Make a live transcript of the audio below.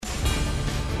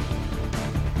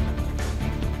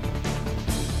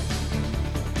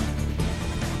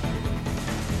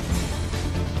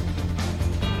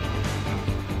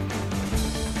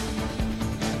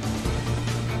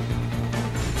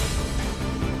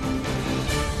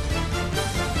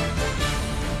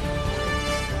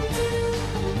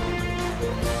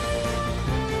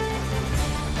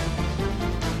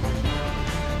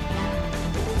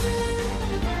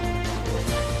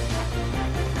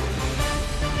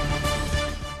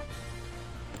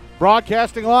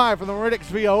Broadcasting live from the Meridics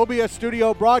via OBS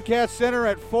Studio Broadcast Center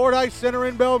at Fordyce Center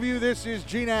in Bellevue, this is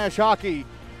G-Nash Hockey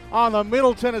on the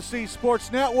Middle Tennessee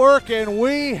Sports Network, and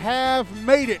we have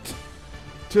made it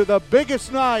to the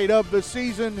biggest night of the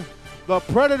season, the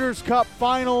Predators Cup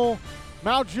Final.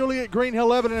 Mount Juliet, Green Hill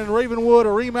Lebanon, and Ravenwood, a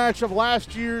rematch of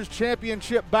last year's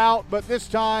championship bout, but this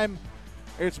time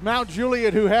it's Mount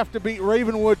Juliet who have to beat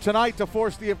Ravenwood tonight to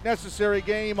force the if necessary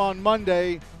game on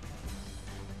Monday.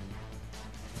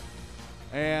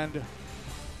 And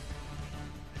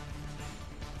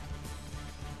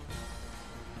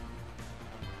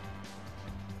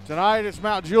tonight it's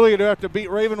Mount Juliet who have to beat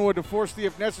Ravenwood to force the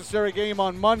if necessary game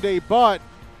on Monday, but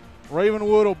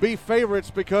Ravenwood will be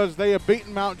favorites because they have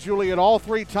beaten Mount Juliet all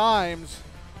three times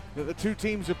that the two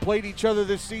teams have played each other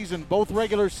this season, both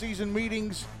regular season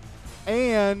meetings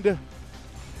and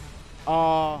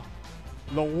the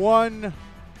one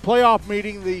playoff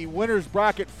meeting, the winners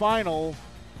bracket final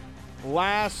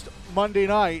last Monday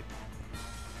night.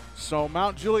 So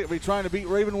Mount Juliet will be trying to beat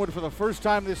Ravenwood for the first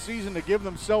time this season to give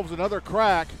themselves another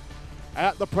crack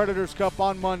at the Predators Cup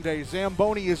on Monday.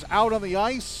 Zamboni is out on the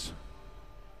ice.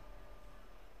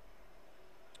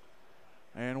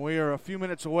 And we are a few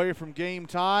minutes away from game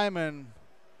time, and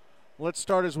let's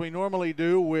start as we normally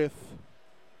do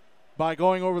by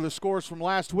going over the scores from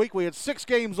last week. We had 6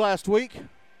 games last week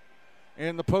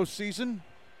in the postseason.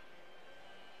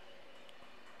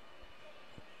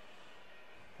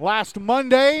 Last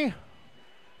Monday,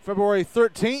 February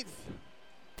 13th,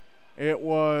 it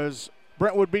was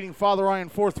Brentwood beating Father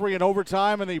Ryan 4-3 in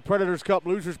overtime in the Predators Cup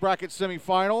Losers Bracket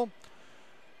semifinal.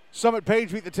 Summit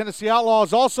Page beat the Tennessee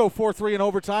Outlaws also 4-3 in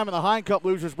overtime in the Hein Cup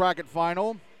Losers Bracket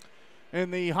final.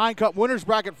 In the Hein Cup Winners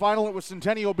Bracket final, it was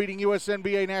Centennial beating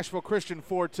USNBA Nashville Christian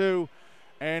 4-2.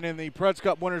 And in the Preds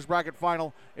Cup Winners Bracket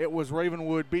final, it was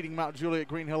Ravenwood beating Mount Juliet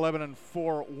Green Hill Lebanon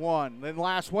 4-1. Then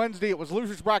last Wednesday, it was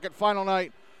Losers Bracket final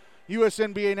night.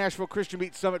 USNBA Nashville Christian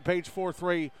beat Summit Page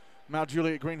 4-3. Mount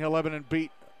Juliet Green Hill Lebanon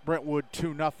beat Brentwood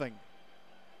 2-0.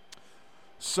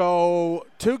 So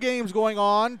 2 games going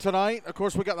on tonight. Of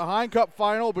course, we got the Hein Cup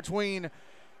final between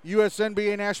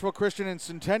USNBA Nashville Christian and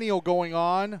Centennial going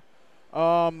on.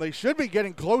 They should be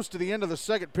getting close to the end of the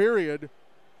second period.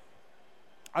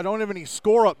 I don't have any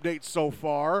score updates so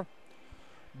far.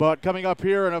 But coming up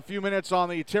here in a few minutes on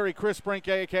the Terry Crisp rink,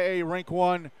 a.k.a. Rink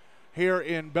 1 here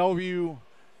in Bellevue,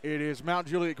 it is Mount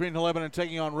Juliet Green Hill Lebanon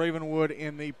taking on Ravenwood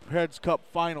in the Preds Cup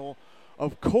final.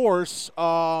 Of course,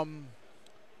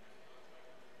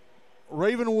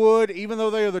 Ravenwood, even though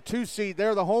they are the 2 seed,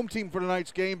 they're the home team for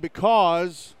tonight's game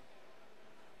because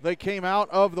they came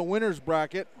out of the winners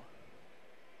bracket.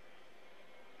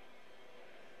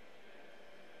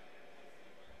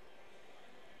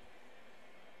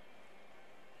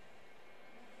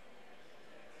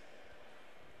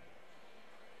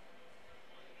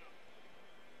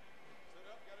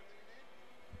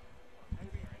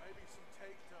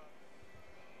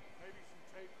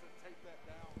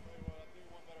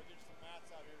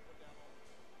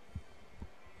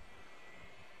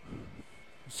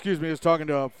 Excuse me, I was talking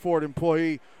to a Ford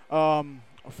employee, a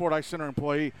Fordyce Center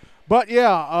employee. But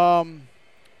yeah,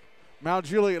 Mount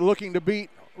Juliet looking to beat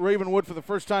Ravenwood for the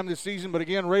first time this season. But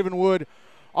again, Ravenwood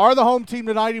are the home team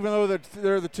tonight, even though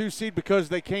they're the 2 seed because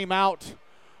they came out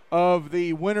of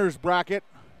the winners bracket.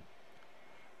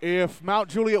 If Mount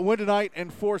Juliet win tonight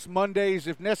and force Monday's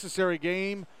if necessary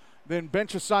game, then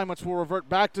bench assignments will revert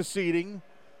back to seeding.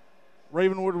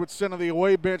 Ravenwood would sit on the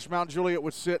away bench. Mount Juliet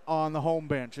would sit on the home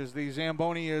bench as the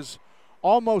Zamboni is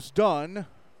almost done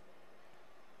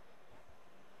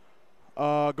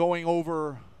going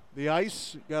over the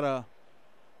ice. Got a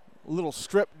little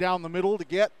strip down the middle to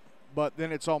get, but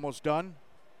then it's almost done.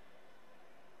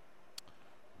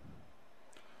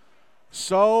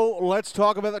 So let's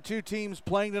talk about the 2 teams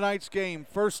playing tonight's game.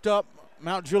 First up,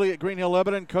 Mount Juliet Green Hill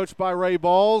Lebanon, coached by Ray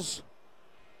Balls.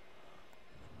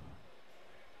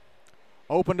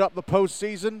 Opened up the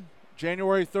postseason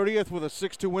January 30th with a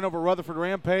 6-2 win over Rutherford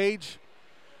Rampage.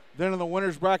 Then in the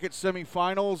winners bracket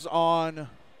semifinals on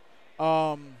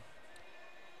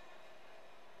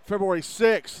February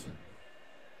 6th,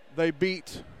 they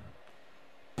beat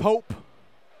Pope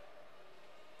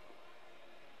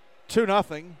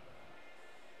 2-0.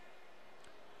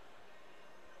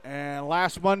 And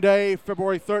last Monday,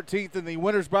 February 13th, in the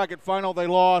winners bracket final, they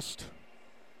lost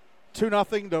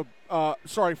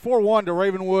 4-1 to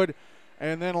Ravenwood.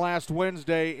 And then last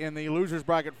Wednesday in the losers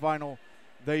bracket final,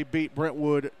 they beat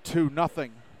Brentwood 2-0.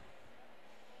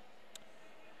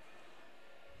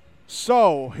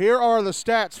 So here are the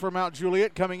stats for Mount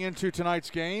Juliet coming into tonight's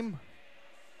game.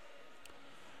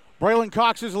 Braylon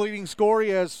Cox is the leading scorer. He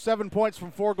has 7 points from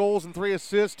 4 goals and 3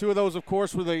 assists. 2 of those, of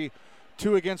course, were the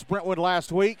 2 against Brentwood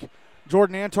last week.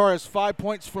 Jordan Antar has 5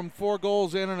 points from 4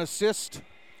 goals and an assist.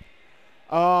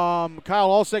 Kyle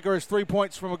Alsaker has 3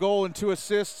 points from a goal and 2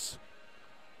 assists.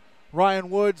 Ryan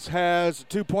Woods has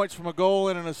 2 points from a goal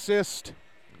and an assist.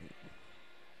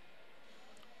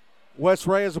 Wes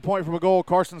Ray has a point from a goal.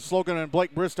 Carson Slogan and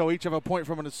Blake Bristow each have a point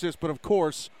from an assist. But, of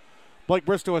course, Blake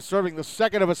Bristow is serving the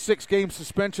second of a 6-game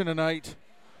suspension tonight.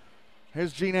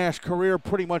 His GNASH career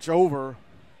pretty much over.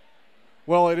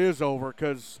 Well, it is over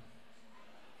because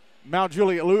Mount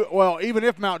Juliet, well, even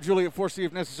if Mount Juliet foresee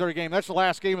if necessary game, that's the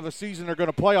last game of the season they're going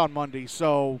to play on Monday.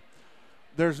 So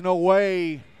there's no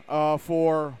way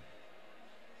for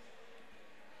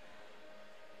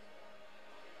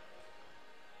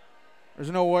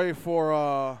there's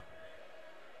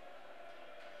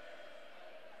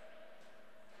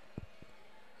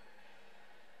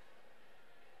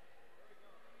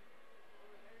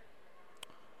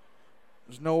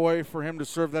no way for him to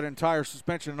serve that entire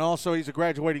suspension. And also, he's a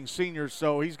graduating senior,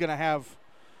 so he's going to have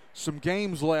some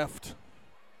games left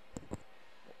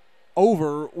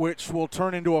over, which will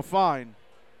turn into a fine.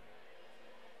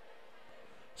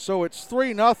 So it's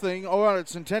 3-0. Oh, well,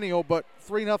 it's Centennial, but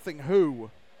 3-0 who?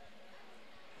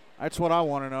 That's what I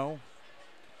want to know.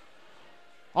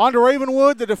 On to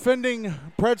Ravenwood, the defending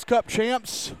Preds Cup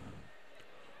champs,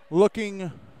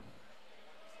 looking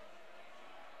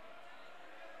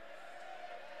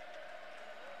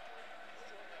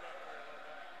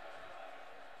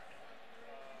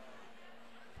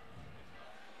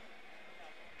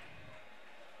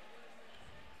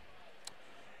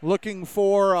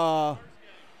for Who won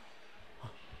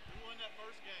that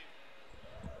first game?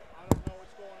 I don't know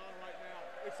what's going on right now.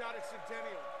 It's out at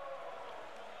Centennial.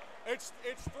 It's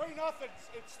 3-0.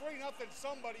 It's 3-0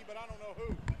 somebody, but I don't know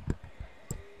who.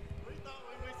 We thought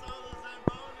when we saw the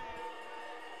Zamboni.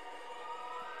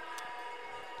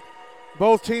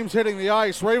 Both teams hitting the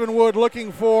ice. Ravenwood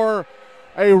looking for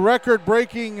a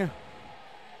record-breaking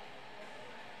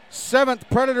 7th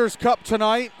Predators Cup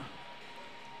tonight.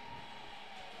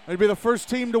 They'd be the first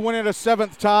team to win it a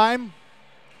 7th time.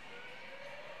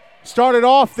 Started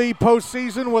off the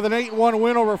postseason with an 8-1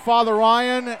 win over Father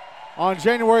Ryan on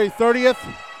January 30th.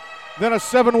 Then a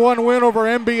 7-1 win over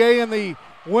MBA in the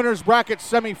winners bracket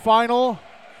semifinal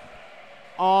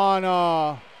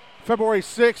on February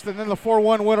 6th. And then the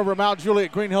 4-1 win over Mount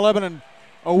Juliet Green Hill Lebanon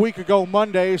a week ago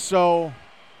Monday. So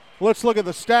let's look at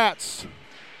the stats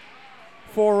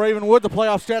for Ravenwood, the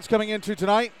playoff stats coming into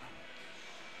tonight.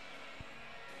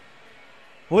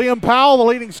 Liam Powell, the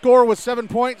leading scorer, with 7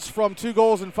 points from 2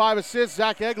 goals and 5 assists.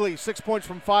 Zach Egley, 6 points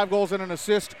from 5 goals and an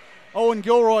assist. Owen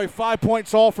Gilroy, 5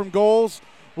 points all from goals.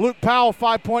 Luke Powell,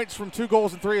 5 points from 2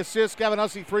 goals and 3 assists. Gavin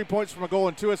Hussey, 3 points from a goal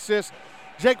and 2 assists.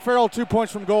 Jake Farrell, 2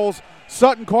 points from goals.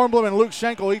 Sutton Kornblum and Luke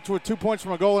Schenkel each with 2 points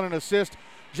from a goal and an assist.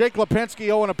 Jake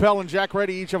Lipinski, Owen Appel, and Jack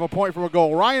Reddy each have a point from a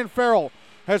goal. Ryan Farrell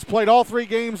has played all 3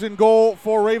 games in goal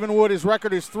for Ravenwood. His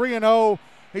record is 3-0.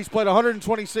 He's played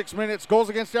 126 minutes, goals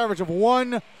against average of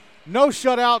 1, no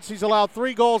shutouts. He's allowed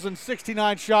 3 goals and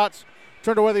 69 shots,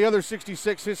 turned away the other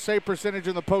 66. His save percentage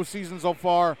in the postseason so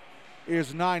far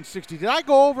is .960. Did I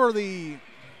go over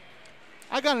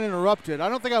I got interrupted. I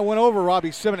don't think I went over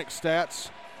Robbie Simonic's stats.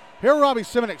 Here are Robbie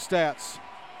Simonic's stats.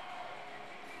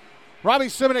 Robbie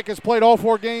Simonic has played all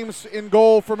 4 games in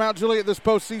goal for Mount Juliet this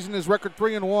postseason. His record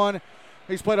 3-1.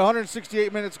 He's played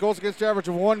 168 minutes, goals against average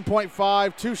of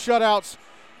 1.5, 2 shutouts.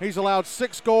 He's allowed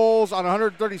 6 goals on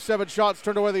 137 shots,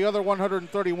 turned away the other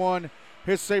 131.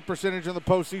 His save percentage in the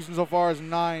postseason so far is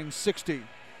 .960.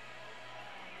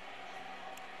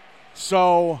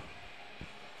 So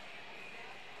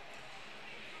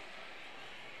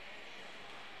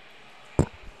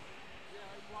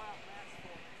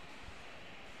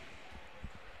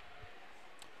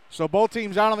both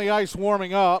teams out on the ice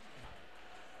warming up.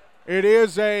 It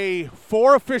is a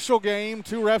 4 official game,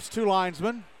 2 refs, 2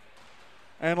 linesmen.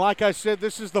 And like I said,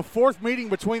 this is the 4th meeting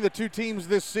between the 2 teams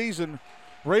this season.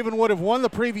 Ravenwood have won the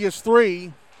previous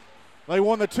 3. They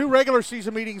won the 2 regular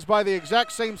season meetings by the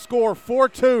exact same score,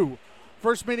 4-2.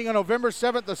 First meeting on November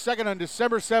 7th, the second on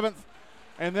December 7th.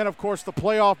 And then, of course, the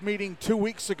playoff meeting 2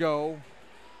 weeks ago,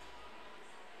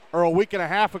 or a week and a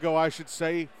half ago, I should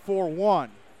say, 4-1.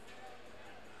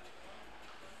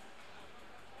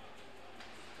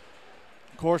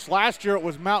 Of course, last year it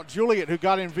was Mount Juliet who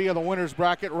got in via the winners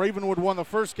bracket. Ravenwood won the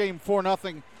first game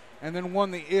 4-0 and then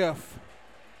won the IF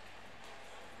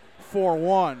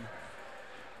 4-1.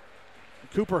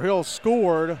 Cooper Hill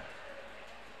scored, I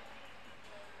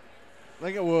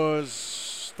think it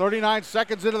was 39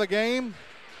 seconds into the game,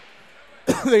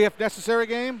 the if necessary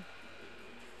game.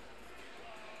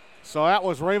 So that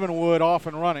was Ravenwood off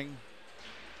and running.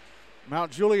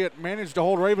 Mount Juliet managed to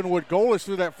hold Ravenwood goalless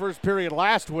through that first period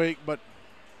last week, but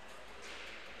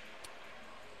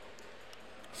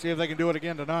see if they can do it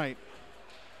again tonight.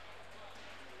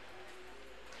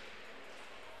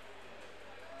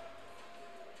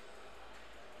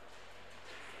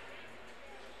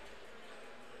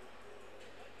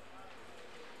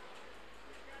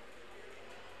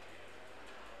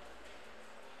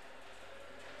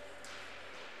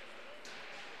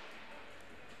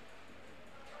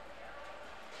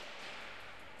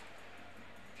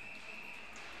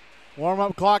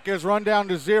 Warm-up clock is run down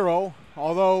to 0,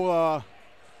 although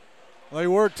they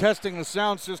were testing the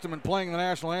sound system and playing the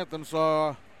national anthem,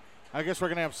 so I guess we're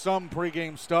going to have some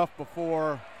pregame stuff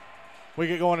before we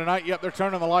get going tonight. Yep, they're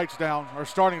turning the lights down, or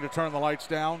starting to turn the lights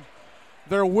down.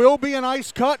 There will be an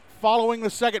ice cut following the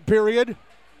second period,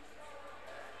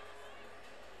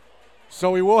 so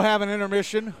we will have an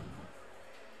intermission.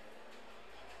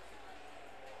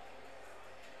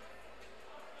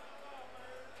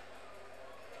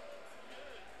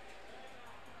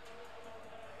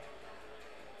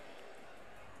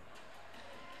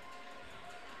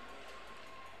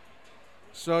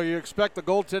 So you expect the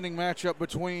goaltending matchup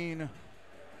between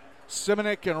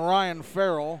Simonik and Ryan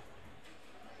Farrell.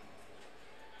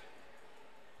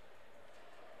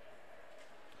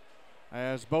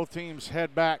 As both teams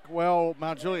head back, well,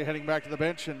 Mount Juliet heading back to the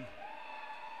bench, and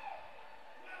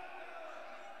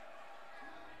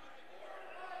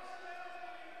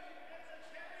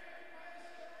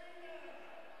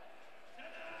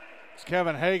it's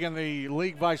Kevin Hagan, the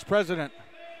league vice president,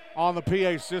 on the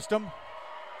PA system.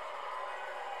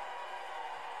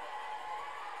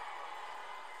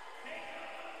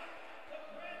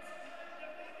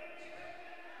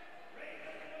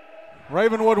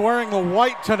 Ravenwood wearing the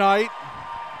white tonight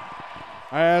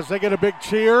as they get a big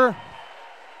cheer.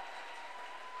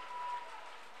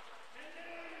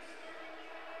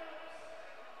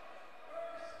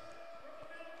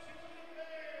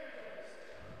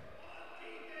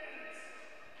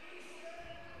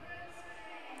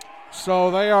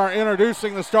 So they are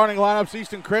introducing the starting lineups.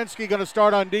 Easton Krensky going to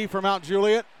start on D for Mount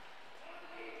Juliet.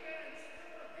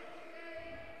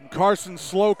 And Carson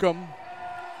Slocum.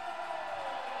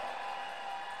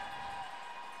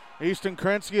 Easton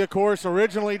Krensky, of course,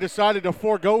 originally decided to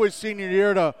forego his senior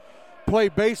year to play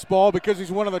baseball because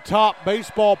he's one of the top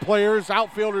baseball players,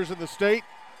 outfielders in the state.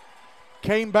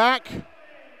 Came back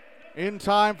in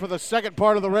time for the second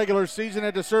part of the regular season,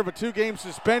 had to serve a 2-game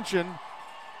suspension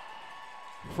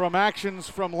from actions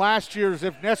from last year's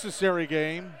if necessary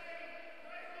game.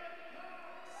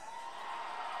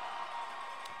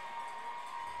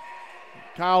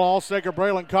 Kyle Alsaker,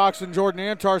 Braylon Cox, and Jordan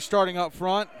Antar starting up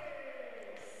front.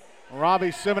 Robbie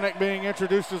Simonik being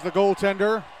introduced as the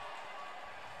goaltender.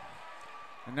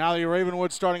 And now the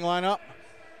Ravenwood starting lineup.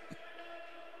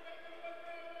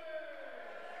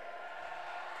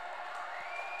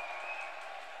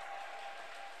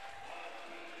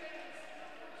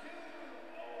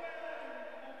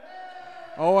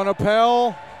 Owen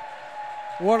Appel,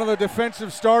 one of the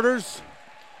defensive starters,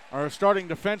 or starting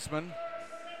defenseman.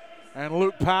 And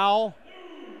Luke Powell.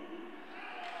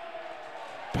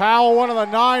 Powell, one of the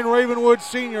 9 Ravenwood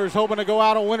seniors, hoping to go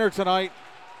out a winner tonight.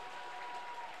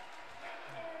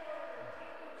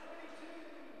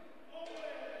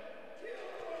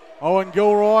 Owen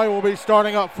Gilroy will be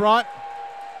starting up front,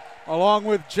 along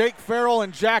with Jake Farrell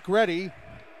and Jack Reddy.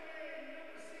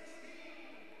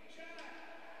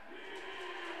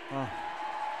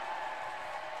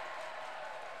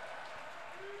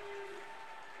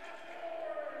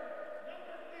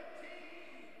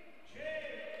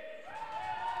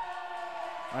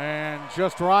 And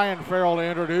just Ryan Farrell to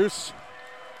introduce.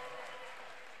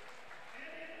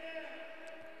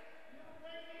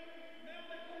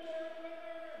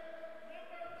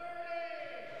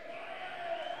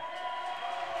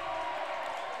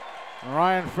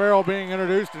 Ryan Farrell being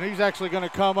introduced, and he's actually going to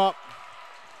come up.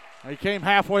 He came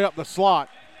halfway up the slot.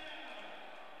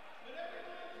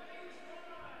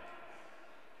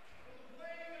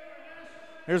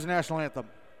 Here's the national anthem.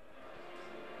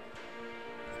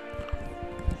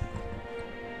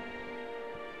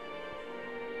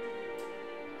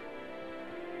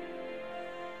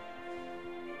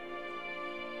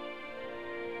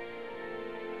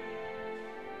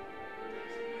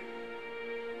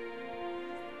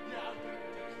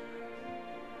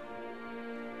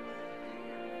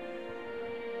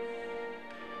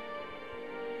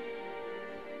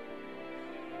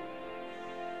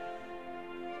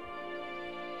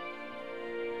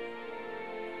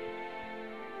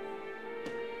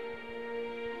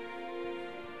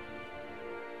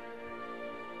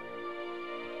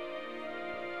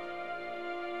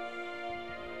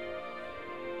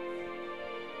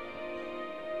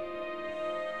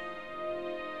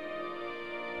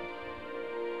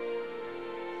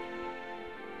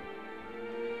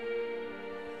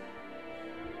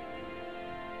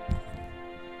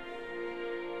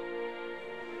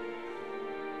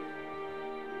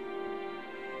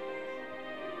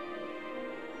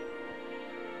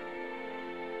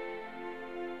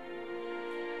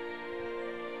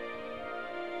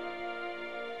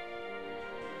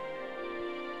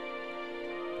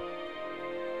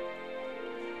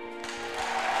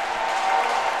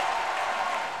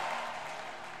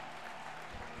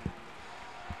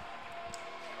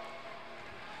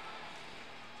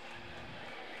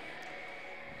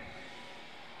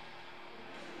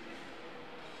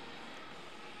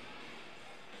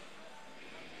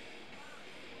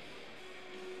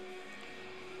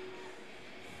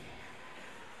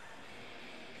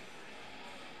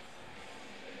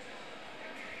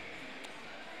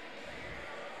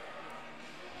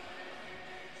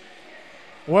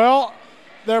 Well,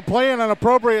 they're playing an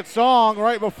appropriate song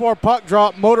right before puck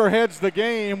drop, Motorhead's The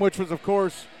Game, which was, of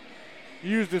course,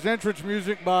 used as entrance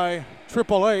music by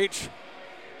Triple H.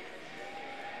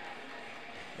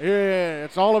 Yeah,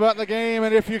 it's all about the game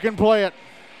and if you can play it.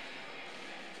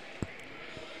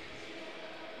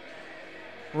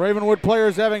 Ravenwood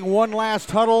players having one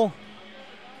last huddle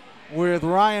with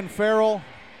Ryan Farrell.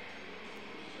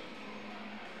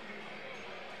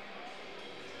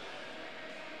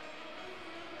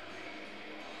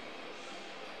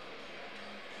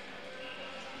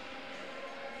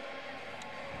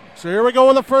 So here we go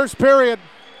with the first period.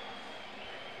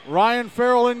 Ryan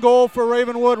Farrell in goal for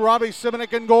Ravenwood. Robbie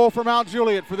Simonik in goal for Mount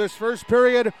Juliet. For this first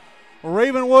period,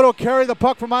 Ravenwood will carry the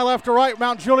puck from my left to right,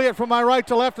 Mount Juliet from my right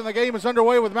to left, and the game is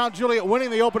underway with Mount Juliet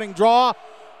winning the opening draw.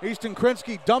 Easton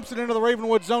Krinsky dumps it into the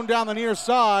Ravenwood zone down the near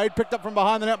side, picked up from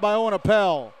behind the net by Owen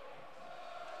Appel.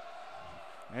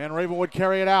 And Ravenwood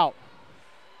carry it out.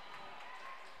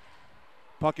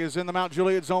 Puck is in the Mount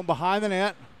Juliet zone behind the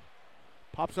net.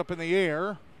 Pops up in the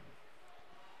air.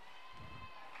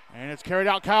 And it's carried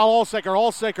out Kyle Allsaker.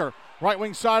 Allsaker, right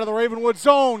wing side of the Ravenwood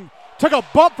zone. Took a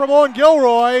bump from Owen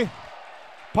Gilroy.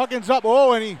 Puck ends up,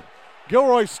 and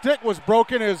Gilroy's stick was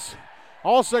broken as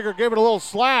Allsaker gave it a little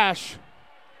slash.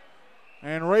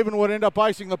 And Ravenwood end up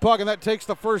icing the puck, and that takes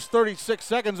the first 36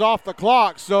 seconds off the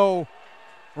clock. So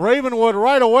Ravenwood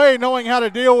right away, knowing how to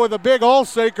deal with a big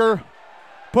Allsaker,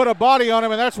 put a body on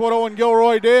him, and that's what Owen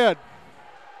Gilroy did.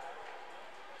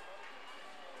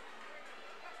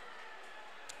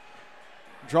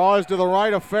 Draw is to the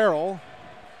right of Farrell.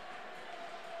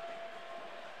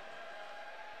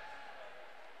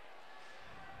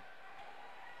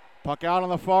 Puck out on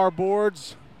the far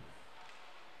boards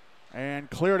and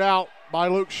cleared out by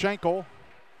Luke Schenkel.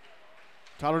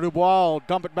 Tyler Dubois will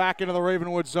dump it back into the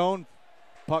Ravenwood zone.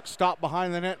 Puck stopped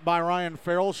behind the net by Ryan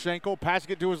Farrell. Schenkel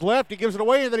passing it to his left. He gives it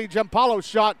away, and then Giampaolo's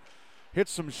shot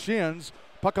hits some shins.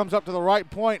 Puck comes up to the right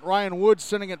point. Ryan Woods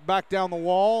sending it back down the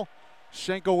wall.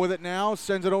 Schenkel with it now,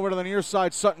 sends it over to the near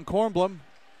side, Sutton Kornblum.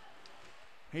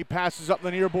 He passes up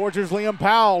the near boards. Here's Liam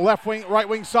Powell, left wing, right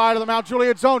wing side of the Mount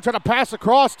Juliet zone, trying to pass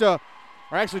across to,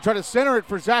 or actually try to center it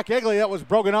for Zach Egley. That was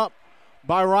broken up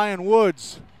by Ryan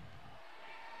Woods.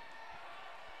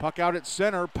 Puck out at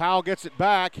center. Powell gets it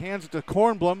back, hands it to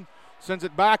Kornblum, sends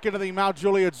it back into the Mount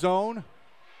Juliet zone.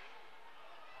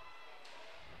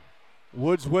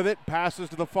 Woods with it, passes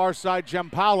to the far side,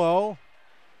 Giampaolo.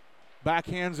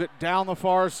 Backhands it down the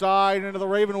far side into the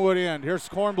Ravenwood end. Here's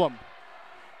Kornblum.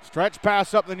 Stretch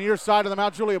pass up the near side of the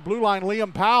Mount Juliet blue line.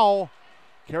 Liam Powell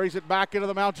carries it back into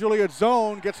the Mount Juliet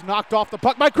zone. Gets knocked off the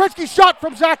puck by Krinsky. Shot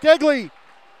from Zach Egley.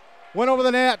 Went over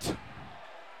the net.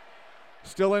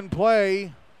 Still in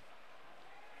play.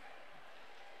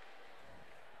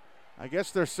 I guess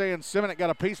they're saying Simonik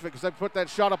got a piece of it because they put that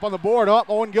shot up on the board.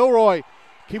 Owen Gilroy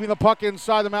keeping the puck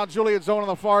inside the Mount Juliet zone on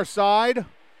the far side.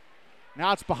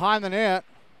 Now it's behind the net.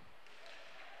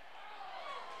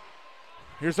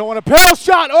 Here's Owen Appel's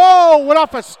shot. Went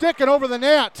off a stick and over the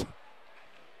net.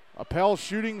 Appel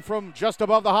shooting from just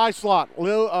above the high slot.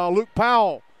 Luke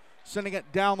Powell sending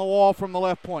it down the wall from the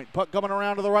left point. Puck coming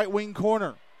around to the right wing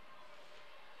corner.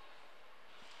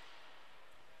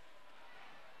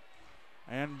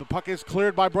 And the puck is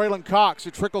cleared by Braylon Cox.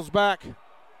 It trickles back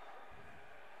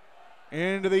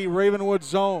into the Ravenwood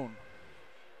zone.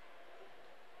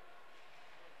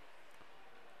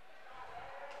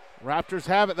 Raptors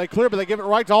have it. They clear, but they give it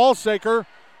right to Allsaker,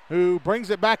 who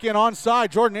brings it back in onside.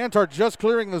 Jordan Antar just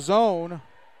clearing the zone.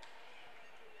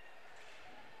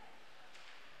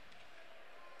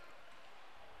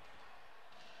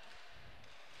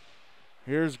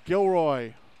 Here's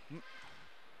Gilroy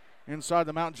inside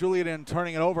the Mount Juliet end,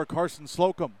 turning it over. Carson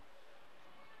Slocum.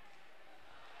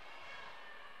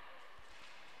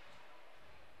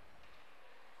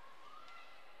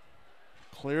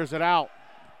 Clears it out.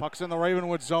 Puck's in the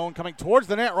Ravenwood zone. Coming towards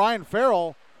the net, Ryan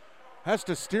Farrell has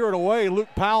to steer it away. Luke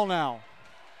Powell now.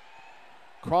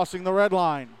 Crossing the red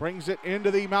line. Brings it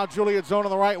into the Mount Juliet zone on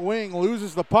the right wing.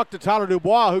 Loses the puck to Tyler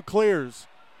Dubois, who clears.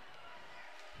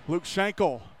 Luke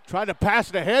Schenkel tried to pass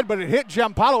it ahead, but it hit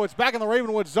Giampaolo. It's back in the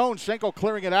Ravenwood zone. Schenkel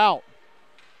clearing it out.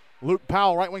 Luke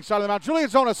Powell, right wing side of the Mount Juliet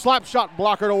zone. A slap shot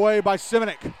blockered away by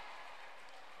Simonik.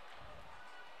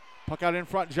 Puck out in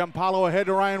front. Giampaolo ahead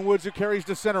to Ryan Woods, who carries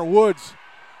to center. Woods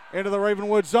into the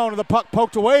Ravenwood zone, and the puck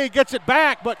poked away. He gets it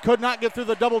back, but could not get through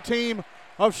the double team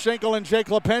of Schenkel and Jake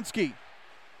Lipinski.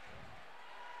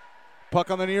 Puck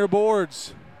on the near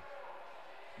boards.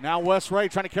 Now Wes Ray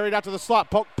trying to carry it out to the slot.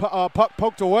 Puck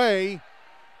poked away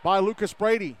by Lucas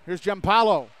Brady. Here's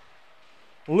Giampaolo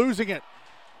losing it.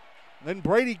 Then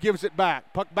Brady gives it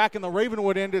back. Puck back in the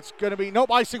Ravenwood end. It's going to be,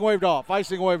 nope, icing waved off.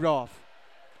 Icing waved off.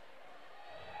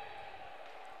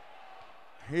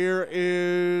 Here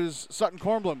is Sutton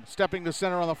Kornblum stepping to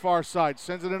center on the far side.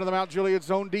 Sends it into the Mount Juliet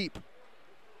zone deep.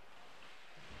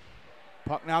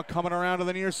 Puck now coming around to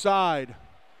the near side.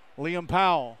 Liam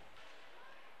Powell.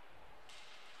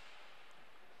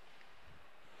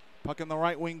 Puck in the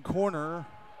right wing corner.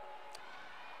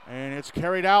 And it's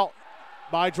carried out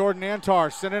by Jordan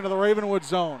Antar. Sent into the Ravenwood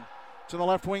zone. To the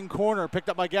left wing corner. Picked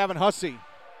up by Gavin Hussey.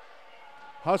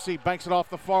 Hussey banks it off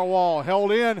the far wall.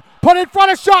 Held in. Put in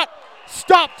front. A shot.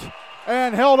 Stopped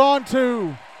and held on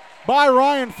to by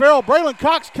Ryan Farrell. Braylon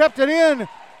Cox kept it in.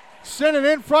 Sent it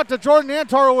in front to Jordan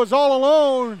Antar, who was all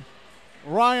alone.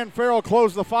 Ryan Farrell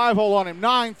closed the 5-hole on him.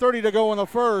 9:30 to go in the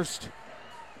first.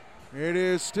 It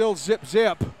is still zip.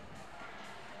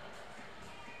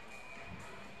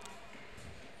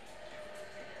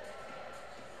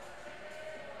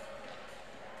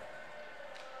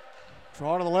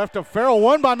 Draw to the left of Farrell,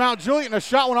 won by Mount Juliet, and a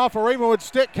shot went off a Ravenwood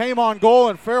stick, came on goal,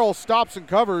 and Farrell stops and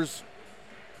covers.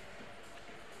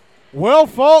 Well,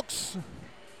 folks,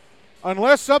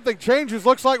 unless something changes,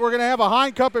 looks like we're going to have a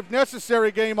Hein Cup if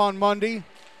necessary game on Monday.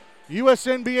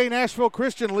 USNBA Nashville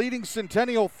Christian leading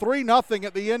Centennial 3-0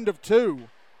 at the end of 2.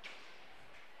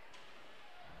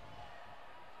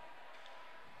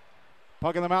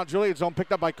 Puck in the Mount Juliet zone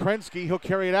picked up by Krensky. He'll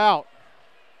carry it out.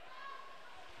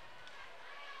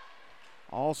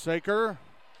 Allsaker.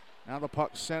 Now the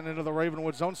puck sent into the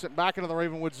Ravenwood zone. Sent back into the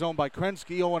Ravenwood zone by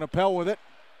Krensky. Owen Appel with it.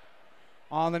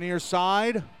 On the near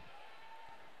side.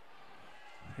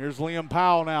 Here's Liam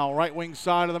Powell now. Right wing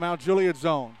side of the Mount Juliet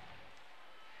zone.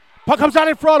 Puck comes out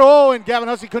in front. Oh, and Gavin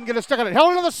Hussey couldn't get a stick on it.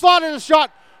 Held into the slot, and a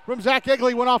shot from Zach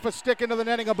Egley went off a stick into the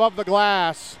netting above the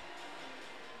glass.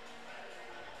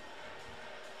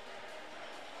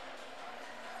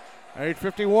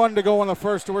 $8:51 to go in the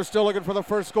first, and we're still looking for the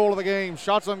first goal of the game.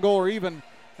 Shots on goal are even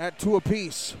at 2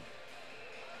 apiece.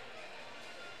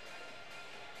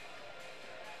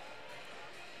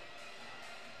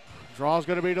 Draw's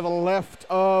going to be to the left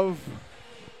of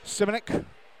Simonik.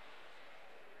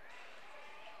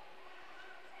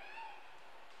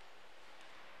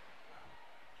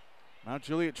 Mount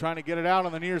Juliet trying to get it out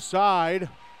on the near side.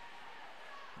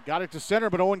 Got it to center,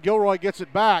 but Owen Gilroy gets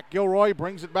it back. Gilroy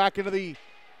brings it back into the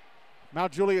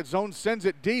Mount Juliet zone, sends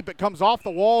it deep. It comes off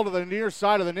the wall to the near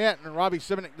side of the net, and Robbie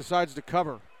Simonik decides to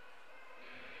cover.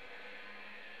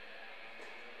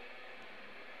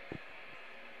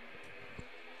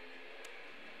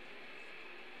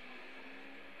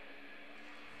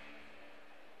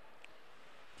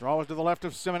 Draw is to the left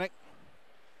of Simonik.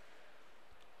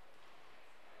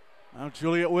 Mount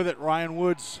Juliet with it. Ryan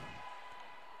Woods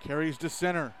carries to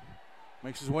center.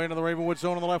 Makes his way into the Ravenwood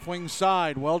zone on the left wing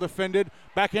side. Well defended.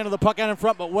 Back into the puck out in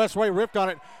front, but Westway ripped on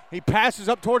it. He passes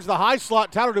up towards the high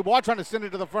slot. Tyler Dubois trying to send it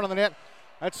to the front of the net.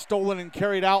 That's stolen and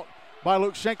carried out by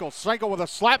Luke Schenkel. Schenkel with a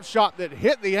slap shot that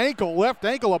hit the ankle, left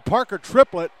ankle of Parker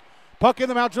Triplett. Puck in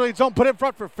the Mount Juliet zone, put in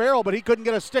front for Farrell, but he couldn't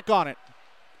get a stick on it.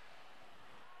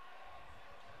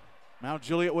 Mount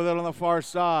Juliet with it on the far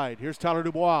side. Here's Tyler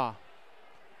Dubois.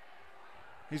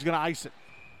 He's going to ice it.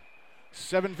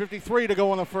 7:53 to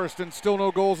go in the first, and still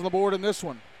no goals on the board in this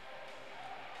one.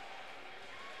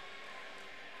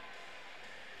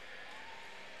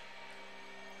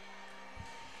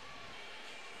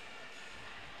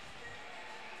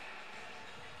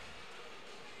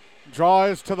 Draw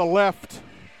is to the left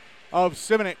of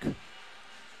Simonik.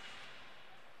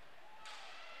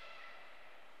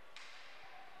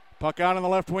 Puck out in the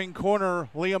left wing corner.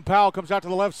 Liam Powell comes out to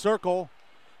the left circle.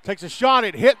 Takes a shot.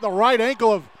 It hit the right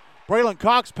ankle of Braylon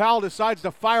Cox. Powell decides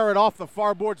to fire it off the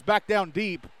far boards back down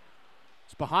deep.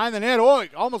 It's behind the net. Oh,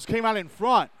 it almost came out in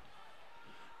front.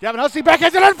 Gavin Hussey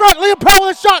backhands it in front. Liam Powell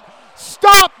with a shot.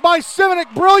 Stopped by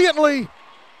Simonik brilliantly.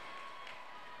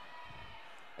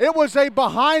 It was a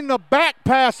behind the back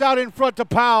pass out in front to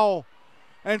Powell.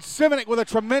 And Simonik with a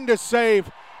tremendous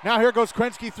save. Now here goes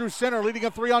Krensky through center, leading a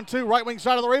 3-on-2, right wing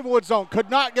side of the Ravenwood zone. Could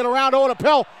not get around Owen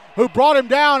Appel, who brought him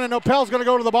down, and Appel's going to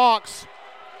go to the box.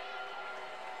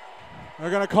 They're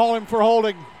going to call him for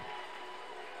holding.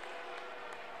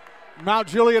 Mount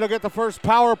Juliet will get the first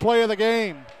power play of the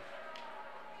game.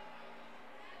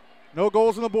 No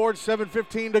goals on the board,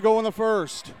 7:15 to go in the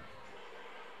first.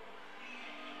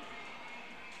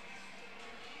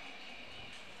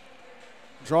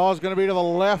 Draw is going to be to the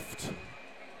left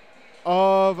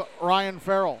of Ryan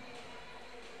Farrell.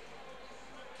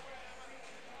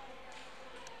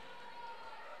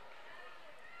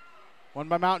 One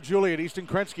by Mount Juliet. Easton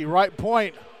Krensky, right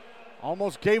point.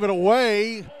 Almost gave it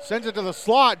away. Sends it to the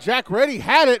slot. Jack Reddy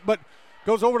had it, but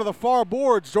Goes over to the far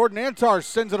boards. Jordan Antar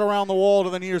sends it around the wall to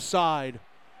the near side.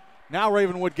 Now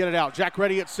Ravenwood get it out. Jack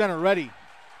Reddy at center. Reddy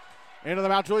into the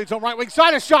Mount Juliet zone right wing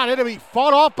side. A shot. It'll be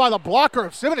fought off by the blocker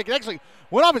of Simenik. It actually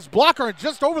went off his blocker and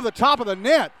just over the top of the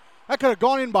net. That could have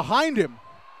gone in behind him.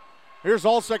 Here's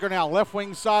Allsecker now. Left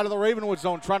wing side of the Ravenwood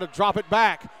zone trying to drop it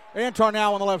back. Antar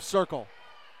now in the left circle.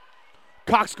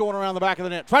 Cox going around the back of the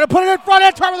net. Trying to put it in front.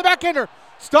 Antar with the backhander.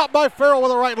 Stopped by Farrell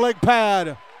with a right leg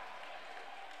pad.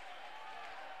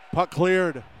 Puck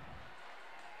cleared.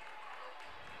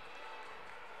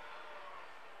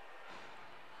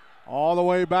 All the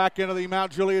way back into the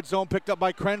Mount Juliet zone, picked up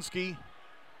by Krensky.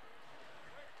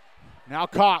 Now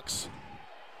Cox.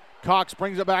 Cox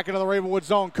brings it back into the Ravenwood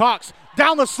zone. Cox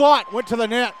down the slot, went to the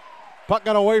net. Puck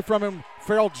got away from him.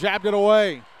 Farrell jabbed it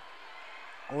away.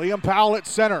 Liam Powell at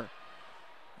center.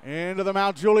 Into the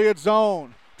Mount Juliet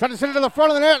zone. Trying to send it to the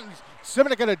front of the net.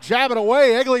 Simenik going to jab it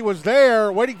away. Egley was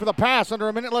there waiting for the pass. Under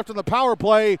a minute left in the power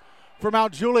play for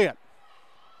Mount Juliet.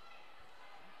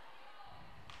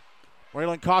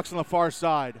 Waylon Cox on the far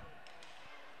side.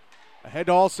 Ahead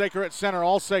to Allsecker at center.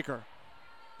 Allsecker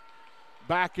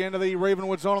back into the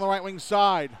Ravenwood zone on the right wing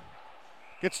side.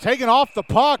 Gets taken off the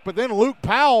puck, but then Luke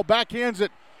Powell backhands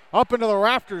it up into the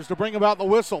rafters to bring about the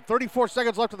whistle. 34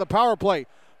 seconds left of the power play.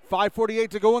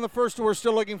 5:48 to go in the first. We're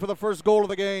still looking for the first goal of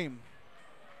the game.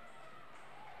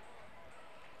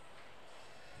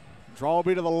 Draw will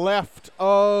be to the left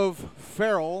of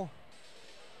Farrell.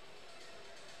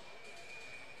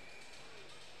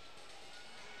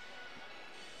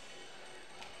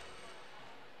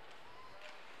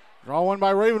 Draw one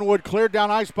by Ravenwood, cleared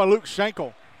down ice by Luke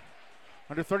Schenkel.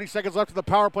 Under 30 seconds left of the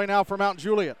power play now for Mount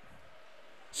Juliet.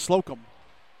 Slocum.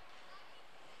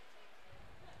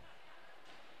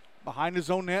 Behind his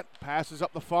own net, passes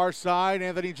up the far side.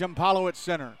 Anthony Giampaolo at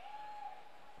center.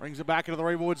 Brings it back into the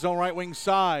Ravenwood zone right wing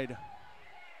side.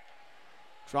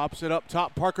 Drops it up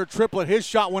top. Parker Triplett. His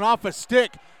shot went off a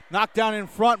stick. Knocked down in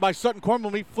front by Sutton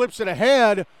Cornwall. He flips it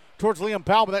ahead towards Liam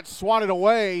Powell, but that's swatted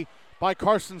away by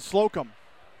Carson Slocum.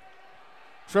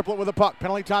 Triplett with the puck.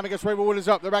 Penalty time against Ravenwood is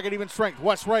up. They're back at even strength.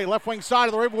 Wes Ray, left wing side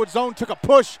of the Ravenwood zone, took a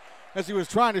push as he was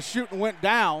trying to shoot and went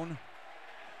down.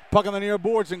 Puck on the near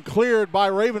boards and cleared by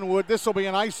Ravenwood. This will be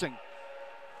an icing.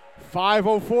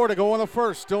 5:04 to go in the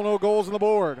first. Still no goals on the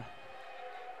board.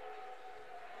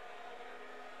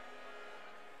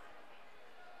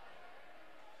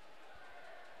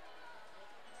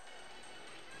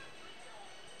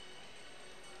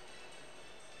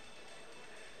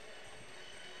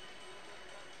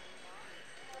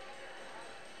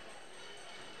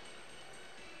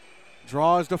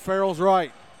 Draws to Farrell's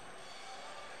right.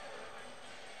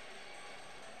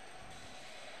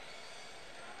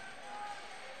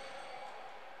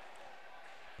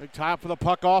 Big tie up for the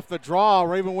puck off the draw.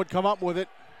 Ravenwood come up with it.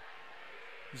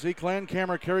 Zeke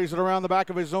Landcamer carries it around the back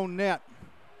of his own net.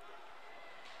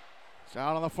 It's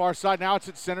out on the far side. Now it's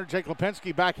at center. Jake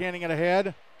Lipinski backhanding it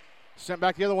ahead. Sent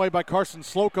back the other way by Carson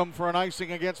Slocum for an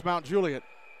icing against Mount Juliet.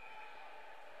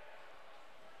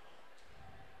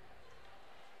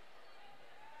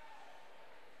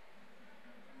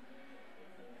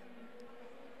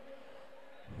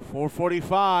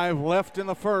 .445 left in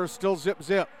the first. Still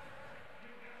zip.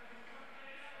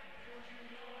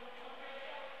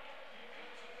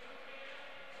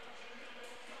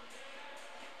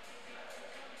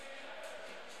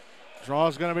 Draw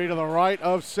is going to be to the right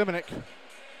of Simenik.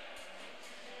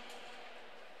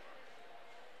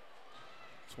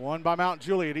 It's won by Mount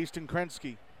Juliet, Easton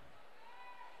Krensky.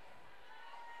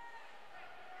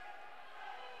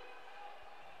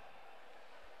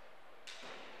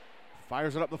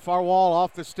 Fires it up the far wall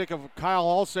off the stick of Kyle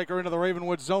Allsecker into the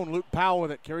Ravenwood zone. Luke Powell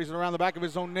with it, carries it around the back of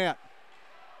his own net.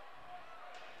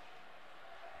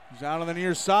 He's out on the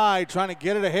near side trying to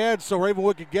get it ahead so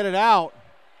Ravenwood could get it out.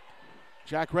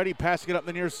 Jack Reddy passing it up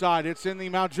the near side. It's in the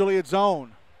Mount Juliet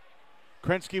zone.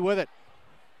 Krensky with it.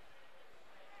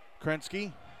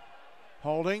 Krensky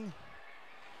holding.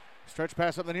 Stretch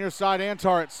pass up the near side.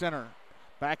 Antar at center.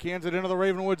 Backhands it into the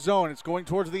Ravenwood zone. It's going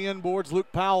towards the inboards.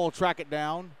 Luke Powell will track it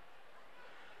down.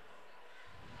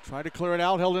 Tried to clear it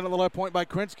out. Held into the left point by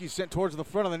Krensky. Sent towards the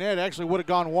front of the net. Actually would have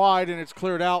gone wide, and it's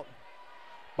cleared out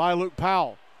by Luke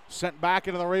Powell. Sent back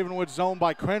into the Ravenwood zone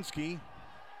by Krensky.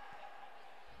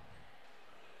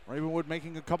 Ravenwood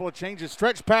making a couple of changes.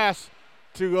 Stretch pass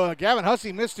to Gavin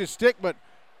Hussey. Missed his stick, but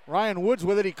Ryan Woods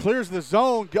with it. He clears the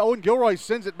zone. Owen Gilroy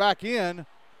sends it back in.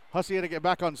 Hussey had to get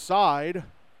back on side.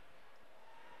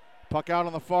 Puck out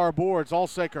on the far boards.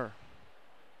 Allsecker.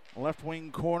 Left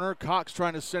wing corner. Cox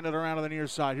trying to send it around to the near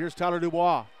side. Here's Tyler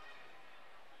Dubois.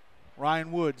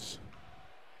 Ryan Woods.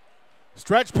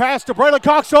 Stretch pass to Braylon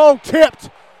Cox. Oh, tipped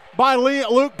by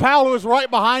Luke Powell, who was right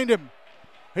behind him.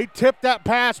 He tipped that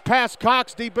pass past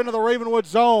Cox deep into the Ravenwood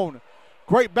zone.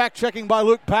 Great back checking by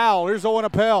Luke Powell. Here's Owen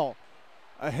Appel.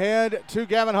 Ahead to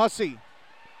Gavin Hussey.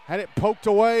 Had it poked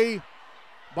away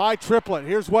by Triplett.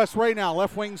 Here's Wes Ray now,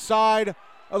 left wing side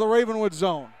of the Ravenwood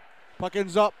zone. Puck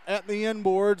ends up at the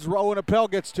inboards. Owen Appel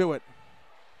gets to it.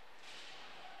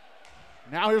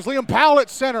 Now here's Liam Powell at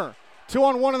center.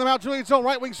 2-on-1 in the Mount Juliet zone.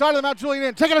 Right wing side of the Mount Juliet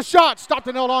end. Taking a shot. Stopped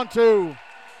and held on to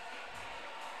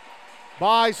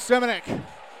by Semenuk.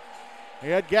 He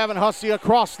had Gavin Hussey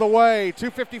across the way.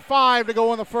 2:55 to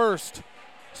go in the first.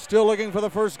 Still looking for the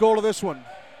first goal of this one.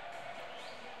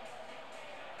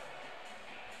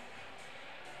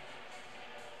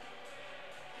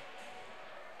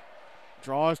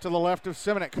 Draws to the left of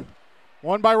Semenuk.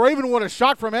 Won by Ravenwood. A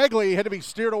shot from Egley had to be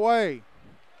steered away.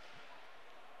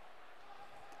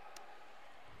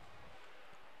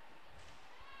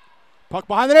 Puck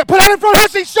behind the net. Put out in front.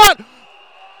 Hussey shot.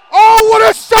 Oh, what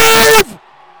a save!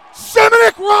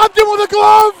 Semenuk robbed him with a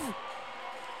glove.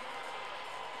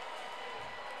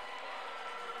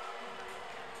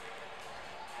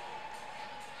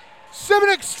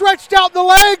 Semenuk stretched out the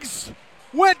legs.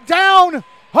 Went down.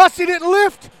 Hussey didn't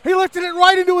lift. He lifted it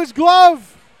right into his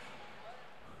glove.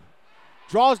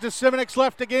 Draws to Semenuk's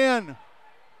left again.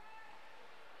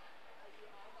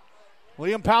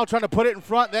 Liam Powell trying to put it in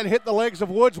front, then hit the legs of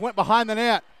Woods, went behind the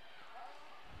net.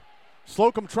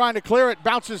 Slocum trying to clear it,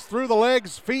 bounces through the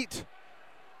legs, feet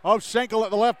of Schenkel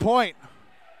at the left point.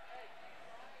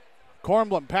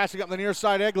 Kornblum passing up the near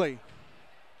side, Egley.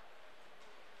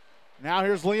 Now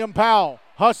here's Liam Powell.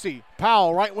 Hussey,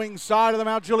 Powell, right wing side of the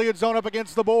Mount Juliet zone up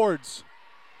against the boards.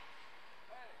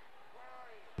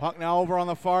 Puck now over on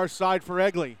the far side for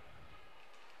Egley.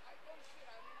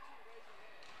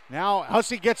 Now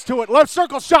Hussey gets to it. Left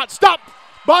circle shot. Stopped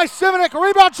by Semenuk. A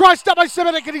rebound try. Stopped by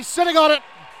Semenuk, and he's sitting on it.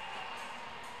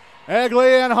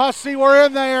 Egley and Hussey were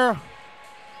in there.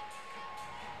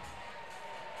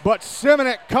 But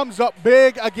Semenuk comes up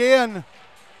big again.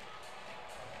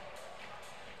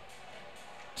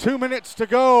 2 minutes to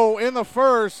go in the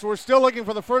first. We're still looking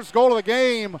for the first goal of the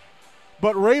game.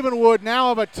 But Ravenwood now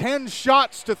have a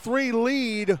 10-shots-to-3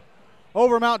 lead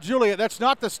over Mount Juliet. That's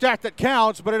not the stat that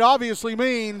counts, but it obviously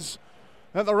means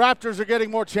that the Raptors are getting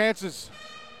more chances.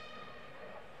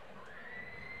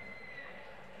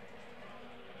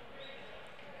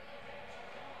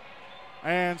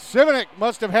 And Semenuk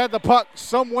must have had the puck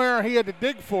somewhere. He had to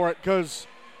dig for it because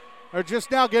they're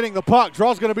just now getting the puck.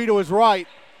 Draw's going to be to his right.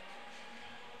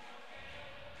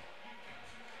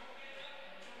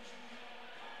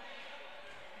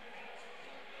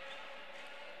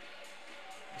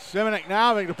 Semenuk now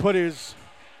having to put his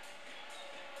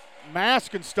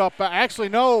mask and stuff back. Actually,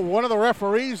 no, one of the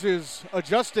referees is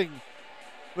adjusting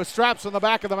the straps on the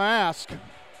back of the mask.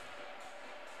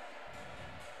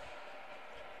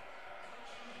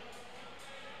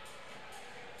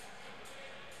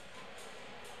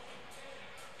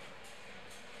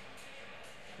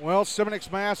 Well,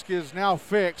 Semenuk's mask is now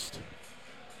fixed.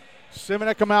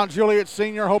 Semenuk, a Mount Juliet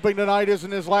senior, hoping tonight isn't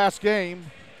his last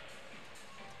game.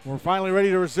 We're finally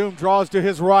ready to resume. Draws to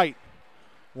his right.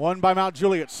 Won by Mount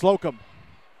Juliet. Slocum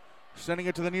sending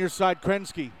it to the near side.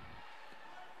 Krensky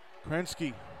going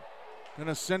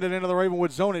to send it into the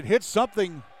Ravenwood zone. It hit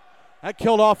something. That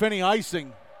killed off any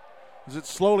icing as it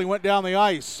slowly went down the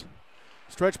ice.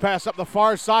 Stretch pass up the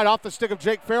far side off the stick of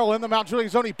Jake Farrell in the Mount Juliet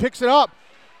zone. He picks it up.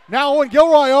 Now Owen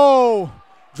Gilroy.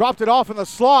 Dropped it off in the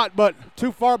slot, but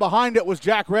too far behind it was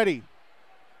Jack Reddy.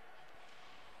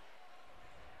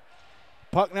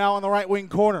 Puck now on the right wing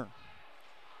corner.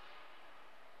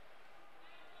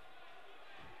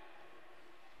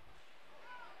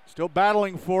 Still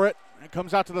battling for it. It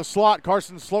comes out to the slot.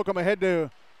 Carson Slocum ahead to,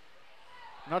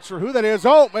 not sure who that is.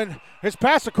 Oh, and his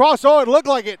pass across. Oh, it looked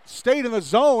like it stayed in the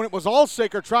zone. It was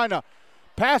Allsaker trying to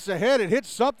pass ahead. It hit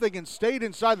something and stayed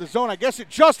inside the zone. I guess it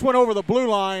just went over the blue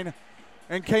line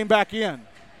and came back in.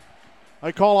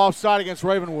 They call offside against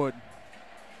Ravenwood.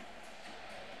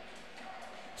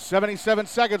 77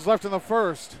 seconds left in the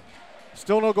first.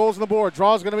 Still no goals on the board.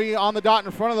 Draw's going to be on the dot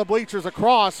in front of the bleachers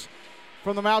across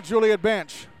from the Mount Juliet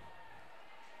bench.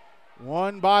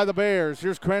 Won by the Bears.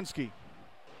 Here's Krensky.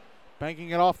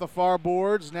 Banking it off the far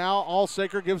boards. Now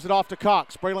Allsaker gives it off to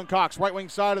Cox. Braylon Cox, right wing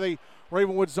side of the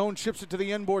Ravenwood zone, chips it to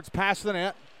the inboards past the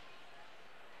net.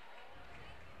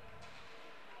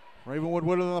 Ravenwood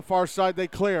on the far side, they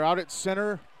clear. Out at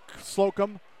center,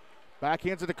 Slocum.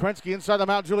 Backhands it to Krensky inside the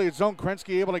Mount Juliet zone.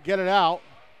 Krensky able to get it out.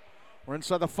 We're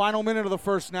inside the final minute of the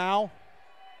first now.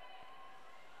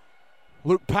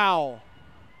 Luke Powell.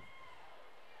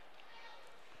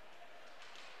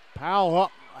 Powell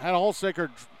up, had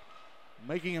Alsaker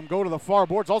making him go to the far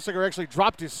boards. Alsaker actually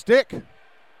dropped his stick.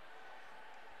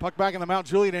 Puck back in the Mount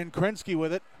Juliet and Krensky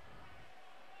with it.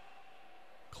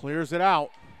 Clears it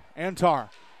out. Antar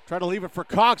tried to leave it for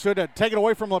Cox, who had to take it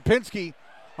away from Lipinski.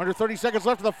 Under 30 seconds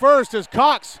left of the first as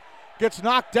Cox gets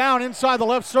knocked down inside the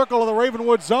left circle of the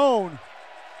Ravenwood zone.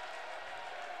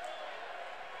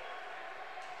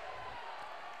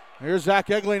 Here's Zach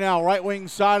Egley now, right wing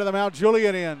side of the Mount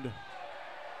Juliet end.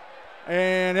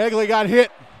 And Egley got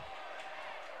hit.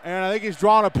 And I think he's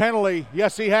drawn a penalty.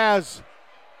 Yes, he has.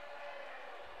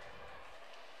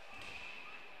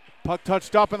 Puck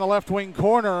touched up in the left wing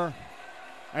corner.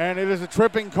 And it is a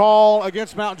tripping call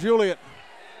against Mount Juliet.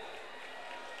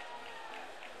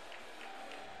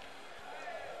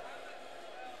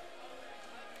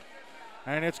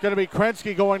 And it's going to be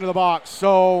Krensky going to the box.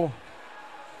 So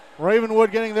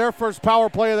Ravenwood getting their first power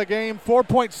play of the game.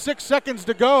 4.6 seconds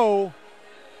to go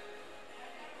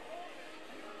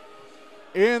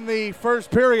in the first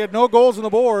period. No goals on the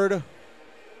board.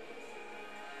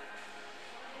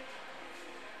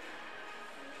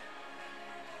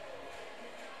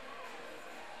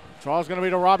 Draw's going to be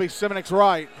to Robbie Simonic's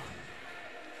right.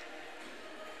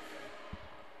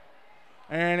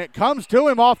 And it comes to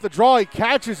him off the draw. He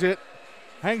catches it.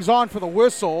 Hangs on for the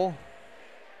whistle.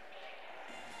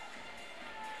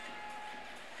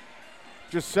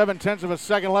 Just 0.7 of a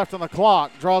second left on the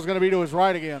clock. Draw's going to be to his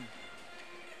right again.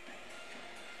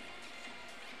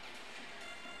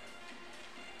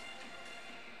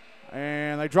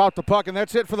 And they dropped the puck, and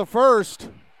that's it for the first.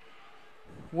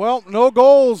 Well, no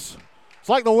goals. It's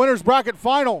like the winner's bracket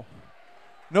final.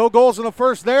 No goals in the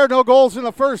first there, no goals in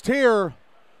the first here.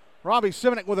 Robbie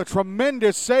Simonic with a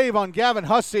tremendous save on Gavin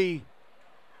Hussey.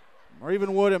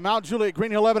 Ravenwood and Mount Juliet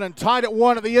Green Hill Lebanon tied at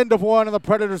 1 at the end of 1 in the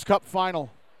Predators Cup final.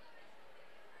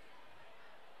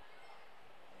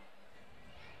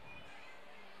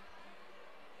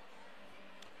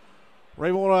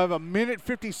 Ravenwood will have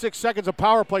 1:56 seconds of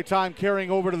power play time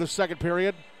carrying over to the second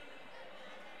period.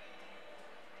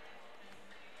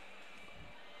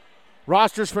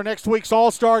 Rosters for next week's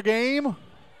All-Star game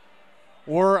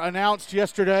were announced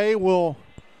yesterday. We'll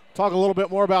talk a little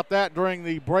bit more about that during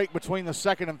the break between the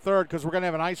second and third because we're going to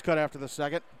have an ice cut after the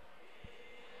second.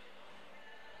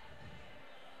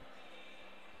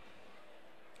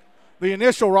 The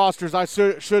initial rosters, I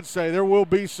should say, there will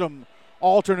be some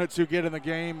alternates who get in the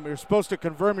game. You're supposed to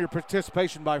confirm your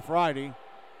participation by Friday.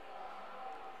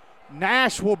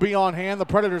 Nash will be on hand, the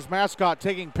Predators mascot,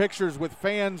 taking pictures with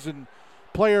fans and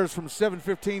players from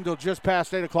 7:15 till just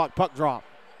past 8 o'clock puck drop.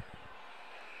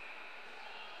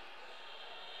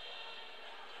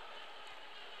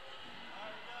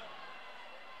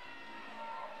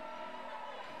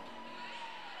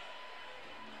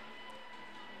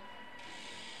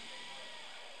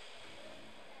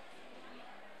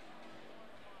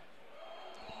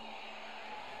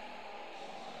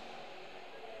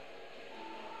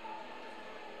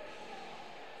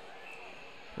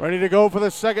 Ready to go for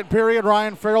the second period.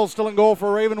 Ryan Farrell still in goal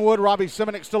for Ravenwood. Robbie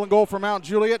Simonic still in goal for Mount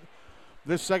Juliet.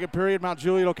 This second period, Mount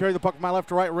Juliet will carry the puck from my left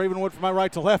to right. Ravenwood from my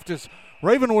right to left as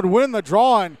Ravenwood win the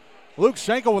draw. And Luke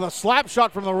Schenkel with a slap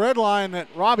shot from the red line that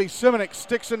Robbie Simonic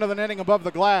sticks into the netting above the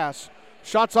glass.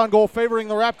 Shots on goal favoring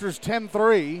the Raptors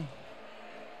 10-3.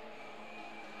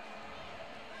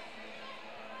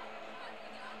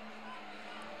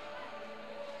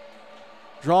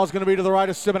 Draw is going to be to the right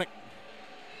of Simonic.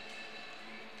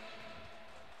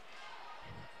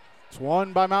 It's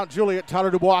won by Mount Juliet. Tyler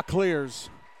Dubois clears.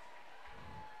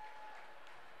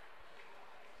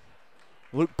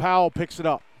 Luke Powell picks it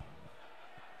up.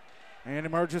 And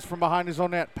emerges from behind his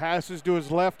own net. Passes to his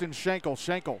left and Schenkel.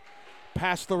 Schenkel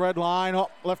past the red line. Oh,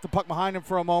 left the puck behind him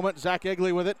for a moment. Zach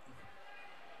Egley with it.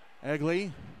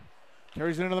 Egley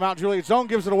carries it into the Mount Juliet zone.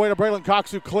 Gives it away to Braylon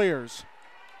Cox, who clears.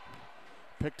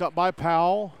 Picked up by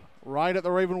Powell. Right at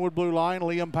the Ravenwood blue line.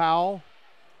 Liam Powell.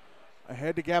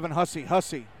 Ahead to Gavin Hussey.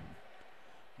 Hussey.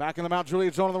 Back in the Mount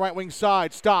Juliet zone on the right wing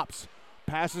side. Stops.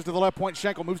 Passes to the left point.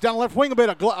 Schenkel moves down the left wing a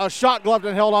bit. A shot gloved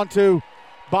and held onto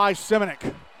by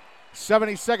Simonic.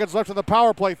 70 seconds left in the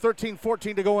power play.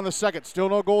 13-14 to go in the second. Still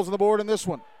no goals on the board in this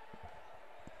one.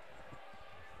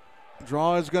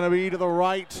 Draw is going to be to the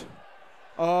right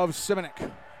of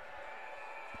Simonic.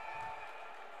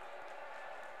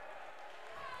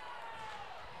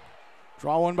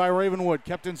 Draw one by Ravenwood.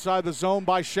 Kept inside the zone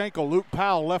by Schenkel. Luke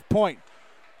Powell, left point.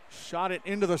 Shot it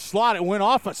into the slot. It went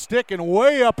off a stick and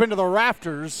way up into the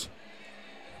rafters.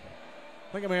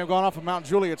 I think it may have gone off a Mount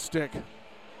Juliet stick.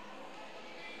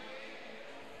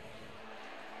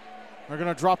 They're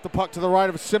going to drop the puck to the right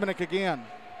of Simonic again.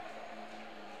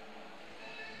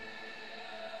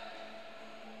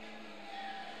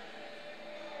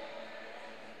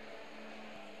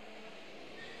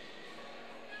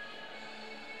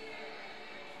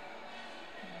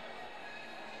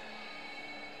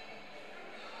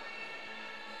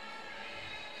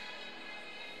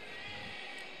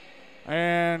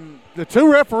 And the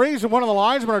two referees and one of the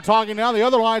linesmen are talking now. The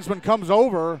other linesman comes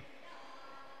over.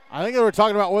 I think they were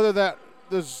talking about whether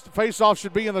this face-off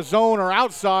should be in the zone or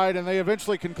outside, and they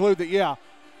eventually conclude that, yeah,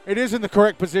 it is in the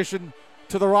correct position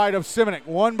to the right of Seminole.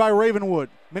 Won by Ravenwood.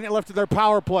 Minute left of their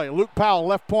power play. Luke Powell,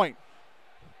 left point.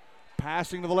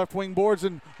 Passing to the left wing boards,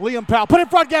 and Liam Powell put in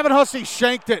front. Gavin Hussey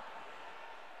shanked it.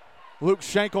 Luke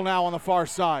Schenkel now on the far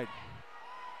side.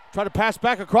 Tried to pass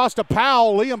back across to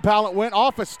Powell. Liam Powell, it went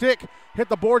off a stick, hit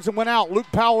the boards and went out. Luke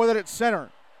Powell with it at center.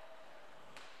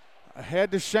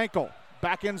 Ahead to Schenkel.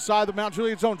 Back inside the Mount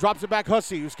Juliet zone. Drops it back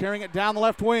Hussey, who's carrying it down the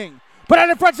left wing. Put it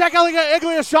in front. Zach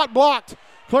Egley, a shot blocked.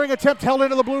 Clearing attempt held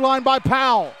into the blue line by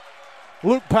Powell.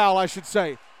 Luke Powell, I should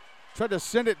say. Tried to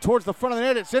send it towards the front of the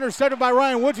net. It's intercepted by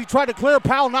Ryan Woods. He tried to clear.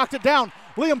 Powell knocked it down.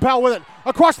 Liam Powell with it.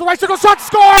 Across the right circle. Shot,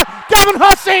 score! Gavin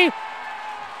Hussey!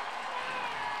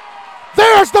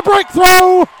 There's the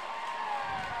breakthrough!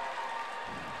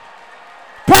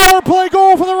 Power play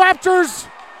goal for the Raptors.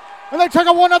 And they take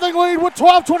a 1-0 lead with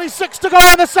 12:26 to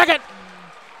go in the second.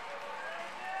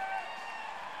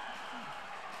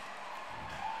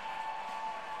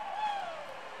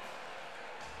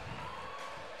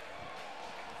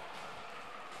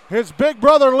 His big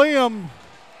brother Liam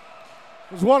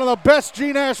was one of the best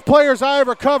GNASH players I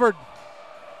ever covered.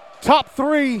 Top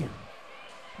 3.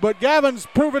 But Gavin's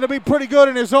proven to be pretty good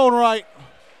in his own right.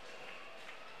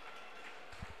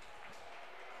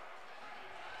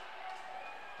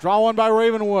 Draw one by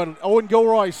Ravenwood. Owen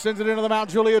Gilroy sends it into the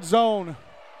Mount Juliet zone.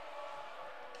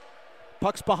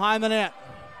 Puck's behind the net.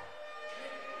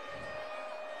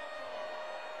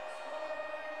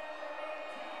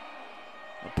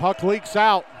 The puck leaks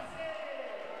out.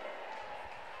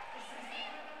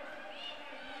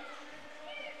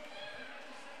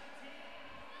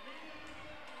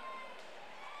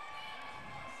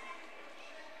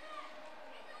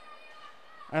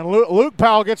 And Luke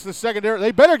Powell gets the secondary.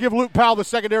 They better give Luke Powell the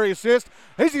secondary assist.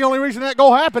 He's the only reason that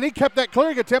goal happened. He kept that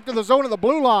clearing attempt in the zone of the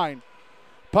blue line.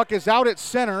 Puck is out at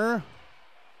center.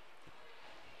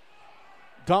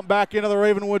 Dump back into the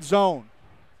Ravenwood zone.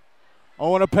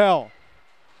 Owen Appel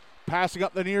passing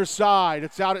up the near side.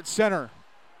 It's out at center.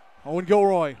 Owen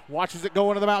Gilroy watches it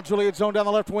go into the Mount Juliet zone down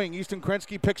the left wing. Easton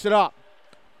Krensky picks it up.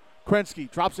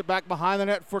 Krensky drops it back behind the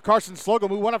net for Carson Slocum,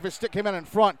 who went off his stick, came out in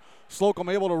front. Slocum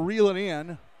able to reel it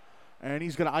in, and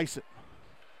he's going to ice it.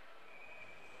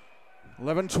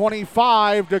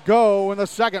 11:25 to go in the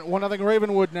second. 1-0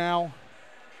 Ravenwood now.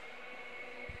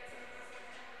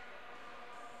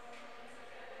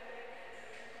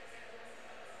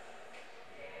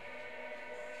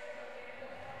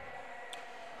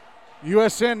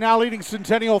 USN now leading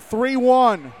Centennial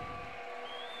 3-1.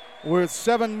 With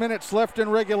 7 minutes left in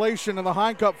regulation in the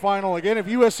Hein Cup final. Again, if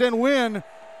USN win,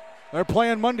 they're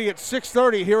playing Monday at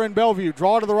 6:30 here in Bellevue.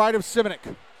 Draw to the right of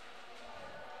Simonik.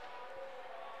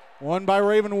 Won by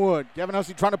Ravenwood. Gavin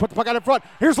Hussey trying to put the puck out in front.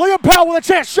 Here's Liam Powell with a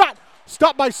chance. Shot.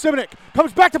 Stopped by Simonik.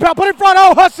 Comes back to Powell. Put in front.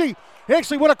 Oh, Hussey. He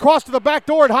actually went across to the back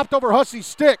door and hopped over Hussey's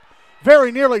stick.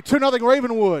 Very nearly 2-0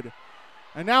 Ravenwood.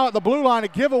 And now at the blue line, a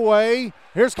giveaway.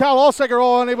 Here's Cal Alsager,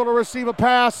 all unable to receive a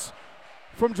pass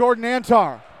from Jordan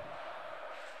Antar.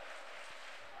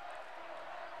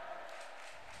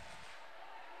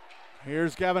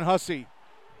 Here's Gavin Hussey.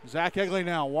 Zach Egley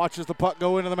now watches the puck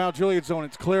go into the Mount Juliet zone.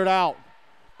 It's cleared out.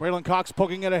 Braylon Cox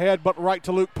poking it ahead, but right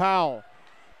to Luke Powell.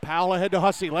 Powell ahead to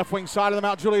Hussey, left wing side of the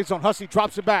Mount Juliet zone. Hussey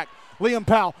drops it back. Liam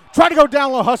Powell tried to go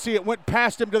down low. Hussey, it went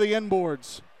past him to the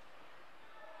inboards.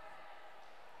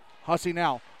 Hussey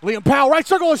now. Liam Powell, right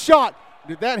circle, a shot.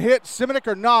 Did that hit Simonik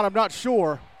or not? I'm not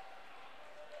sure.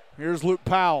 Here's Luke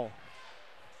Powell.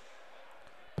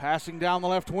 Passing down the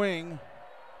left wing.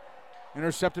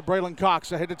 Intercepted Braylon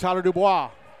Cox ahead to Tyler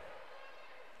Dubois.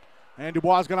 And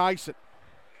Dubois is going to ice it.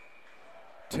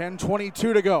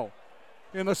 10:22 to go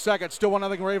in the second. Still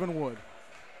 1-0 Ravenwood.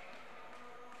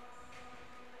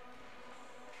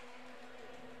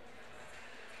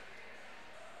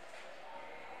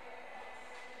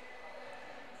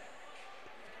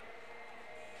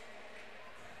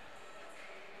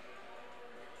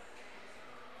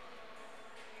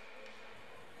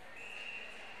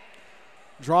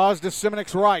 Draws to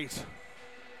Simonik's right.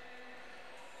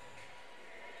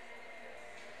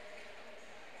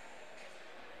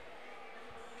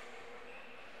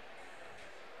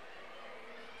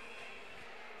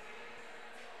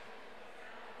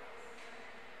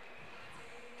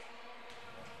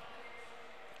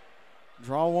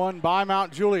 Draw one by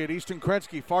Mount Juliet. Easton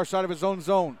Krensky, far side of his own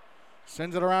zone.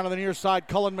 Sends it around to the near side.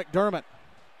 Cullen McDermott.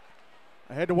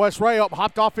 Ahead to Wes Ray. Up,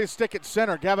 hopped off his stick at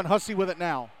center. Gavin Hussey with it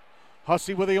now.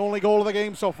 Hussey with the only goal of the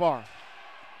game so far.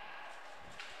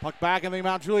 Puck back in the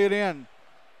Mount Juliet end.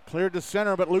 Cleared to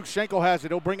center, but Luke Schenkel has it.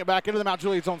 He'll bring it back into the Mount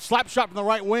Juliet zone. Slap shot from the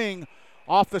right wing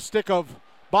off the stick of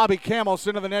Bobby Camos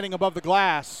into the netting above the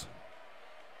glass.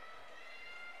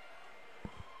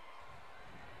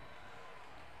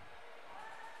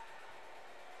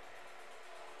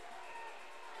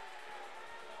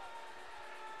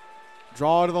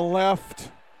 Draw to the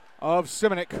left of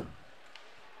Simonik.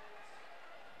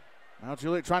 Mount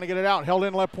Juliet trying to get it out. Held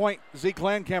in left point. Zeke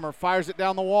Landkammer fires it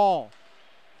down the wall.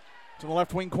 To the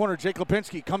left wing corner, Jake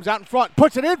Lipinski comes out in front,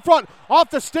 puts it in front, off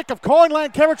the stick of Colin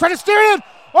Landkammer, trying to steer it in.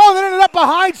 Oh, then ended up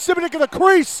behind Simonik in the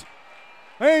crease.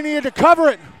 They needed to cover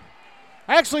it.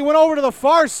 Actually went over to the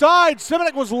far side.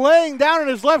 Simonik was laying down on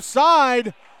his left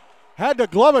side. Had to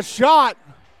glove a shot.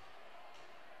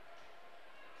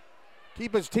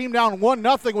 Keep his team down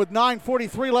 1-0 with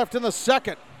 9:43 left in the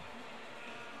second.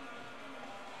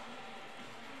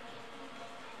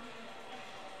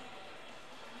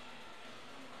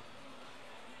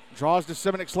 Draws to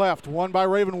Simonik's left. Won by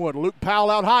Ravenwood. Luke Powell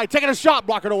out high. Taking a shot.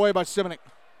 Blocked away by Simonik.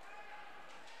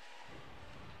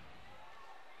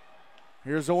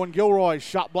 Here's Owen Gilroy.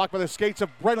 Shot blocked by the skates of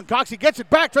Braylon Cox. He gets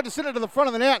it back. Tried to send it to the front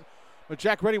of the net. But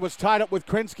Jack Reddy was tied up with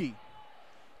Krinsky.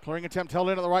 Clearing attempt held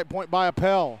in at the right point by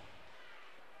Appel.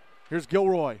 Here's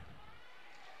Gilroy.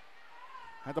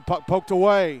 Had the puck poked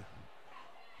away.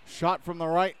 Shot from the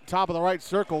right, top of the right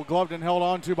circle. Gloved and held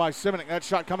on to by Simonik. That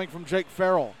shot coming from Jake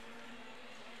Farrell.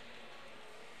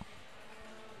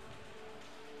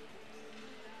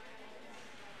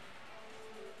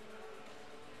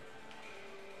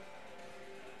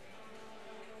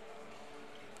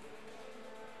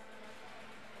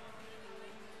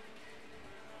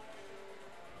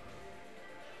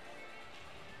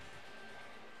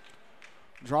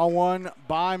 Draw one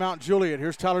by Mount Juliet.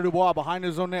 Here's Tyler Dubois behind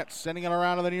his own net, sending it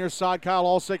around to the near side. Kyle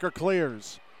Allsaker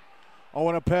clears.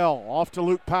 Owen Appel off to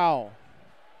Luke Powell.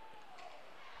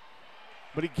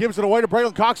 But he gives it away to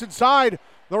Braylon Cox inside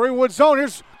the Ravenwood zone.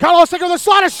 Here's Kyle Allsaker with a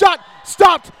slider shot.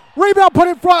 Stopped. Rebound put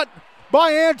in front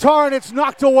by Antar, and it's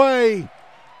knocked away.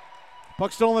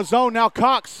 Puck still in the zone. Now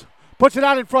Cox puts it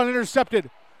out in front, intercepted,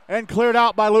 and cleared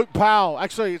out by Luke Powell.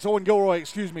 Actually, it's Owen Gilroy,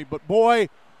 excuse me. But boy,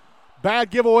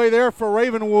 bad giveaway there for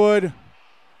Ravenwood.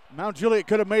 Mount Juliet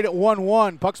could have made it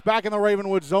 1-1. Puck's back in the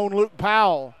Ravenwood zone. Luke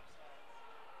Powell,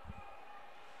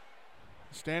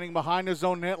 standing behind his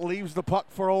own net, leaves the puck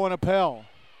for Owen Appel.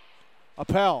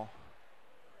 Appel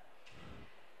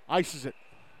ices it.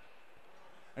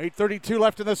 8:32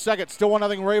 left in the second. Still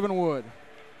 1-0 Ravenwood.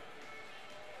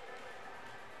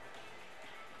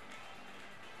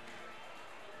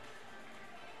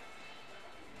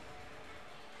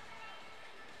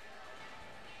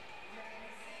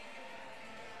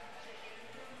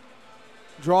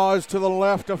 Draws to the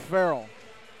left of Farrell.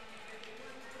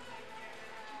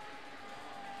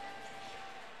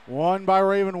 Won by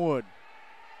Ravenwood.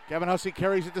 Kevin Hussey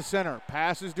carries it to center.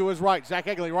 Passes to his right. Zach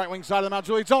Egley, right wing side of the Mount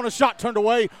Juliet zone. A shot turned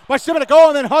away by Simonik. Oh,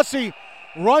 and then Hussey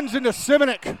runs into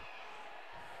Simonik.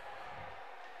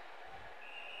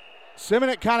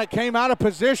 Simonik kind of came out of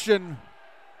position,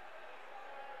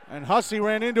 and Hussey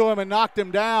ran into him and knocked him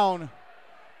down.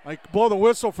 Like, blow the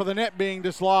whistle for the net being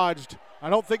dislodged. I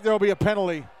don't think there will be a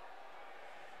penalty.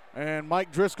 And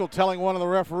Mike Driscoll telling one of the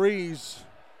referees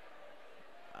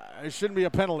it shouldn't be a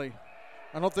penalty.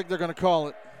 I don't think they're going to call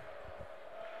it.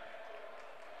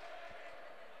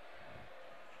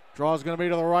 Draw is going to be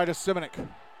to the right of Simonik.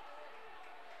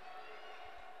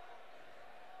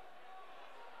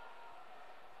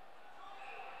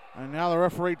 And now the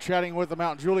referee chatting with the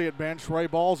Mount Juliet bench, Ray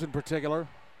Balls in particular.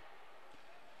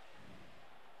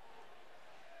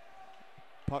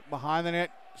 Puck behind the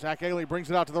net. Zach Ailey brings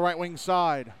it out to the right wing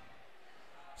side.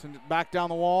 Sends it back down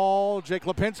the wall. Jake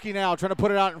Lipinski now trying to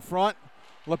put it out in front.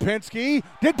 Lipinski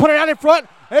did put it out in front.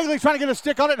 Ailey trying to get a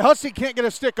stick on it. Hussey can't get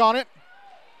a stick on it.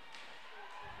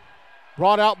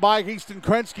 Brought out by Easton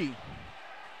Krinsky.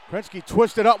 Krinsky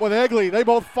twisted up with Egley. They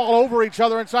both fall over each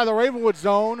other inside the Ravenwood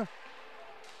zone.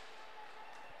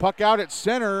 Puck out at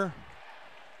center.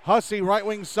 Hussey, right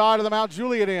wing side of the Mount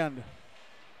Juliet end.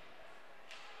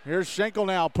 Here's Schenkel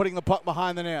now putting the puck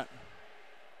behind the net.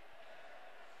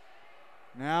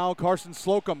 Now Carson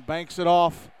Slocum banks it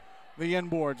off the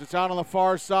inboards. It's out on the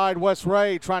far side. Wes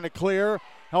Ray trying to clear.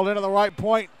 Held into the right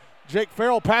point. Jake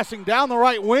Farrell passing down the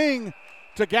right wing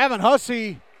to Gavin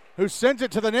Hussey, who sends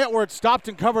it to the net where it's stopped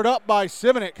and covered up by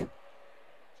Simonik.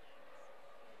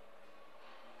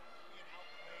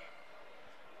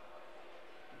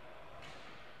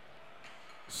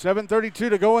 .7:32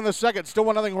 to go in the second. Still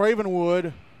 1-0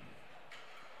 Ravenwood.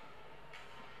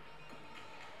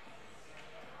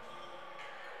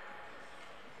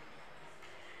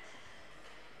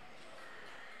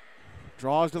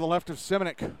 Draws to the left of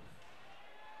Semenuk.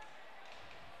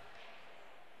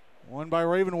 Won by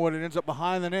Ravenwood. It ends up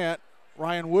behind the net.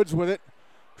 Ryan Woods with it.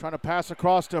 Trying to pass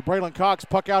across to Braylon Cox.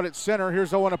 Puck out at center.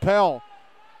 Here's Owen Appel.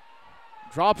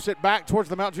 Drops it back towards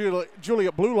the Mount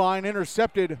Juliet blue line.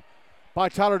 Intercepted by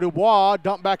Tyler Dubois.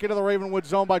 Dumped back into the Ravenwood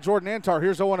zone by Jordan Antar.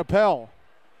 Here's Owen Appel.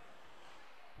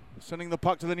 Sending the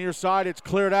puck to the near side. It's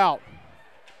cleared out.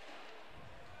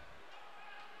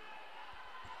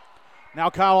 Now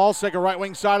Kyle Alsaker, right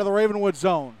wing side of the Ravenwood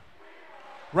zone.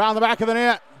 Round the back of the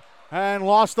net. And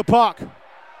lost the puck.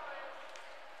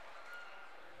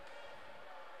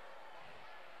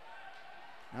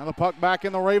 Now the puck back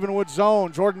in the Ravenwood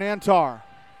zone. Jordan Antar.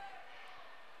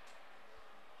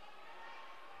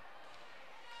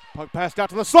 Puck passed out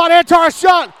to the slot. Antar, a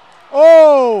shot.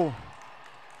 Oh!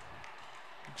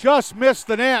 Just missed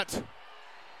the net.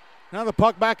 Now the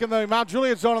puck back in the Mount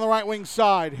Juliet zone on the right wing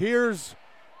side. Here's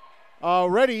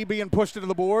Reddy being pushed into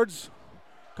the boards.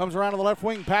 Comes around to the left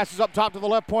wing. Passes up top to the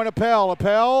left point.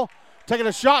 Appel taking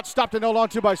a shot. Stopped and held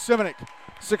onto by Semenuk.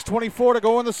 6:24 to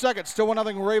go in the second. Still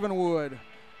 1-0 Ravenwood.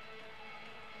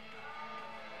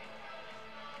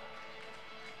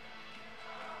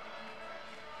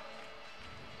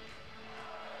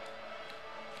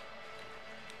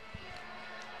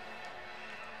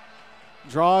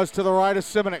 Draws to the right of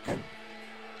Semenuk.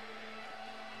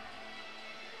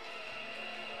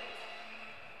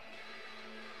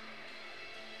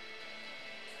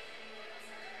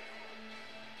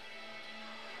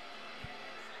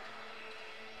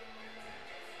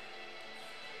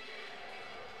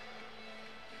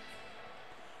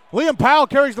 Liam Powell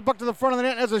carries the puck to the front of the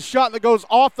net and has a shot that goes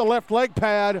off the left leg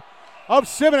pad of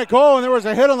Semenuk. Oh, and there was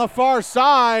a hit on the far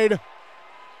side.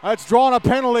 That's drawn a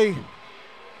penalty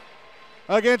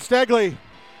against Egley.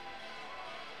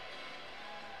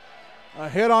 A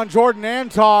hit on Jordan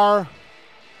Antar.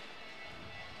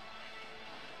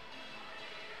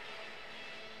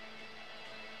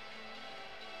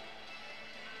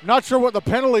 Not sure what the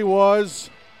penalty was,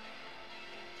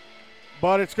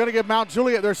 but it's going to give Mount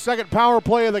Juliet their second power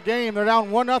play of the game. They're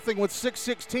down 1-0 with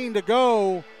 6:16 to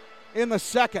go in the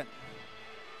second.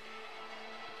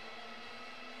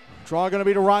 Draw going to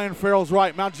be to Ryan Farrell's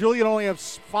right. Mount Juliet only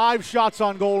has 5 shots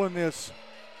on goal in this.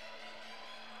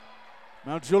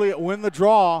 Mount Juliet win the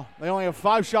draw. They only have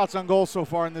 5 shots on goal so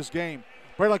far in this game.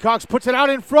 Braylon Cox puts it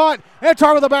out in front.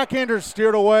 Antar with the backhander,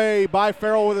 steered away by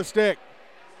Farrell with a stick.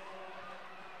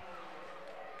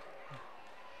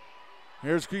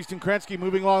 Here's Christian Krensky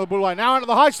moving along the blue line. Now into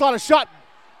the high slot, a shot.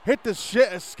 Hit the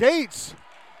skates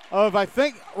of, I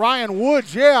think, Ryan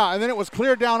Woods, yeah, and then it was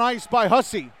cleared down ice by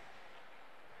Hussey.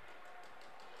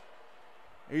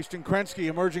 Easton Krensky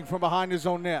emerging from behind his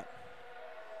own net.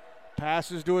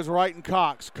 Passes to his right and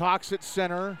Cox. Cox at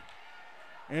center.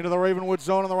 Into the Ravenwood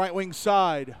zone on the right wing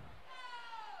side.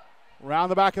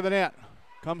 Round the back of the net.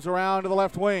 Comes around to the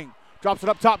left wing. Drops it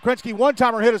up top. Krensky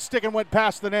one-timer hit a stick and went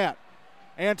past the net.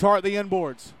 Antar at the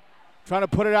inboards. Trying to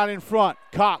put it out in front.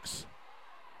 Cox.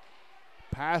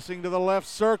 Passing to the left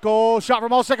circle. Shot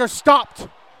from Alsaker. Stopped.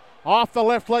 Off the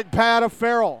left leg pad of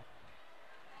Farrell.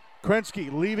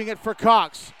 Krensky leaving it for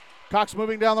Cox. Cox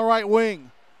moving down the right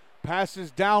wing. Passes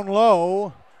down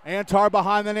low. Antar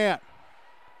behind the net.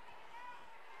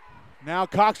 Now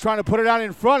Cox trying to put it out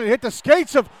in front. It hit the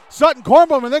skates of Sutton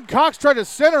Kornblum, and then Cox tried to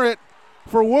center it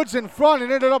for Woods in front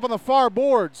and ended up on the far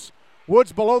boards.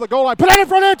 Woods below the goal line. Put it in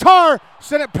front of Antar.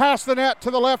 Sent it past the net to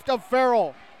the left of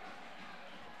Farrell.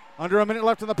 Under a minute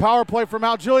left in the power play for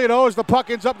Mount Juliet. Oh, as the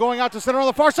puck ends up going out to center on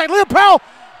the far side. Liam Powell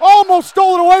almost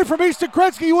stole it away from Easton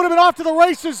Krensky. He would have been off to the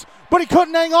races, but he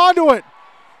couldn't hang on to it.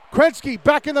 Krensky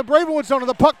back in the Ravenwood zone, and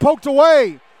the puck poked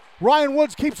away. Ryan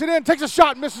Woods keeps it in, takes a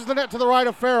shot, misses the net to the right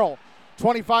of Farrell.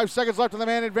 25 seconds left in the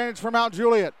man advantage for Mount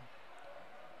Juliet.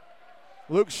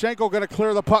 Luke Schenkel going to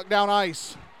clear the puck down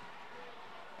ice.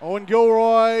 Owen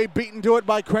Gilroy beaten to it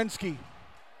by Krensky.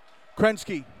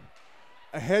 Krensky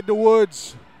ahead to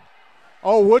Woods.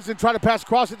 Oh, Woods then trying to pass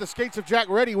across at the skates of Jack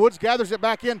Reddy. Woods gathers it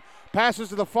back in, passes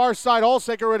to the far side.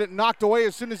 Alsaker had it knocked away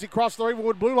as soon as he crossed the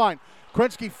Ravenwood blue line.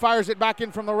 Krensky fires it back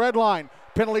in from the red line.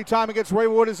 Penalty time against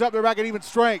Ravenwood is up. They're back at even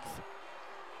strength.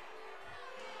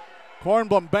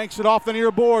 Kornblum banks it off the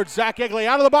near board. Zach Egley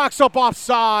out of the box, up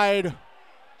offside.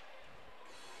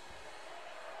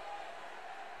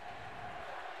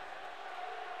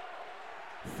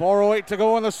 .408 to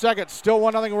go in the second. Still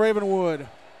 1-0 Ravenwood.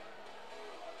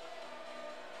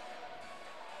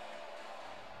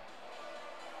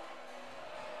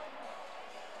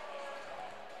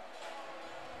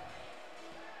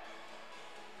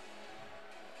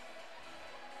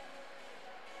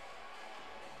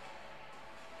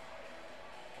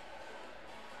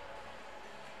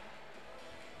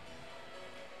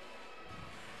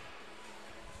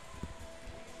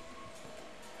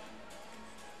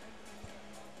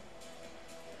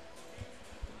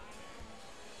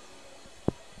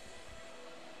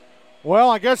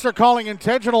 Well, I guess they're calling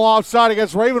intentional offside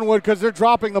against Ravenwood because they're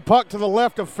dropping the puck to the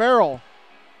left of Farrell.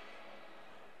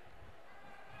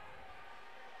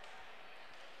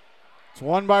 It's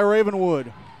won by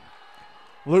Ravenwood.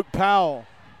 Luke Powell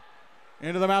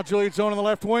into the Mount Juliet zone in the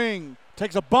left wing.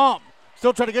 Takes a bump.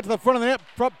 Still trying to get to the front of the net.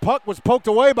 Front puck was poked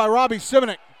away by Robbie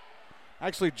Simonik.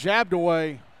 Actually jabbed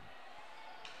away.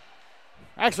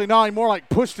 Actually, no, he more like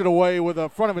pushed it away with the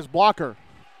front of his blocker.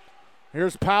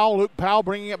 Here's Powell. Luke Powell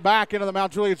bringing it back into the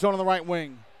Mount Juliet zone on the right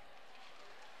wing.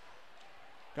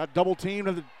 Got double teamed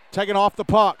and taking off the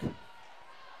puck.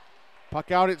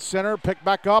 Puck out at center, picked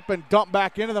back up and dumped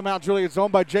back into the Mount Juliet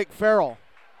zone by Jake Farrell.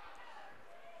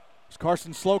 It's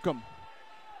Carson Slocum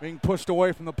being pushed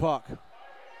away from the puck.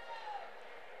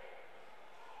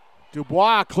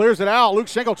 Dubois clears it out. Luke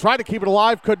Schenkel tried to keep it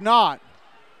alive, could not.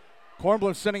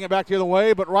 Kornblum sending it back the other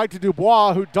way, but right to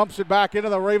Dubois, who dumps it back into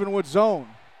the Ravenwood zone.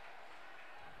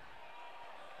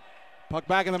 Puck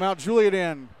back in the Mount Juliet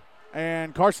end,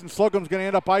 and Carson Slocum's going to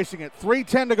end up icing it.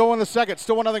 3:10 to go in the second.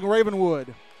 Still 1-0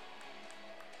 Ravenwood.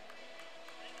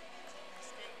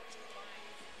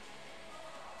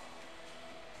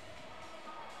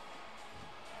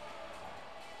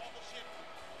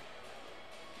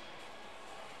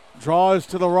 Draws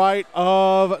to the right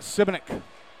of Simonik.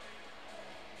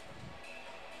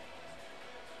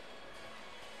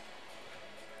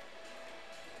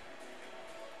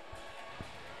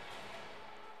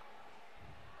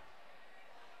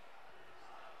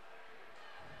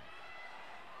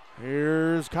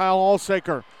 Here's Kyle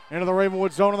Alsaker into the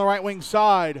Ravenwood zone on the right wing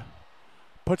side.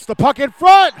 Puts the puck in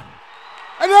front.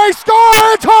 And they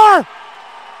score! It's hard!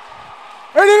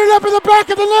 It ended up in the back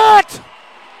of the net!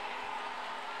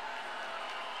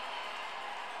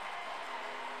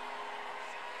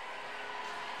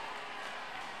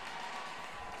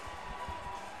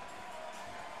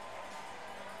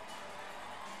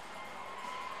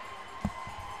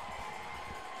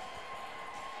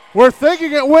 We're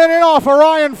thinking it went in off of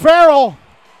Ryan Farrell.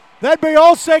 That'd be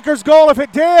Alsaker's goal if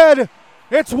it did.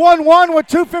 It's 1-1 with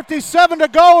 2:57 to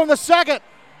go in the second.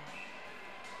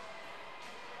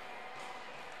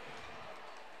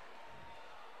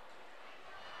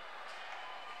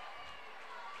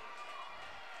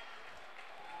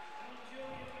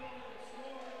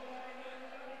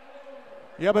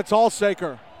 Yeah, but it's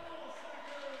Alsaker.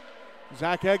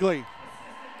 Zach Egley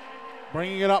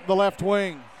bringing it up the left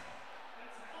wing.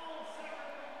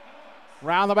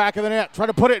 Round the back of the net, trying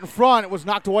to put it in front. It was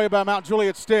knocked away by Mount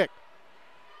Juliet stick.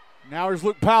 Now here's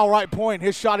Luke Powell, right point.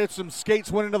 His shot hit some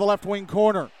skates, went into the left wing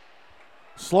corner.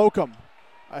 Slocum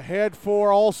ahead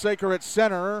for Alsaker at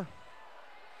center.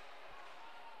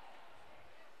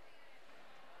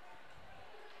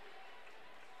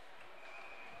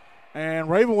 And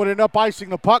Ravenwood ended up icing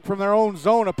the puck from their own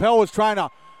zone. Appel was trying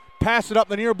to pass it up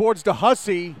the near boards to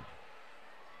Hussey.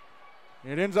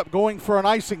 It ends up going for an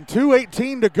icing.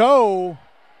 2:18 to go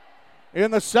in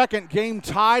the second. Game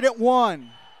tied at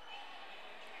 1.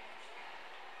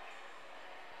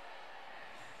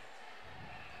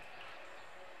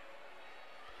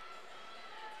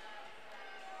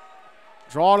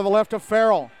 Draw to the left of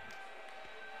Farrell.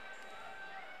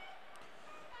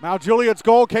 Mount Juliet's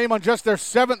goal came on just their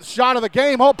 7th shot of the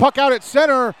game. Oh, puck out at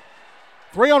center.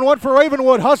 3-on-1 for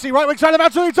Ravenwood. Hussey right wing side of the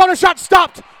Mount Juliet zone. A shot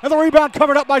stopped, and the rebound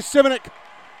covered up by Simonik.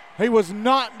 He was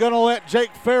not going to let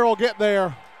Jake Farrell get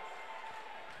there.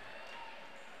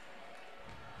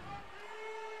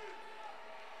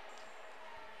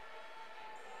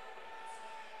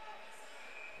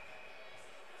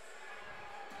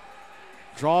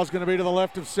 Draw is going to be to the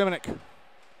left of Simonik.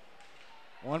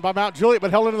 Won by Mount Juliet,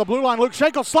 but held into the blue line. Luke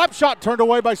Schenkel, slap shot turned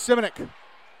away by Simonik.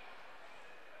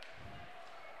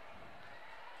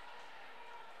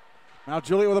 Mount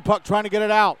Juliet with the puck trying to get it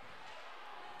out.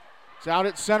 It's out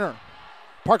at center.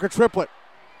 Parker Triplett.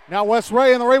 Now Wes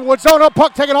Ray in the Ravenwood zone. Up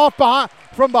puck taken off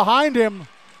from behind him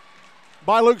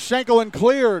by Luke Schenkel and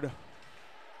cleared.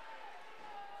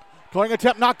 Clearing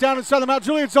attempt knocked down inside the Mount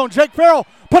Juliet zone. Jake Farrell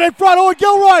put in front. Oh,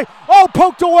 Gilroy. Oh,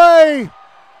 poked away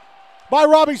by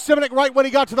Robbie Simonik right when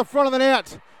he got to the front of the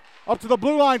net. Up to the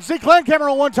blue line. Zeke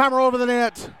Landcamer on one-timer over the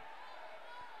net.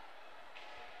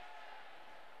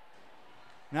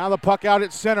 Now the puck out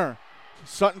at center.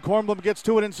 Sutton Kornblum gets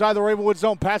to it inside the Ravenwood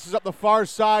zone. Passes up the far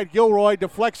side. Gilroy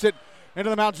deflects it into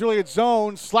the Mount Juliet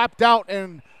zone. Slapped out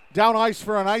and down ice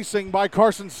for an icing by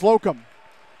Carson Slocum.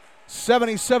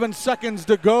 77 seconds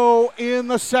to go in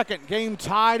the second. Game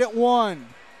tied at 1.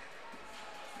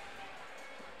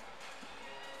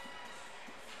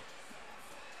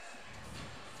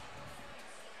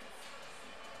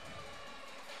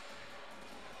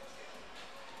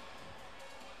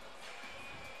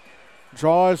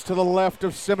 Draws to the left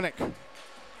of Simonik.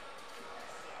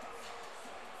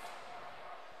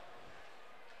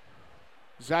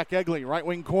 Zach Egley, right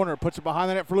wing corner, puts it behind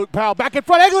the net for Luke Powell. Back in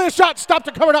front, Egley, a shot stopped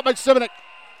and covered up by Simonik.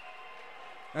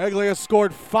 Egley has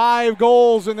scored 5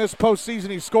 goals in this postseason.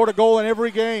 He's scored a goal in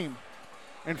every game.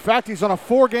 In fact, he's on a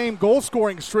 4-game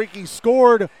goal-scoring streak. He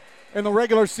scored in the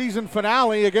regular season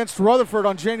finale against Rutherford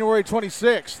on January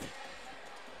 26th.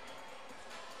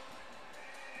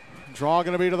 Draw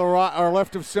going to be to the right or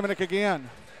left of Simonik again.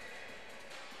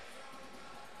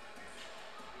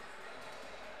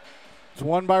 It's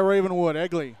won by Ravenwood.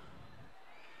 Egley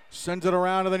sends it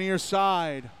around to the near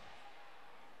side.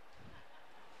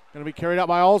 Going to be carried out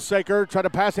by Alsaker. Tried to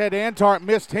pass ahead to Antart.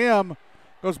 Missed him.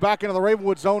 Goes back into the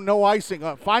Ravenwood zone. No icing.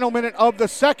 Final minute of the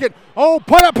second. Oh,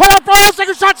 put up for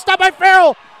Alsaker. Shot stopped by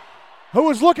Farrell, who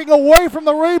was looking away from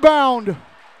the rebound.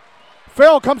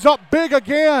 Farrell comes up big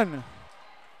again.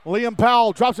 Liam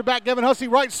Powell drops it back. Gavin Hussey,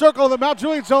 right circle in the Mount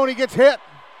Juliet zone. He gets hit.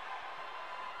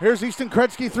 Here's Easton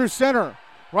Kretzky through center.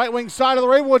 Right wing side of the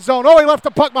Ravenwood zone. Oh, he left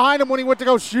the puck behind him when he went to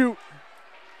go shoot.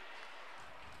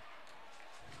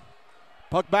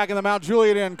 Puck back in the Mount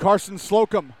Juliet end. Carson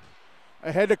Slocum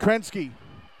ahead to Krensky.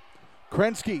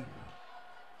 Krensky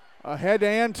ahead to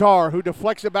Antar, who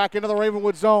deflects it back into the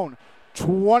Ravenwood zone.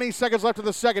 20 seconds left of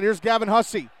the second. Here's Gavin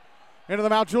Hussey into the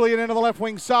Mount Juliet into the left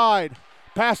wing side.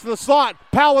 Pass to the slot.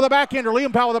 Powell with a backhander.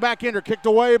 Liam Powell with a backhander. Kicked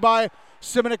away by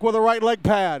Simonik with a right leg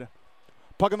pad.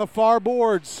 Puck on the far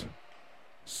boards.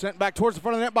 Sent back towards the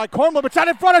front of the net by Cornwall. It's out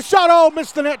in front. A shot. Oh,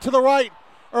 missed the net to the right.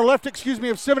 Or left, of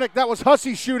Simonik. That was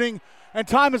Hussey shooting. And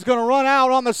time is going to run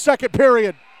out on the second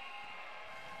period.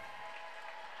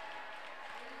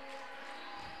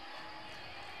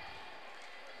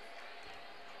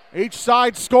 Each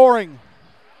side scoring.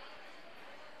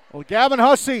 Well, Gavin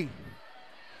Hussey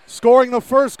scoring the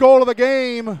first goal of the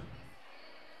game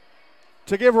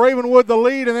to give Ravenwood the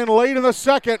lead, and then late in the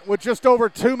second with just over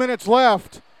 2 minutes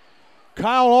left,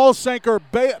 Kyle Alsaker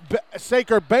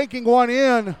banking one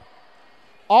in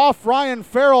off Ryan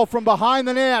Farrell from behind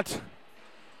the net.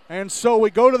 And so we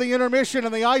go to the intermission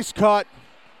and the ice cut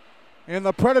in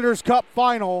the Predators Cup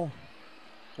final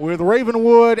with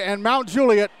Ravenwood and Mount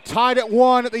Juliet tied at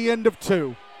 1 at the end of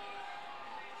 2.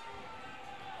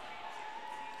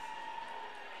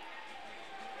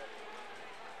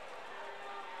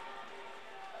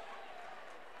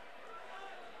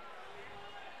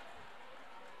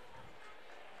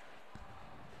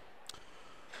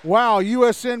 Wow,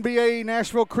 USNBA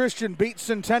Nashville Christian beat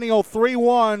Centennial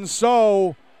 3-1,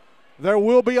 so there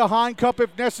will be a Hein Cup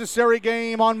if necessary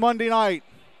game on Monday night,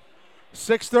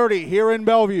 6:30 here in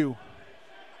Bellevue.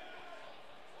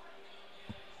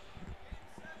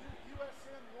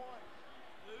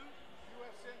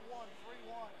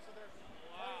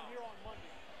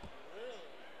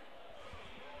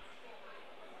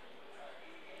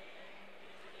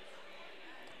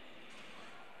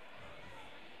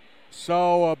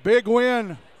 So a big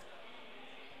win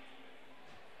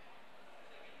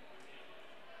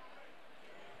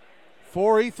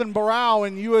for Ethan Barrow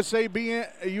and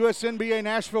USNBA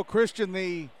Nashville Christian,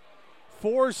 the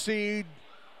 4 seed,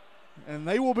 and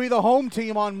they will be the home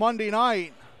team on Monday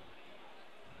night.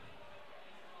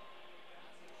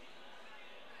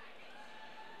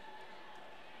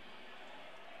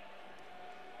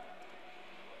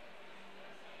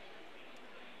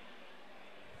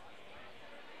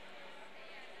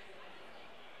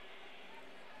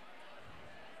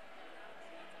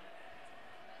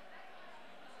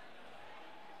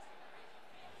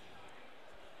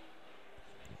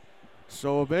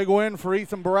 So a big win for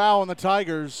Ethan Barrow and the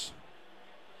Tigers.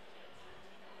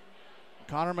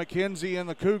 Connor McKenzie and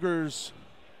the Cougars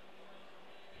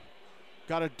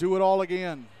got to do it all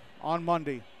again on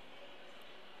Monday.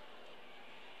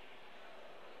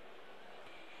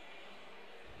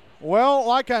 Well,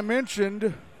 like I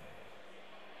mentioned,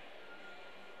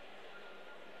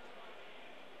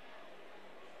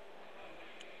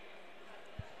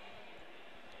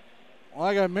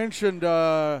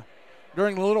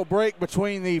 during the little break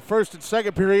between the first and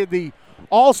second period, the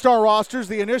All-Star rosters,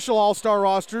 the initial All-Star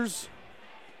rosters,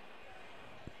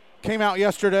 came out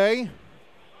yesterday.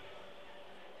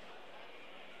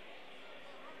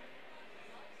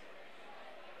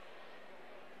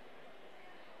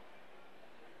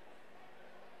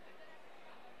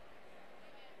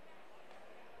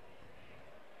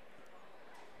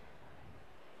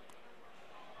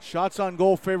 Shots on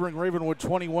goal favoring Ravenwood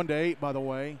 21-8, by the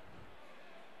way.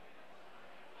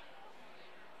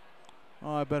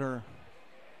 Oh, I better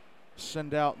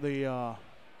send out the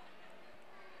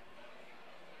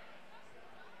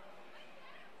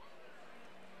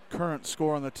current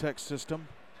score on the text system.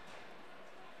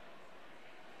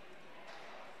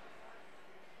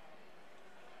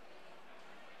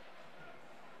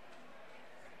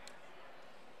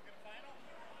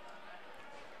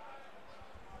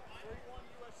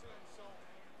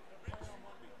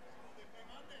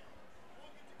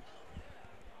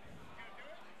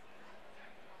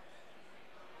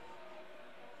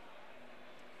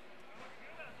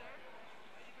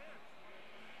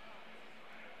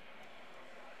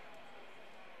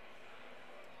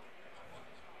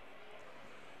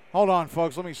 Hold on,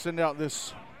 folks. Let me send out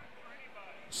this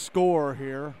score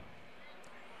here.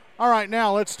 All right,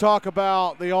 now let's talk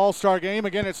about the All-Star game.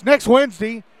 Again, it's next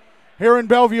Wednesday here in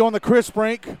Bellevue on the Chris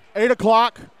Brink, 8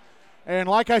 o'clock. And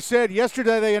like I said,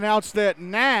 yesterday they announced that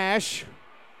Nash,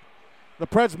 the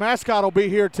Preds mascot, will be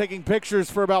here taking pictures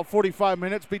for about 45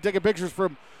 minutes. Be taking pictures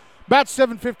from about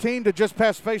 7:15 to just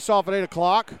past face-off at 8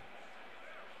 o'clock.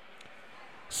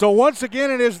 So once again,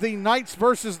 it is the Knights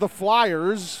versus the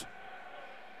Flyers.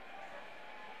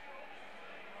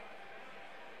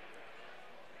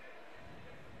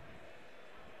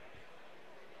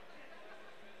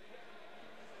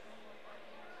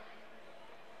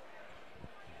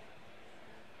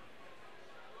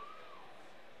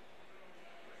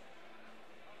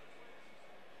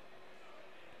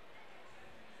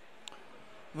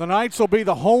 The Knights will be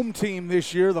the home team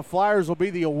this year. The Flyers will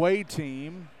be the away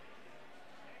team.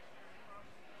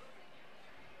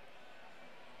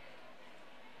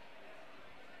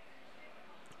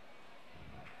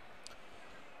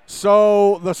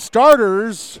 So the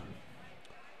starters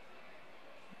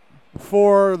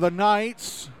for the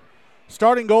Knights,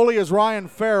 starting goalie is Ryan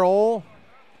Farrell.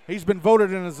 He's been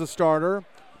voted in as the starter.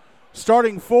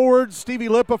 Starting forwards, Stevie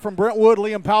Lippa from Brentwood,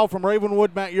 Liam Powell from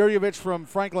Ravenwood, Matt Yurjevich from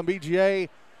Franklin BGA.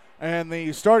 And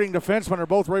the starting defensemen are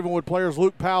both Ravenwood players,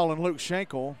 Luke Powell and Luke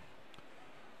Schenkel.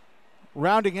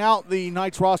 Rounding out the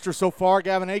Knights roster so far,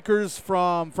 Gavin Akers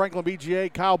from Franklin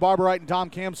BGA, Kyle Barberite and Tom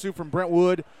Kamsu from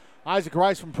Brentwood, Isaac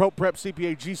Rice from Pro Prep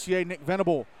CPA GCA, Nick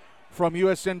Venable from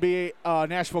USNBA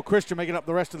Nashville Christian making up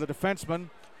the rest of the defensemen.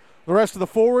 The rest of the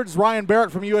forwards, Ryan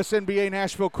Barrett from USNBA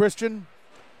Nashville Christian,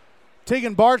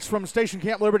 Tegan Bartz from Station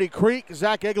Camp Liberty Creek,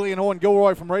 Zach Egley and Owen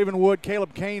Gilroy from Ravenwood,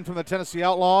 Caleb Kane from the Tennessee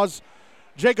Outlaws,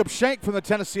 Jacob Schenk from the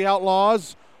Tennessee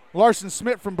Outlaws, Larson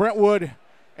Smith from Brentwood,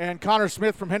 and Connor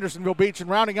Smith from Hendersonville Beach. And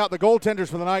rounding out the goaltenders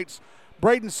for the Knights,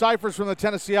 Braden Cyphers from the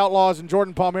Tennessee Outlaws and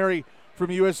Jordan Palmieri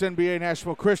from USNBA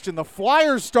Nashville Christian. The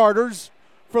Flyers starters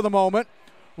for the moment,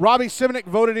 Robbie Simonik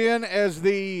voted in as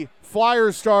the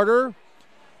Flyers starter.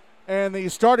 And the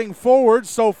starting forwards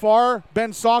so far,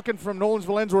 Ben Sonkin from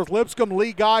Nolensville Ensworth Lipscomb,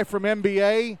 Lee Guy from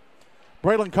MBA,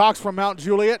 Braylon Cox from Mount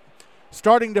Juliet.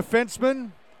 Starting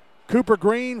defenseman, Cooper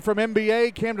Green from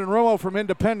MBA, Camden Romo from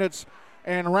Independence,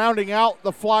 and rounding out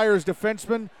the Flyers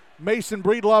defensemen, Mason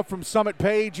Breedlove from Summit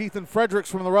Page, Ethan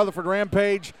Fredericks from the Rutherford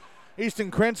Rampage,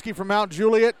 Easton Krensky from Mount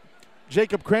Juliet,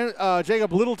 Jacob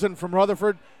Littleton from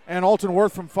Rutherford, and Alton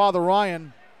Worth from Father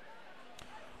Ryan.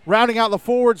 Rounding out the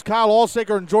forwards, Kyle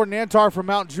Allsaker and Jordan Antar from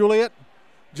Mount Juliet,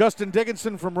 Justin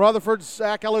Dickinson from Rutherford,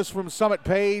 Zach Ellis from Summit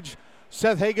Page,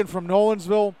 Seth Hagan from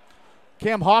Nolensville,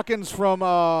 Cam Hawkins from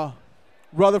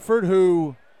Rutherford,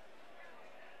 who,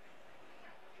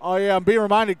 I'm being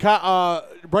reminded,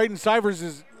 Braden Cyphers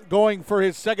is going for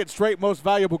his second straight Most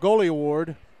Valuable Goalie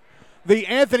Award. The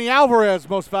Anthony Alvarez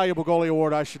Most Valuable Goalie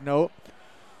Award, I should note.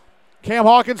 Cam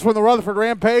Hawkins from the Rutherford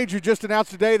Rampage, who just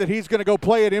announced today that he's going to go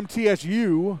play at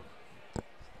MTSU.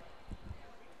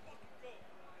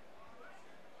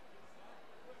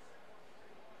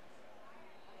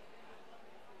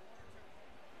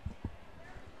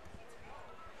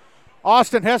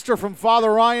 Austin Hester from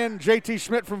Father Ryan, JT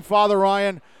Schmidt from Father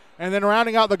Ryan, and then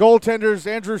rounding out the goaltenders,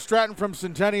 Andrew Stratton from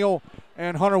Centennial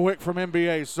and Hunter Wick from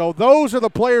MBA. So those are the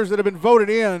players that have been voted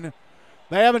in.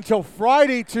 They have until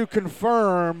Friday to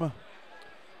confirm. What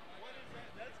is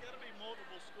that? That's got to be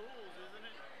multiple schools, isn't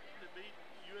it? To beat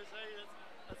USA,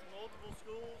 that's multiple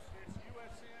schools. It's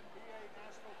USN, BA,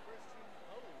 Nashville Christian.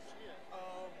 Oh, shit.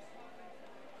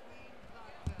 Clean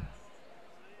contest.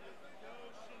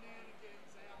 No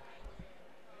shenanigans happening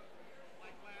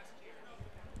like last year.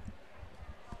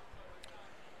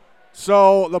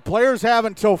 So the players have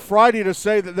until Friday to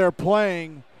say that they're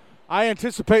playing. I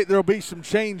anticipate there will be some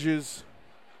changes.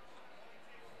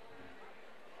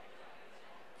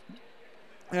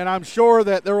 And I'm sure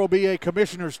that there will be a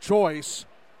commissioner's choice.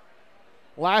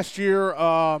 Last year,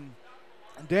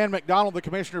 Dan McDonald, the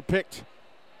commissioner, picked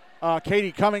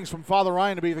Katie Cummings from Father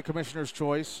Ryan to be the commissioner's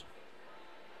choice.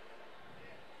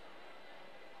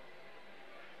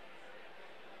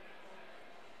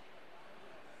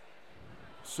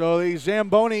 So the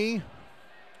Zamboni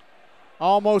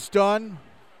almost done.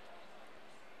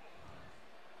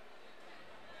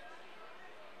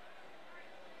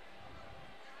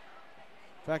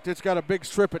 In fact, it's got a big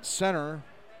strip at center.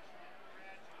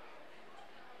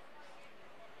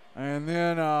 And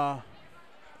then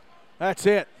that's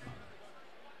it.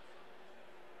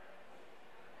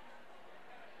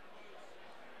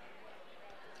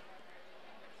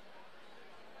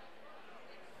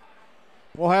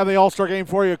 We'll have the All-Star game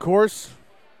for you, of course.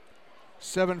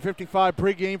 7:55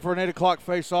 pregame for an 8 o'clock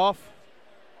face-off.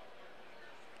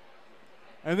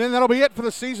 And then that'll be it for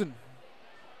the season.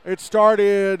 It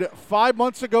started 5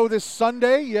 months ago this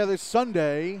Sunday. Yeah, this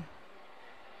Sunday.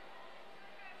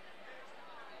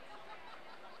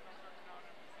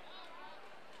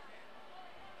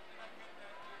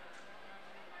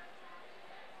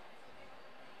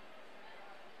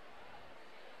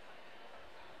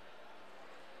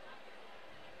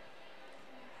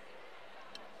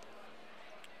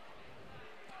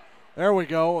 There we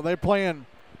go. They're playing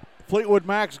Fleetwood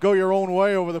Mac's Go Your Own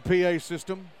Way over the PA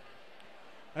system.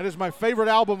 That is my favorite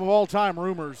album of all time,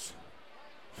 Rumors.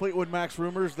 Fleetwood Mac's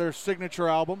Rumors, their signature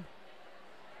album.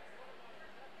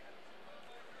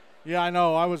 Yeah, I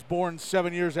know. I was born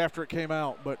 7 years after it came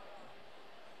out, but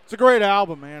it's a great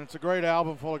album, man. It's a great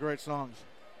album full of great songs.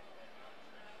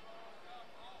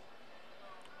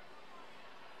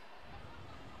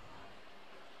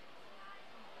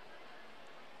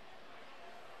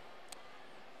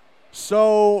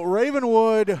 So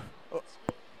Ravenwood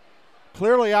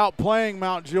clearly outplaying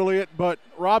Mount Juliet, but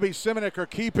Robbie Simonik are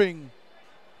keeping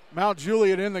Mount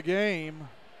Juliet in the game.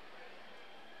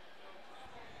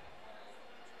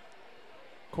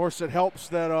 Of course, it helps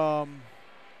that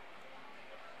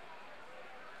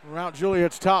Mount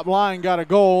Juliet's top line got a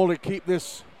goal to keep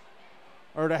this,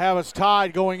 or to have us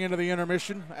tied going into the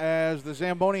intermission, as the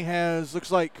Zamboni has,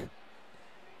 looks like,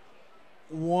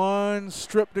 one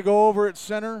strip to go over at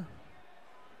center.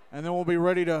 And then we'll be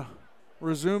ready to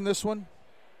resume this one.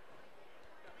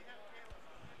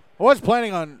 I was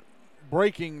planning on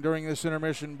breaking during this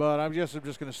intermission, but I guess I'm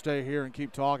just going to stay here and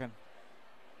keep talking.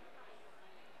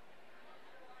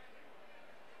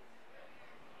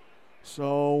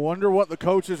 So, wonder what the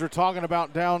coaches are talking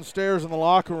about downstairs in the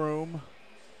locker room.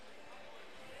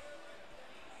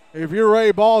 If you're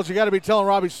Ray Balls, you got to be telling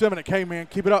Robbie Simonik, hey, man,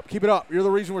 keep it up, keep it up. You're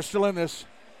the reason we're still in this.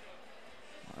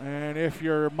 And if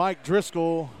you're Mike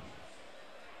Driscoll,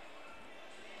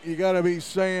 you got to be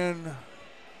saying,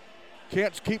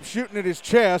 can't keep shooting at his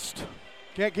chest,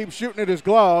 can't keep shooting at his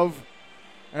glove,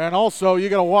 and also you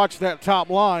got to watch that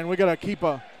top line. We got to keep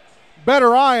a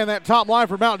better eye on that top line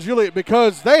for Mount Juliet,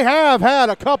 because they have had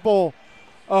a couple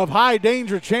of high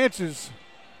danger chances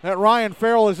that Ryan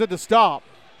Farrell has had to stop.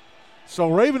 So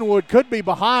Ravenwood could be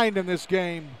behind in this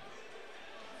game.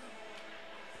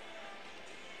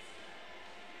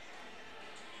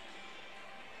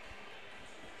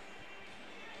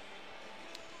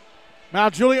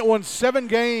 Mount Juliet won 7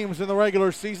 games in the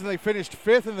regular season. They finished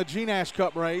 5th in the GNASH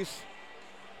Cup race.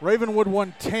 Ravenwood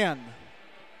won 10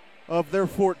 of their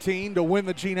 14 to win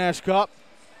the GNASH Cup.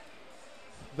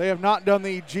 They have not done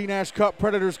the GNASH Cup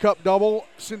Predators Cup double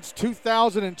since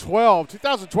 2012.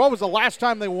 2012 was the last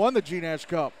time they won the GNASH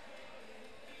Cup.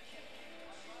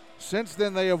 Since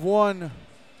then, they have won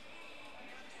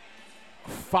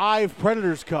 5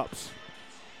 Predators Cups.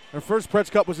 Their first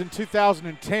Preds Cup was in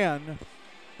 2010.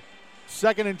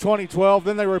 Second in 2012,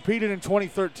 then they repeated in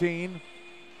 2013.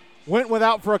 Went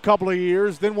without for a couple of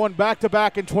years, then won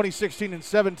back-to-back in 2016 and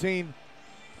 17,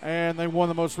 and they won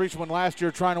the most recent one last year,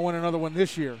 trying to win another one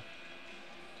this year.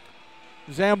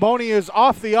 Zamboni is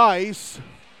off the ice,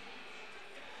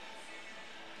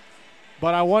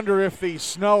 but I wonder if the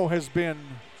snow has been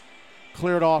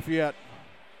cleared off yet.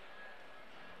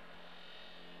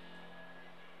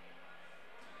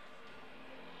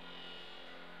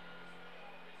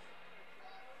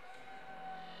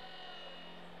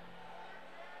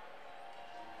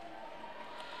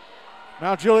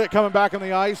 Mount Juliet coming back on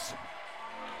the ice.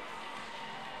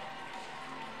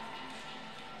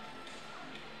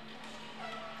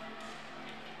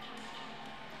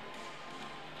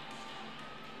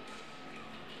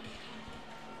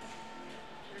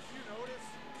 If you notice,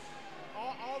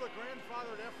 all the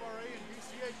grandfathered FRA and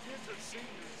BCA kids are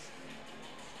seniors.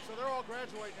 So they're all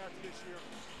graduating after this year.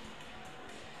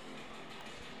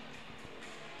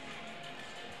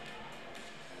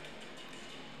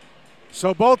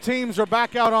 So both teams are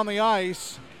back out on the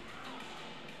ice.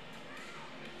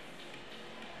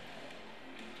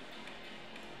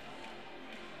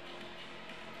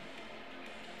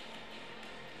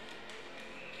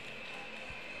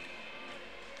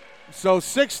 So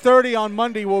 6:30 on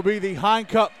Monday will be the Hein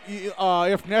Cup,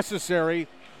 if necessary.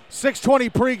 6:20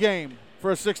 pregame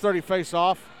for a 6:30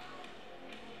 face-off.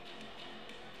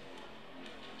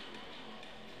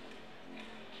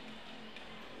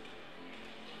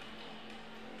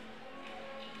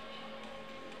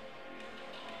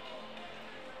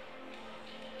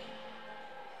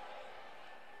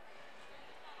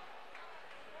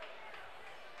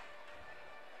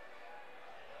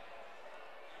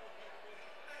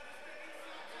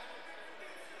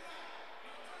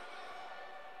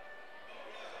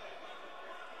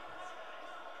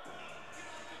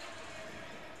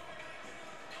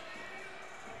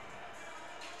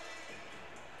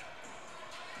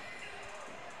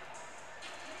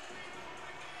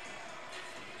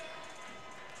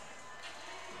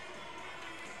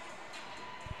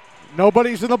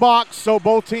 Nobody's in the box, so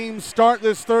both teams start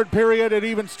this third period at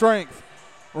even strength.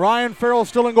 Ryan Farrell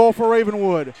still in goal for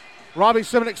Ravenwood. Robbie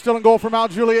Simonik still in goal for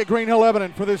Mount Juliet Green Hill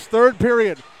Lebanon. For this third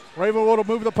period, Ravenwood will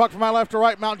move the puck from my left to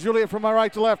right, Mount Juliet from my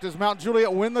right to left as Mount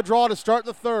Juliet win the draw to start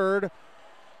the third.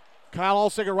 Kyle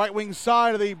Alsager, right wing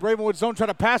side of the Ravenwood zone, trying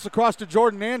to pass across to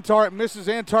Jordan Antar. It misses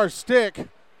Antar's stick.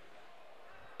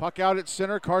 Puck out at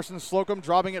center. Carson Slocum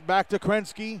dropping it back to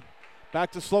Krensky.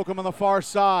 Back to Slocum on the far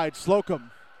side.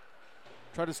 Slocum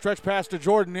tried to stretch pass to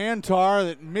Jordan Antar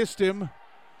that missed him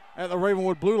at the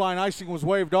Ravenwood blue line. Icing was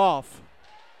waved off.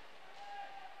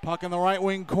 Puck in the right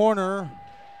wing corner.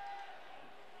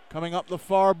 Coming up the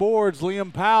far boards,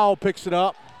 Liam Powell picks it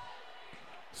up.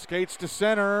 Skates to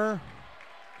center.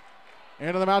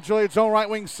 Into the Mount Juliet zone right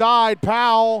wing side.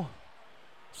 Powell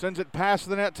sends it past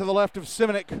the net to the left of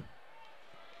Simonik.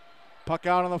 Puck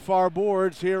out on the far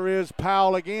boards. Here is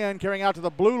Powell again, carrying out to the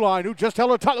blue line, who just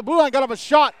held it top of the blue line, got up a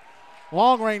shot.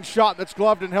 Long range shot that's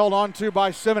gloved and held on to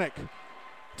by Simonik.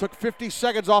 Took 50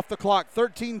 seconds off the clock.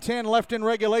 13-10 left in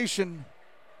regulation.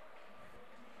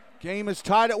 Game is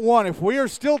tied at 1. If we are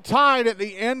still tied at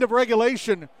the end of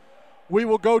regulation, we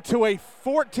will go to a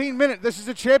 14-minute, this is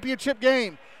a championship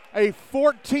game, a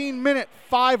 14-minute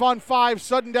 5-on-5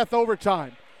 sudden death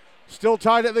overtime. Still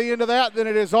tied at the end of that, then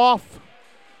it is off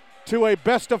to a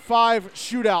best-of-5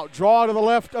 shootout. Draw to the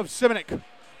left of Simonik.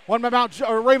 One by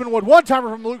Ravenwood. One-timer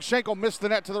from Luke Schenkel. Missed the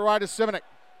net to the right of Simonik.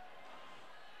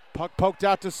 Puck poked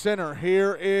out to center.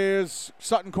 Here is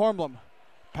Sutton Cornblum.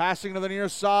 Passing to the near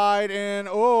side, and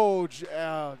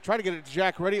tried to get it to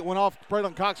Jack Reddy. It went off.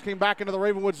 Braylon Cox came back into the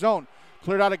Ravenwood zone.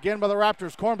 Cleared out again by the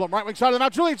Raptors. Cornblum, right wing side of the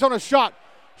Mount Juliet zone, a shot.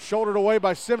 Shouldered away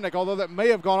by Simonik, although that may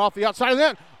have gone off the outside of the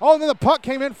net. Oh, and then the puck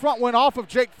came in front, went off of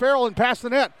Jake Farrell and past the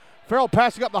net. Farrell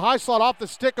passing up the high slot off the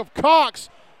stick of Cox.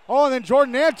 Oh, and then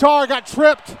Jordan Antar got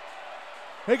tripped.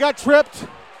 He got tripped.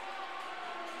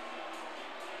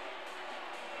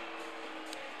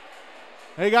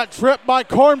 He got tripped by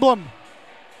Cornblum.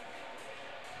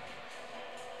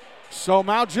 So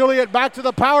Mount Juliet back to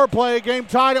the power play. Game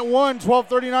tied at 1,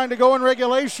 12:39 to go in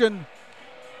regulation.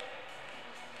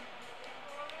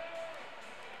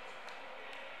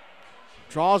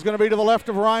 Draw is going to be to the left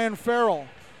of Ryan Farrell.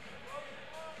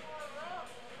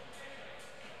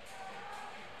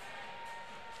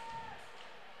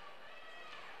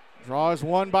 Draw is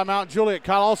won by Mount Juliet.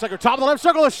 Kyle Alsager, top of the left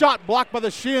circle, a shot blocked by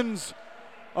the shins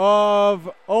of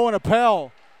Owen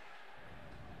Appel.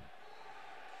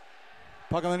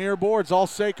 Puck on the near boards.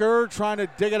 Alsager trying to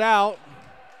dig it out.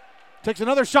 Takes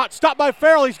another shot. Stopped by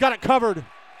Farrell. He's got it covered.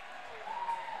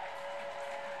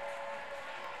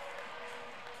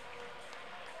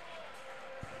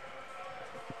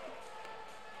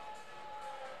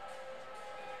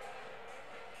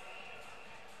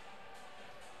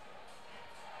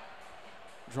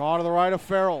 Draw to the right of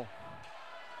Farrell.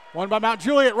 One by Mount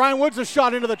Juliet. Ryan Woods a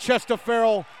shot into the chest of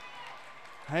Farrell.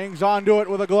 Hangs on to it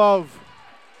with a glove.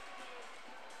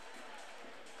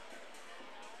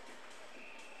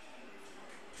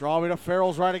 Draw to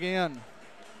Farrell's right again.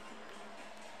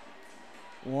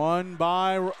 One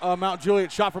by Mount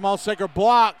Juliet. Shot from Alsager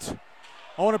blocked.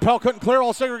 Owen Appel couldn't clear.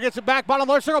 Alsager gets it back. Bottom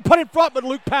left circle. Put in front, but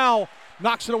Luke Powell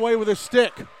knocks it away with his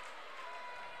stick.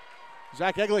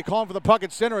 Zach Egley calling for the puck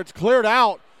at center. It's cleared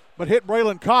out, but hit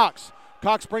Braylon Cox.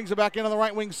 Cox brings it back in on the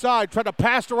right wing side. Tried to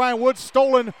pass to Ryan Woods.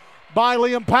 Stolen by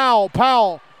Liam Powell.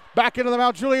 Powell back into the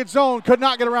Mount Juliet zone. Could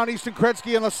not get around Easton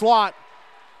Krensky in the slot.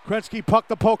 Krensky pucked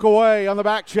the poke away on the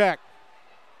back check.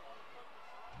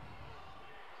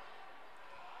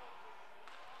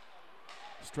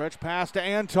 Stretch pass to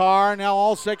Antar. Now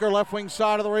Alsager left wing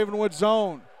side of the Ravenwood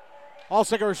zone.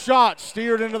 Alsager shot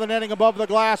steered into the netting above the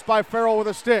glass by Farrell with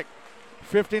a stick.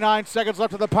 59 seconds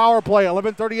left of the power play.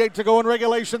 11:38 to go in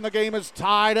regulation. The game is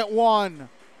tied at 1.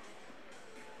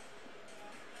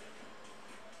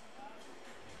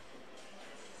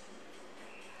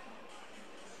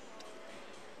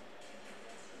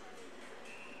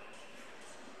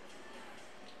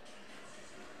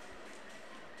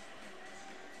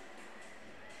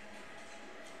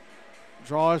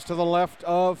 Draws to the left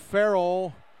of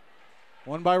Farrell.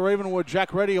 One by Ravenwood.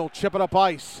 Jack Reddy will chip it up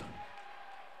ice.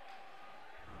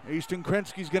 Easton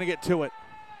Krensky's going to get to it.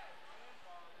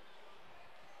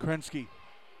 Krensky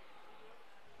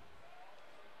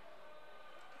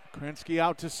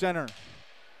out to center.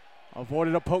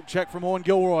 Avoided a poke check from Owen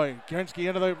Gilroy. Krensky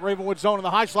into the Ravenwood zone, and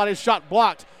the high slide is shot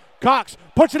blocked. Cox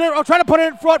puts it in. Trying to put it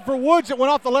in front for Woods. It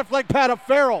went off the left leg pad of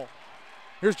Farrell.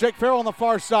 Here's Jake Farrell on the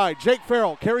far side. Jake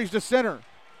Farrell carries to center.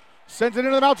 Sends it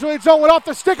into the Mount Juliet zone. Went off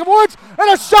the stick of Woods.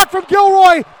 And a shot from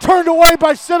Gilroy. Turned away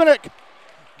by Simonik.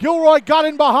 Gilroy got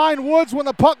in behind Woods when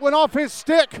the puck went off his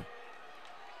stick.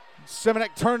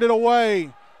 Simonek turned it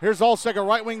away. Here's Allsecker,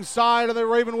 right wing side of the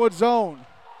Ravenwood zone.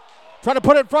 Trying to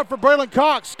put it in front for Braylon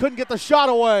Cox. Couldn't get the shot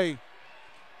away.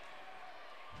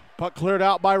 Puck cleared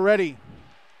out by Reddy.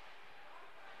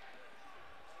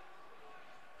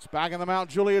 It's back in the Mount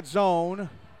Juliet zone.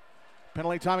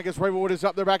 Penalty time against Ravenwood is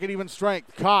up. They're back at even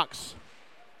strength. Cox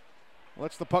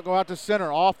lets the puck go out to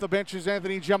center. Off the bench is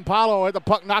Anthony Giampaolo. Had the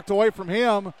puck knocked away from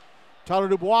him. Tyler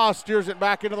Dubois steers it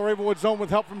back into the Ravenwood zone with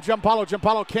help from Giampaolo.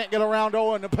 Giampaolo can't get around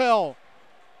Owen Appel.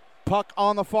 Puck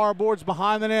on the far boards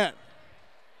behind the net.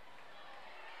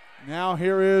 Now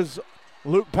here is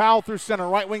Luke Powell through center.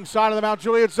 Right wing side of the Mount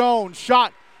Juliet zone.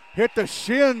 Shot hit the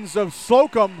shins of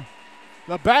Slocum.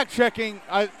 The back checking,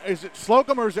 is it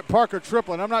Slocum or is it Parker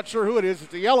Triplin? I'm not sure who it is.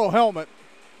 It's a yellow helmet.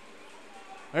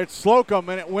 It's Slocum,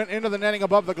 and it went into the netting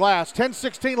above the glass.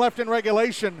 10:16 left in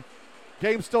regulation.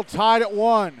 Game still tied at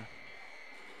 1.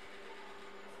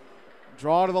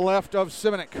 Draw to the left of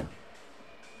Simonek.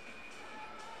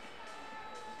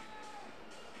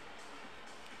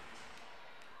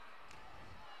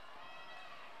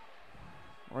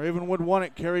 Ravenwood won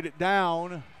it, carried it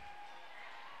down.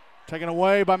 Taken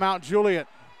away by Mount Juliet.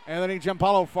 Anthony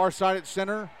Giampaolo, far side at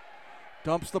center.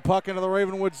 Dumps the puck into the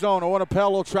Ravenwood zone. Owen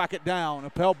Appel will track it down.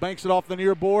 Appel banks it off the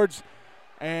near boards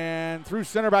and through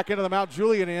center back into the Mount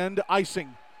Juliet end.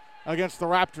 Icing against the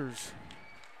Raptors.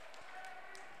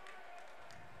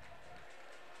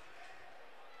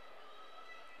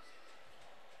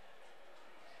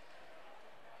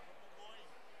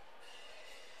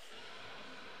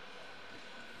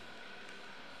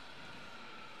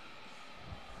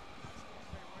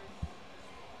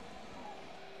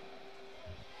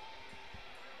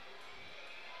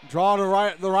 Draw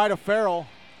to the right of Farrell.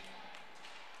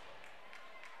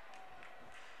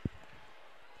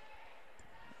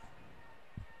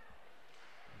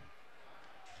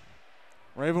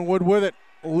 Ravenwood with it.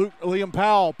 Liam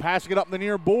Powell passing it up the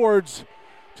near boards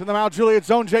to the Mount Juliet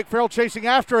zone. Jake Farrell chasing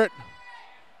after it.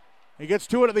 He gets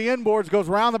to it at the end boards, goes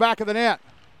around the back of the net.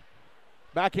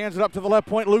 Backhands it up to the left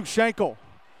point, Luke Schenkel.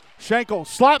 Schenkel,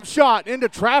 slap shot into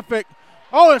traffic.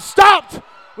 Oh, it's stopped!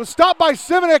 Was stopped by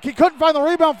Simonek. He couldn't find the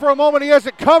rebound for a moment. He has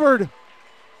it covered.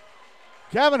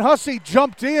 Gavin Hussey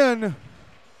jumped in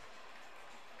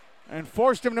and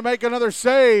forced him to make another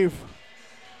save.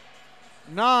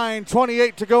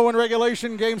 9:28 to go in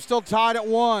regulation. Game still tied at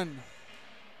 1.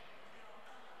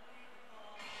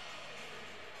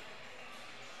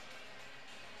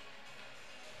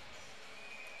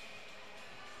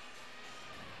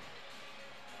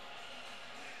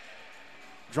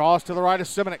 Draws to the right of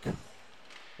Simonek.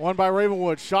 Won by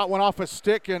Ravenwood. Shot went off a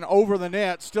stick and over the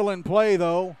net. Still in play,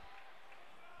 though.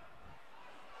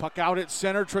 Puck out at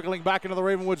center, trickling back into the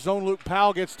Ravenwood zone. Luke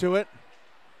Powell gets to it.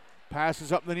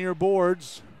 Passes up the near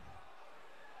boards.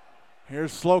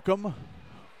 Here's Slocum.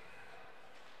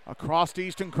 Across to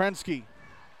Easton Krensky.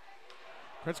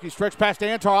 Krensky stretched past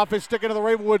Antar. Off his stick into the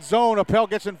Ravenwood zone. Appel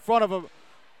gets in front of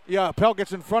Appel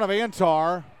gets in front of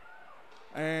Antar.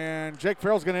 And Jake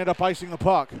Farrell's going to end up icing the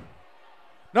puck.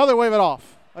 No, they wave it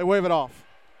off. They wave it off.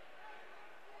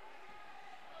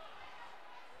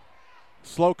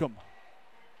 Slocum.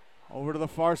 Over to the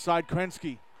far side,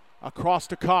 Krensky. Across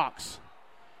to Cox.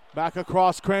 Back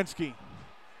across Krensky.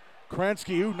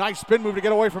 Krensky, ooh, nice spin move to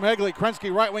get away from Egley.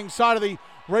 Krensky, right wing side of the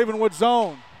Ravenwood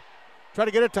zone. Try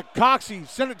to get it to Coxey.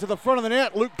 Send it to the front of the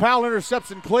net. Luke Powell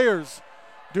intercepts and clears.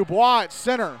 Dubois at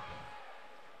center.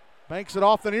 Banks it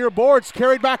off the near boards.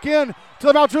 Carried back in to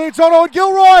the Mount Juliet zone. Owen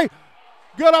Gilroy.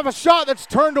 Good off a shot that's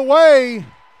turned away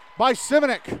by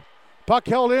Simonek. Puck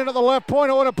held in at the left point.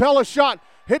 Owen Appel shot.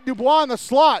 Hit Dubois in the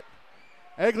slot.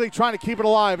 Egley trying to keep it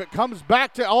alive. It comes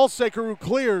back to Allsecker, who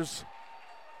clears.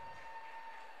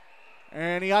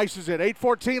 And he ices it.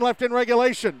 8:14 left in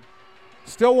regulation.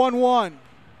 Still 1-1.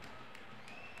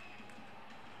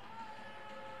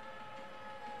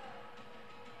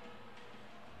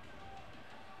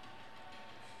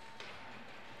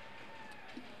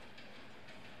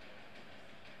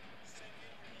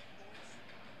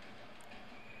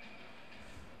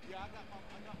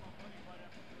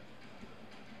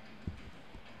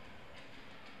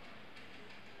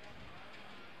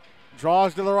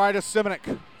 Draws to the right of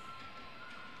Simonek.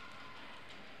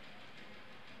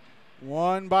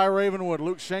 Won by Ravenwood.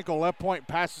 Luke Schenkel, left point,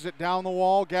 passes it down the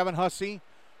wall. Gavin Hussey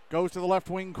goes to the left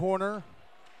wing corner.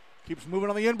 Keeps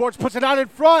moving on the inboards, puts it out in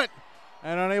front.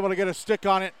 And unable to get a stick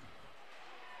on it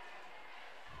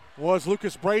was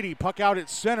Lucas Brady. Puck out at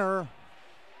center.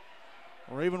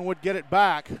 Ravenwood get it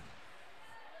back.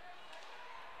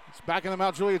 It's back in the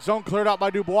Mount Juliet zone, cleared out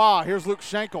by Dubois. Here's Luke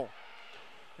Schenkel.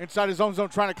 Inside his own zone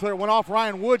trying to clear. Went off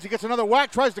Ryan Woods. He gets another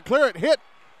whack, tries to clear it. Hit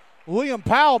Liam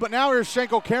Powell, but now here's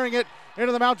Schenkel carrying it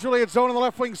into the Mount Juliet zone on the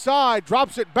left wing side.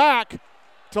 Drops it back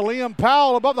to Liam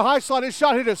Powell above the high slot. His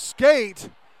shot hit a skate.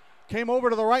 Came over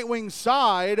to the right wing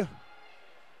side.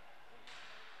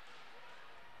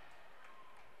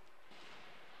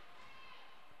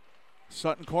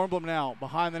 Sutton Kornblum now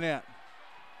behind the net.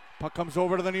 Puck comes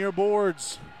over to the near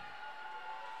boards.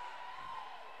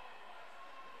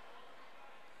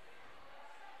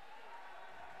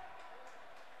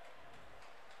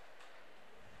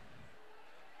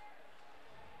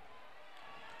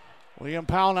 Liam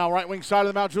Powell now right wing side of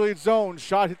the Mount Juliet zone.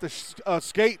 Shot hit the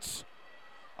skates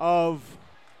of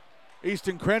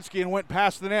Easton Krensky and went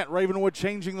past the net. Ravenwood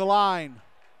changing the line.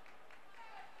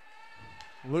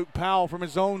 Luke Powell from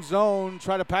his own zone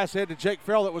tried to pass ahead to Jake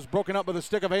Farrell that was broken up by the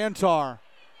stick of Antar.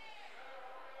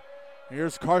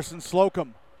 Here's Carson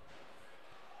Slocum.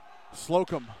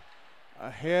 Slocum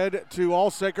ahead to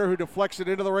Alsaker, who deflects it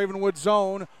into the Ravenwood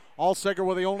zone. Alsaker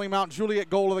with the only Mount Juliet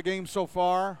goal of the game so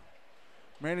far.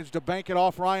 Managed to bank it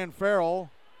off Ryan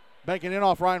Farrell. Banking in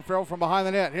off Ryan Farrell from behind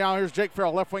the net. Now here's Jake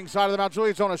Farrell, left wing side of the Mount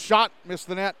Juliet zone. A shot, missed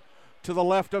the net to the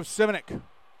left of Simonik.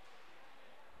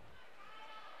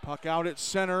 Puck out at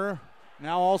center.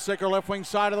 Now Alsaker, left wing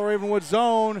side of the Ravenwood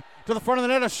zone. To the front of the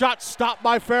net, a shot stopped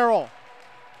by Farrell.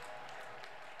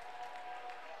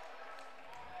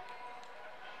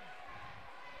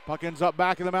 Puck ends up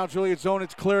back in the Mount Juliet zone.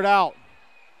 It's cleared out.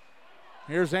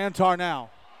 Here's Antar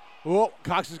now. Oh,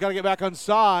 Cox has got to get back on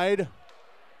side.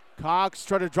 Cox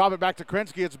tried to drop it back to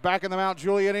Krensky. It's back in the Mount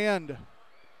Juliet end.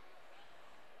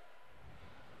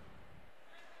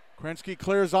 Krensky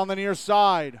clears on the near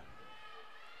side.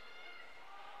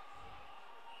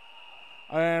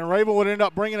 And Ravenwood end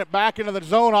up bringing it back into the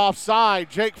zone offside.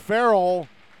 Jake Farrell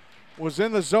was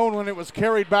in the zone when it was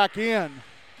carried back in.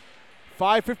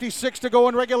 5:56 to go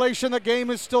in regulation. The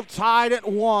game is still tied at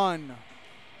 1.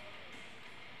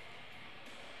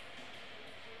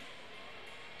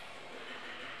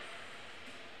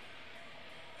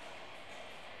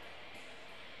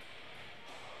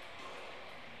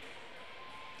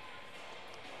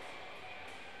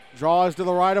 Draws to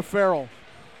the right of Farrell.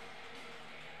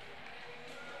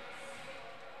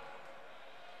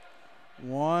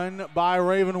 One by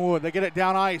Ravenwood. They get it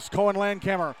down ice. Cohen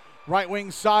Landcamer, right wing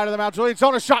side of the Mount Juliet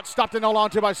zone. A shot stopped and held on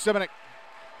to by Simonik.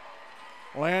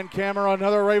 Landcamer,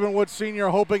 another Ravenwood senior,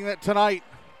 hoping that tonight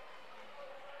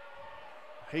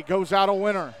he goes out a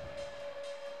winner.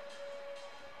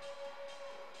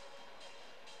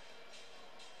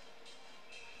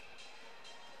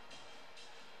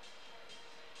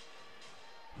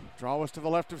 Draw was to the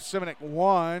left of Simonik.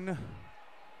 One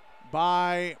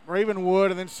by Ravenwood,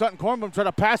 and then Sutton Kornblum tried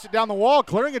to pass it down the wall.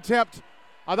 Clearing attempt,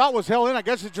 I thought was held in. I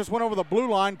guess it just went over the blue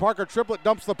line. Parker Triplett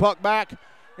dumps the puck back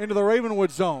into the Ravenwood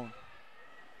zone.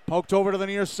 Poked over to the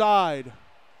near side.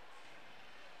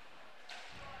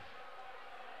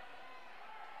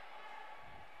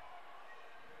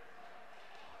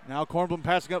 Now Kornblum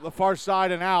passing up the far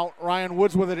side and out. Ryan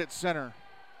Woods with it at center.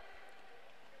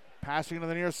 Passing to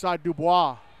the near side,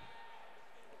 Dubois.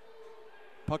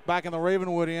 Puck back in the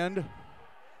Ravenwood end.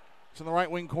 It's in the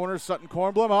right wing corner. Sutton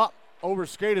Kornblum up.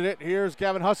 Overskated it. Here's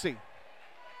Gavin Hussey.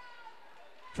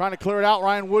 Trying to clear it out.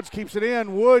 Ryan Woods keeps it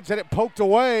in. Woods had it poked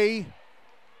away.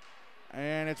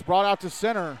 And it's brought out to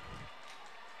center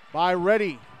by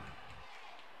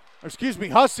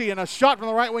Hussey. And a shot from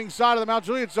the right wing side of the Mount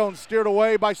Juliet zone steered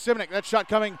away by Simonik. That shot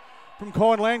coming from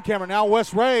Cohen Landcamer. Now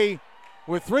Wes Ray,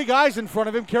 with 3 guys in front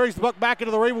of him, carries the puck back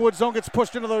into the Ravenwood zone, gets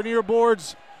pushed into the near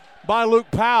boards by Luke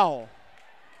Powell.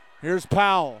 Here's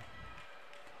Powell.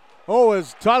 Oh,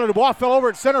 as Tyler Dubois fell over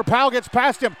at center, Powell gets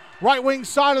past him. Right wing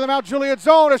side of the Mount Juliet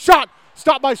zone. A shot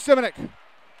stopped by Simonik.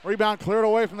 Rebound cleared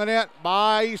away from the net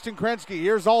by Easton Krensky.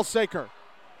 Here's Alsaker.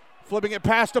 Flipping it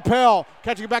past Appel.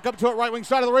 Catching it back up to it, right wing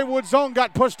side of the Ravenwood zone.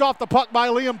 Got pushed off the puck by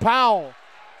Liam Powell.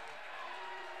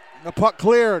 The puck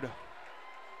cleared.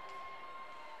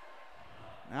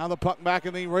 Now the puck back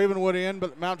in the Ravenwood end,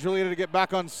 but Mount Juliet to get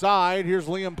back on side. Here's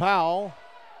Liam Powell.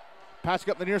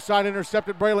 Passing up the near side,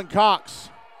 intercepted Braylon Cox.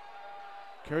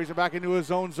 Carries it back into his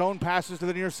own zone, passes to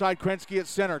the near side. Krensky at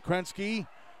center. Krensky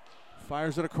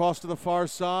fires it across to the far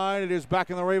side. It is back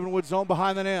in the Ravenwood zone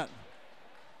behind the net.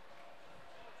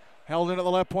 Held in at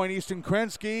the left point, Easton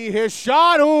Krensky. His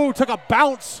shot, took a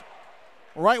bounce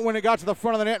right when it got to the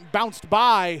front of the net and bounced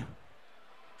by.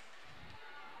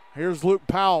 Here's Luke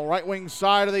Powell, right wing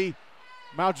side of the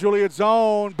Mount Juliet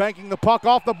zone, banking the puck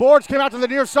off the boards, came out to the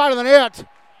near side of the net,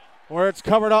 where it's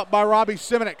covered up by Robbie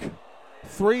Simonik.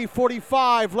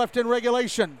 3:45 left in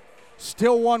regulation,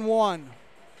 still 1-1.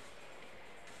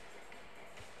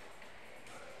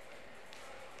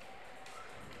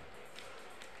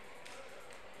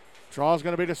 Draw is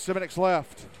going to be to Simonek's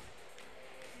left.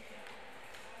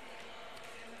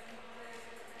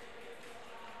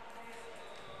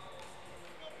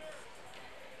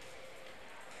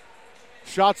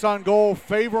 Shots on goal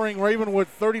favoring Ravenwood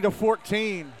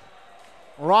 30-14.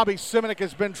 Robbie Simonek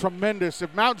has been tremendous.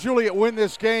 If Mount Juliet win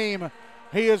this game,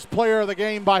 he is player of the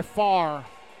game by far.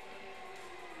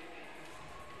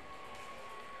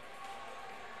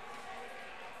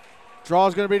 Draw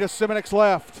is going to be to Simonek's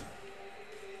left.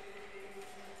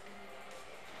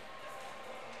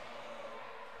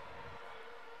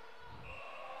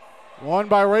 Won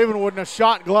by Ravenwood and a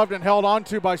shot gloved and held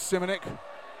onto by Simonek.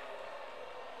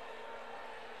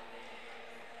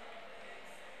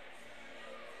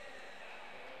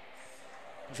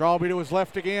 Draw will be to his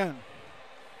left again.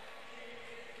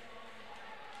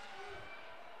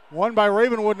 Won by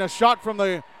Ravenwood and a shot from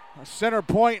the center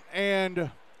point, and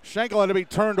Schenkel had to be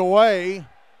turned away.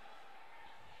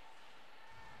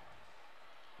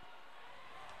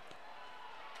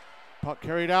 Puck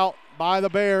carried out by the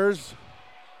Bears.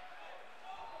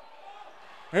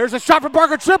 Here's a shot from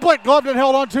Parker Triplett, gloved and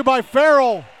held onto by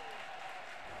Farrell.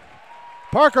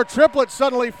 Parker Triplett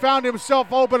suddenly found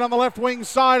himself open on the left wing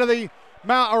side of the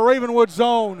Ravenwood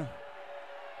zone.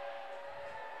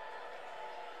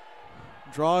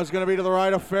 Draw is going to be to the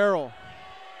right of Farrell.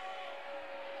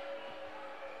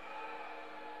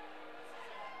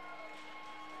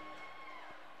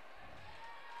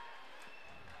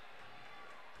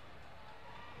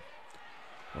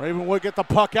 Ravenwood get the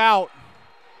puck out.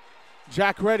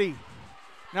 Jack ready.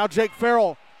 Now Jake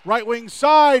Farrell, right wing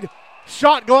side.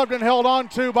 Shot gloved and held on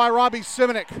to by Robbie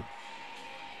Simonek.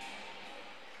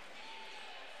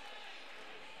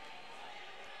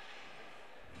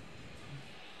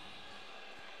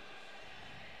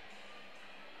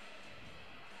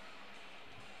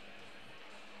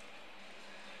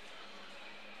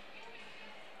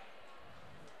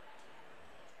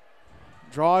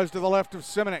 Draws to the left of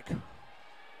Simonek.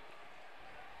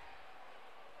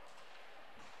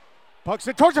 Puck's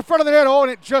it towards the front of the net. Oh,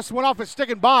 and it just went off his stick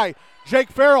and by. Jake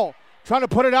Farrell trying to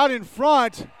put it out in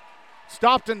front.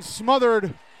 Stopped and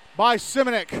smothered by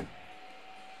Simonek.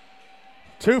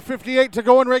 2:58 to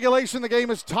go in regulation. The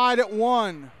game is tied at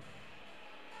 1.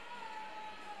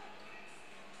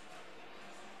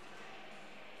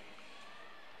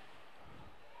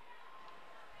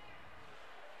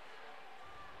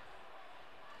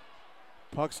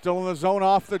 Puck still in the zone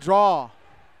off the draw.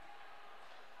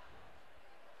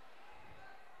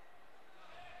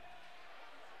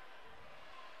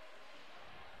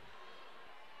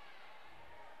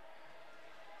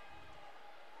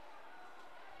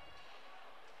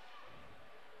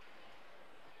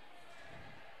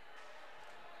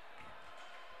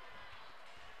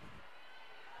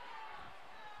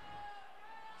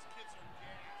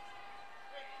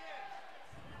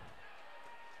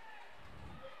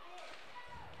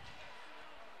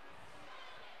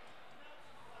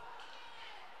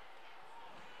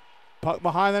 Puck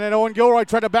behind the net. Owen Gilroy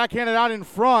tried to backhand it out in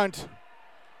front.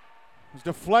 It was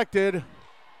deflected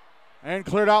and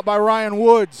cleared out by Ryan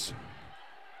Woods.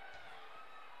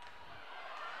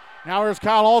 Now here's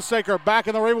Kyle Alsaker back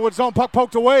in the Ravenwood zone. Puck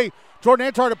poked away. Jordan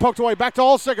Antar poked away. Back to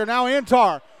Alsaker. Now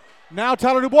Antar. Now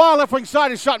Tyler Dubois, left wing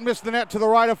side. His shot and missed the net to the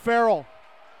right of Farrell.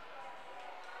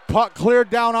 Puck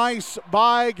cleared down ice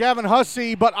by Gavin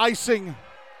Hussey, but icing.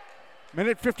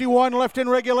 Minute 51 left in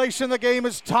regulation. The game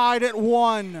is tied at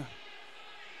 1.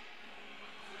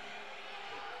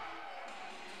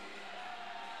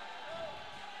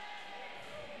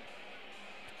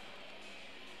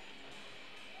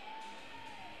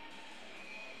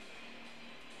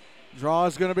 Draw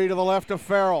is going to be to the left of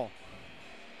Farrell.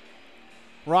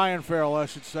 Ryan Farrell, I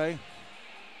should say.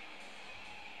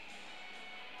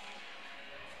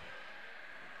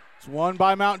 It's won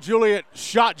by Mount Juliet.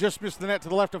 Shot just missed the net to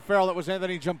the left of Farrell. That was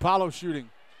Anthony Giampaolo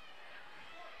shooting.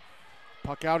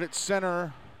 Puck out at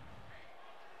center.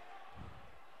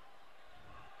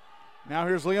 Now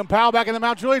here's Liam Powell back in the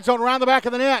Mount Juliet zone around the back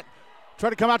of the net.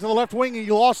 Tried to come out to the left wing and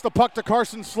he lost the puck to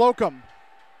Carson Slocum.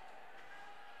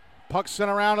 Puck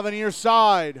sent around to the near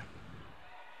side.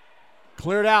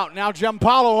 Cleared out. Now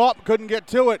Giampaolo up. Couldn't get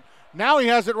to it. Now he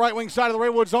has it right wing side of the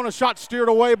Ravenwood zone. A shot steered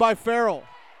away by Farrell.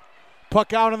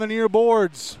 Puck out on the near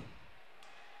boards.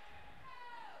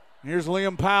 Here's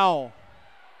Liam Powell.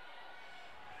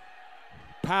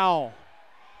 Powell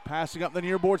passing up the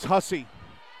near boards. Hussey.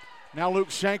 Now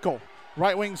Luke Schenkel.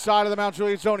 Right wing side of the Mount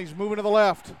Juliet zone. He's moving to the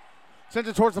left. Sends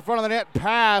it towards the front of the net.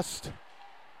 Past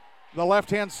the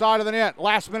left-hand side of the net.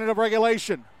 Last minute of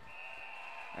regulation.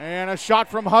 And a shot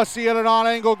from Hussey at an on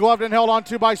angle, gloved and held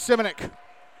onto by Simonek.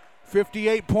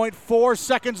 58.4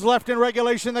 seconds left in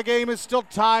regulation. The game is still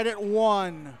tied at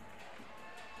 1.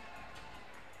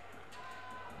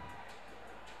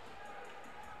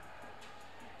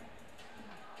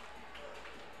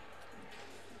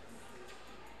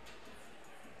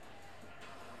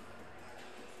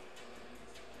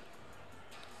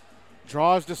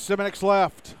 Draws to Simonek's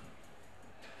left.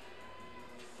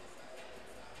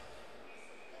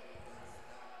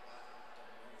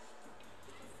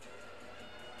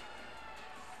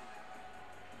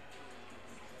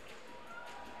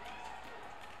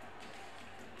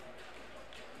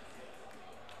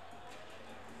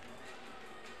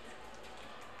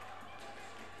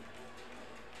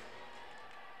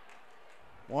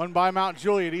 Won by Mount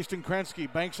Juliet. Easton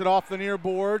Krensky banks it off the near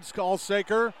boards.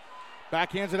 Allsaker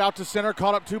backhands it out to center.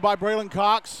 Caught up to by Braylon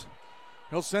Cox.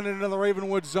 He'll send it into the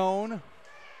Ravenwood zone.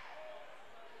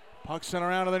 Puck sent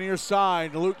around to the near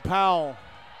side. Luke Powell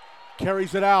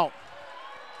carries it out.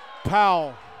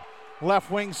 Powell, left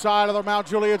wing side of the Mount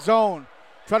Juliet zone.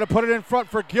 Try to put it in front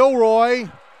for Gilroy.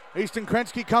 Easton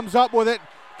Krensky comes up with it.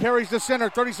 Carries to center.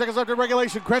 30 seconds left in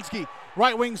regulation. Krensky,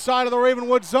 right wing side of the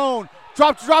Ravenwood zone.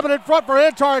 Drop it in front for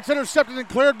Antar. It's intercepted and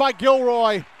cleared by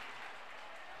Gilroy.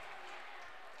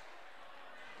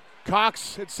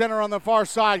 Cox at center on the far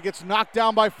side. Gets knocked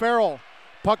down by Farrell.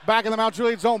 Puck back in the Mount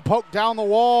Juliet zone. Poked down the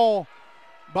wall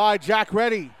by Jack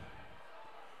Reddy.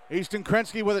 Easton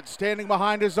Krensky with it, standing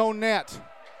behind his own net.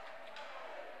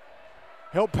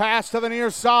 He'll pass to the near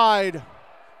side.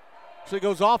 So he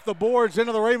goes off the boards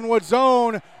into the Ravenwood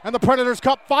zone. And the Predators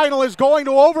Cup final is going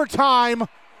to overtime.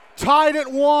 Tied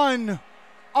at 1.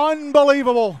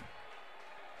 Unbelievable.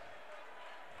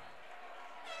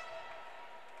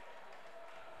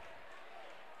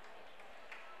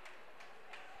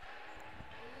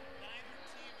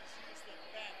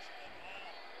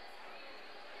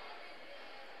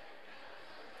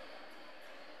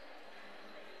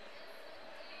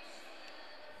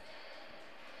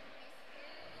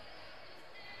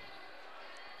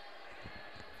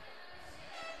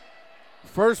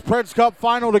 First Preds Cup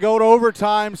final to go to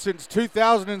overtime since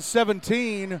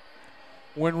 2017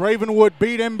 when Ravenwood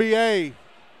beat MBA.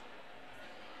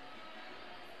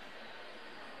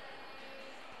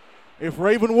 If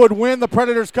Ravenwood win, the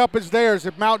Predators Cup is theirs.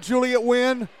 If Mount Juliet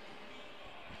win,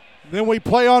 then we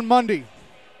play on Monday.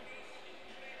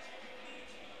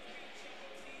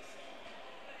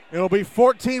 It'll be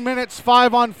 14 minutes,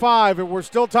 5-on-5. If we're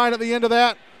still tied at the end of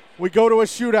that, we go to a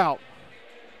shootout.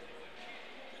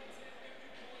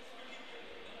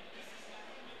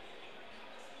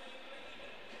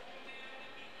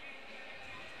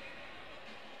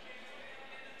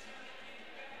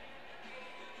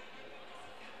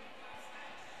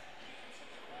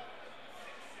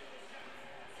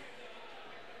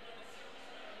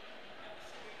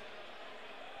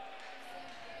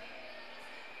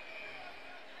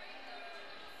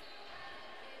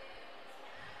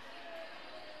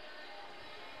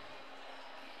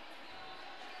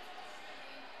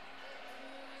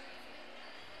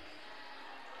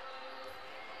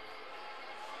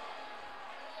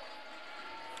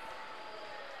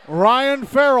 Ryan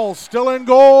Farrell still in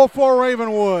goal for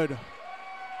Ravenwood.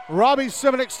 Robbie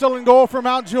Simonek still in goal for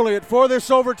Mount Juliet. For this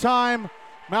overtime,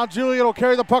 Mount Juliet will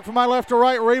carry the puck from my left to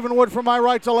right, Ravenwood from my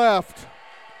right to left.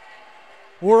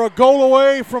 We're a goal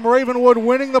away from Ravenwood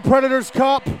winning the Predators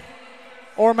Cup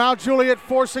or Mount Juliet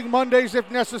forcing Monday's if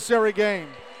necessary game.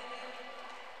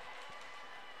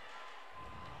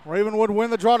 Ravenwood win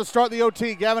the draw to start the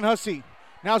OT. Gavin Hussey.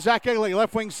 Now Zach Egley,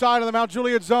 left wing side of the Mount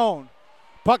Juliet zone.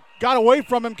 Puck got away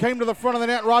from him, came to the front of the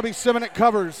net. Robbie Simonek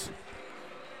covers.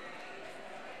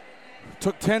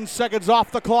 Took 10 seconds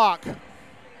off the clock.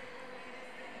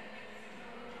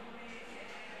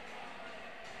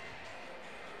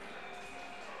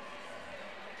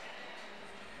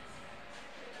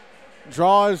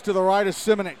 Draw is to the right of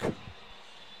Simonek.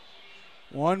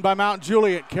 Won by Mount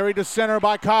Juliet, carried to center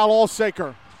by Kyle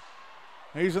Allsaker.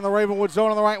 He's in the Ravenwood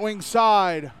zone on the right wing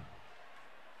side.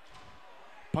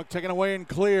 Puck taken away and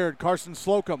cleared. Carson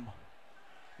Slocum.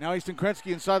 Now Easton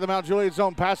Krensky inside the Mount Juliet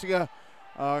zone, passing a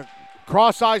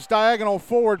cross-ice diagonal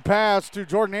forward pass to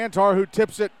Jordan Antar, who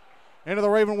tips it into the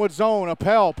Ravenwood zone.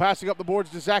 Appel passing up the boards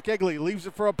to Zach Egley. Leaves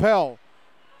it for Appel,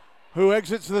 who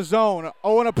exits the zone.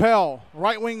 Owen Appel,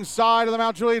 right wing side of the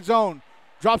Mount Juliet zone.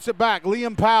 Drops it back.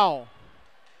 Liam Powell.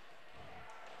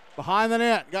 Behind the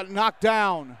net. Got knocked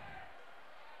down.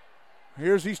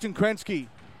 Here's Easton Krensky.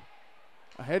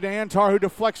 Ahead to Antar, who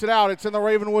deflects it out. It's in the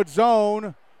Ravenwood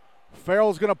zone.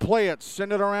 Farrell's going to play it.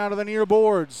 Send it around to the near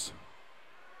boards.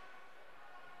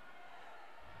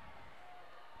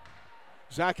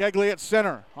 Zach Egley at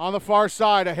center. On the far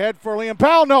side, ahead for Liam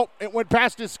Powell. Nope, it went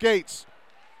past his skates.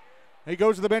 He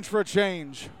goes to the bench for a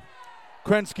change.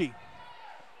 Krensky.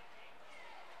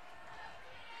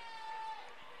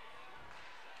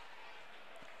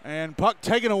 And puck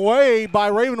taken away by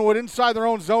Ravenwood inside their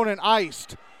own zone and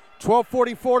iced.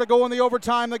 12:44 to go in the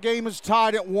overtime. The game is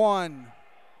tied at 1.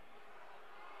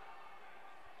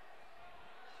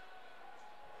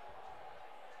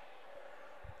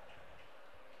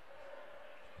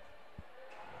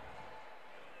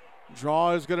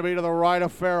 Draw is going to be to the right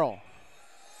of Farrell.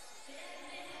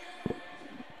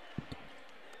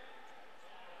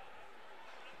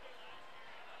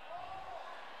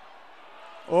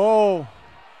 Oh,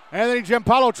 Anthony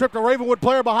Giampaolo tripped a Ravenwood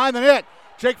player behind the net.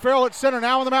 Jake Farrell at center,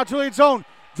 now in the Mount Juliet zone.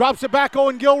 Drops it back,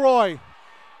 Owen Gilroy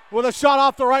with a shot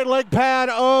off the right leg pad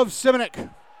of Simonik.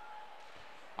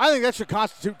 I think that should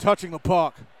constitute touching the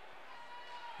puck.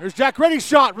 There's Jack Reddy's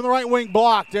shot from the right wing,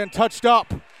 blocked and touched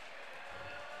up.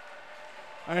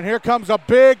 And here comes a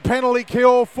big penalty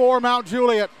kill for Mount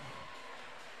Juliet.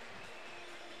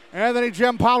 Anthony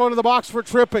Giampaolo into the box for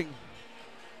tripping.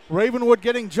 Ravenwood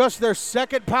getting just their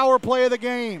second power play of the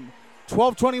game.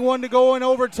 12:21 to go in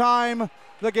overtime.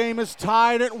 The game is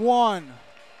tied at 1.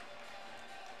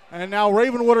 And now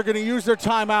Ravenwood are going to use their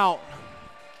timeout.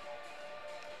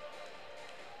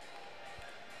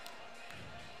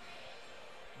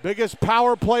 Biggest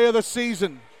power play of the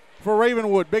season for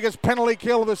Ravenwood. Biggest penalty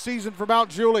kill of the season for Mount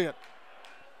Juliet.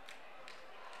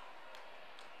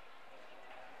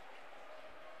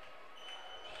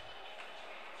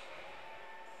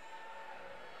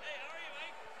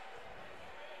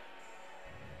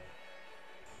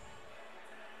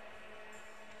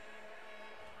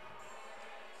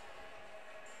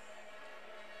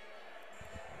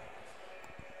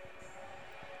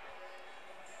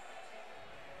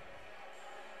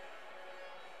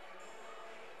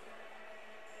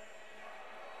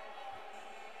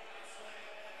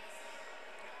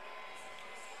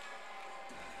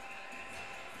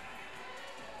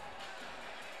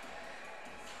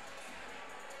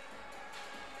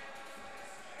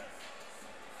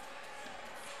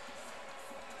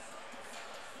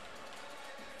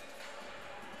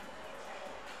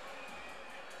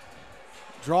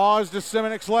 Draws to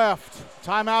Simonik's left.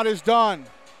 Timeout is done.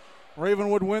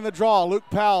 Ravenwood win the draw. Luke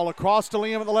Powell across to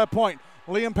Liam at the left point.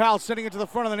 Liam Powell sending it to the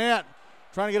front of the net.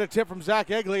 Trying to get a tip from Zach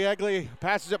Egley. Egley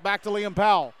passes it back to Liam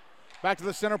Powell. Back to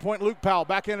the center point, Luke Powell.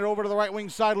 Backhanded over to the right wing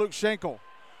side, Luke Schenkel.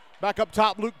 Back up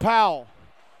top, Luke Powell.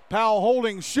 Powell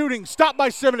holding, shooting, stopped by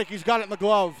Simonik. He's got it in the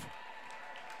glove.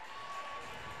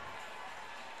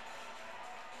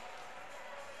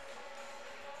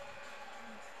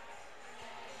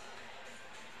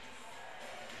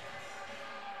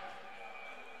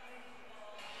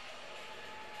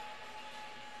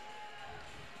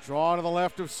 Draw to the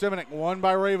left of Simonik, won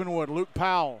by Ravenwood. Luke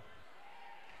Powell.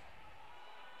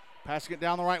 Passing it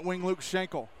down the right wing, Luke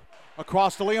Schenkel.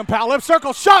 Across to Liam Powell, left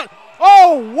circle, shot!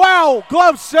 Oh, wow!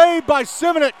 Glove saved by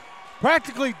Simonik.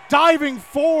 Practically diving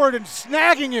forward and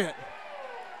snagging it.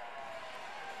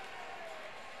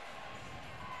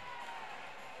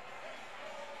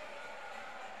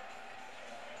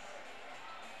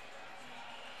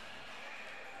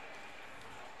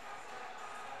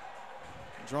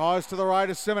 Draws to the right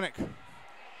of Simonik.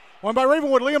 Won by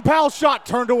Ravenwood. Liam Powell's shot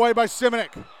turned away by Simonik.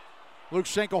 Luke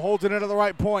Schenkel holds it into the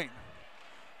right point.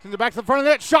 Sends it back to the front of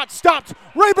the net. Shot stopped.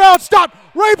 Rebound stopped.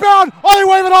 Rebound. Oh, they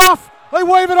wave it off. They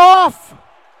wave it off.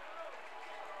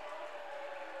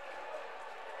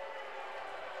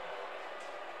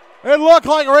 It looked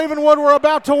like Ravenwood were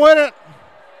about to win it.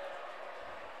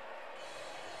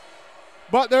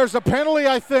 But there's a penalty,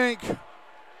 I think.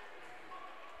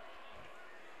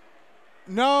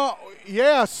 No,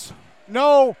 yes,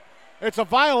 no, it's a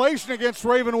violation against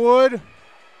Ravenwood.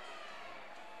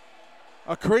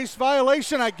 A crease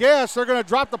violation, I guess. They're going to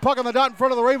drop the puck on the dot in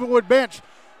front of the Ravenwood bench.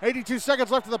 82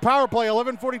 seconds left of the power play,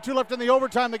 11:42 left in the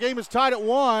overtime. The game is tied at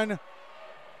 1.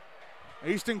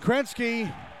 Easton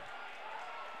Krensky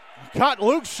caught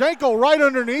Luke Schenkel right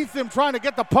underneath him trying to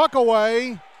get the puck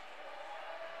away.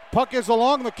 Puck is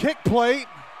along the kick plate.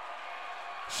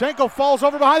 Schenkel falls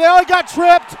over behind there. Oh, he got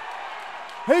tripped.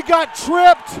 He got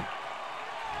tripped.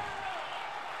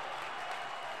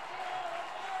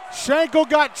 Schenkel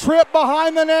got tripped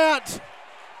behind the net.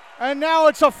 And now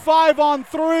it's a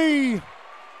 5-on-3.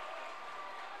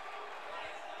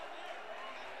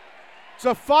 It's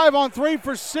a 5-on-3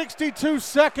 for 62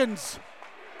 seconds.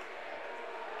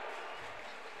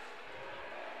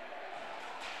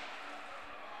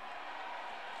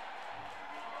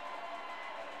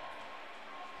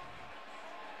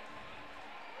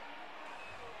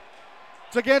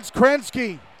 It's against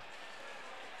Krensky.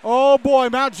 Oh boy,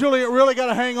 Mount Juliet really got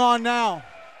to hang on now.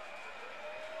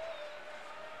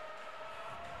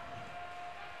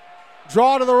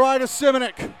 Draw to the right of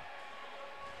Simonik.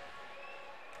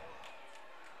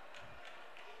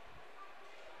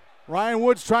 Ryan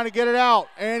Woods trying to get it out,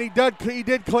 and he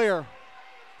did clear.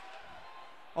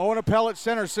 Owen Appel at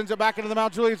center, sends it back into the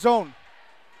Mount Juliet zone.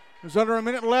 There's under a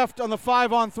minute left on the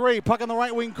 5-on-3. Puck in the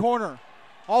right wing corner.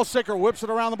 Allsicker whips it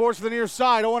around the boards to the near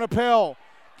side. Owen Appel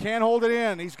can't hold it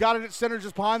in. He's got it at center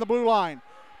just behind the blue line.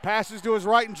 Passes to his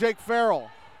right and Jake Farrell.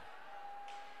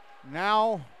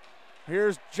 Now,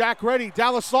 here's Jack Reddy.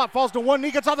 Down the slot, falls to one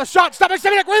knee, gets off the shot. Stop by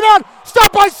Simonik, rebound!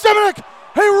 Stop by Simonik!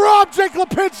 He robbed Jake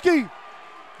Lipinski!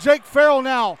 Jake Farrell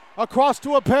now, across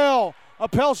to Appel.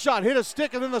 Appel shot, hit a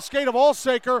stick and then the skate of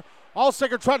Allsicker.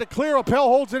 Allsicker tried to clear, Appel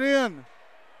holds it in.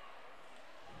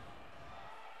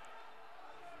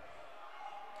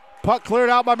 Puck cleared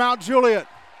out by Mount Juliet.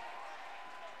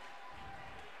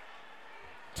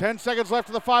 10 seconds left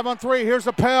of the 5-on-3. Here's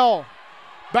Appel.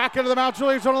 Back into the Mount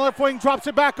Juliet on the left wing. Drops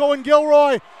it back. Owen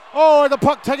Gilroy. Oh, and the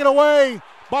puck taken away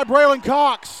by Braylon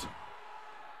Cox.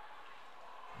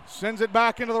 Sends it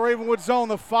back into the Ravenwood zone.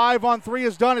 The 5-on-3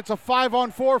 is done. It's a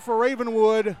 5-on-4 for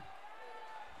Ravenwood.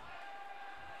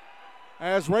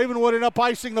 As Ravenwood end up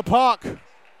icing the puck.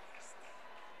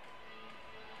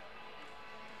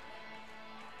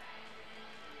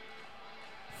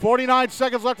 .49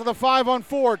 seconds left of the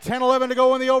 5-on-4. 10-11 to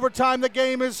go in the overtime. The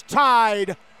game is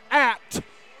tied at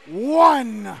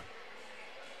 1.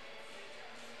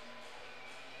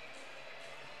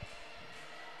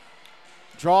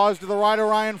 Draws to the right of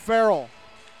Ryan Farrell.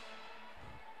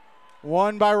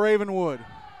 Won by Ravenwood.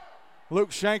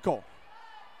 Luke Schenkel.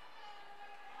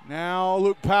 Now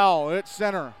Luke Powell at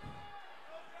center.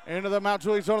 Into the Mount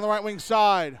Juliet zone on the right wing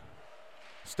side.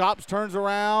 Stops, turns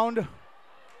around.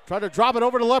 Tried to drop it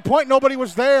over to left point. Nobody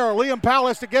was there. Liam Powell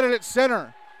has to get it at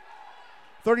center.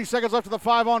 30 seconds left of the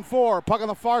 5-on-4. Puck on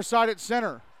the far side at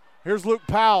center. Here's Luke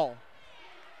Powell.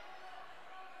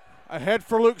 Ahead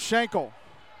for Luke Schenkel.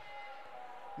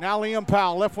 Now Liam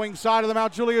Powell, left wing side of the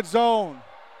Mount Juliet zone.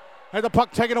 Had the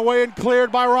puck taken away and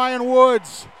cleared by Ryan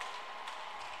Woods.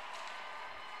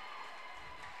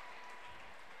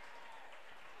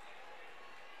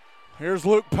 Here's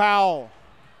Luke Powell.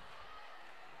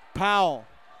 Powell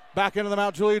back into the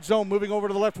Mount Juliet zone, moving over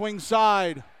to the left wing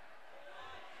side.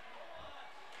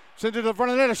 Sends it to the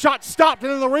front of the net. A shot stopped,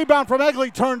 and then the rebound from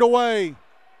Egley turned away.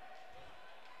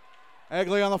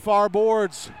 Egley on the far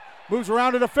boards. Moves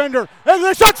around a defender.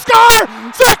 Egley shot, score!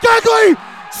 Zach Egley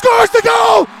scores the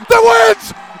goal that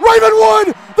wins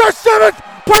Ravenwood their 7th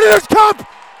Predators Cup.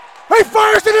 He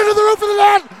fires it into the roof of the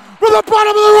net from the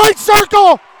bottom of the right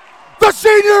circle. The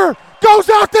senior goes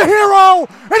out the hero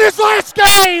in his last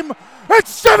game.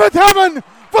 It's 7th heaven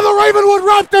for the Ravenwood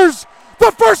Raptors.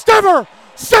 The first ever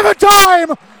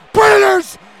 7-time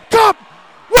Predators Cup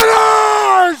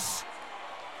winners!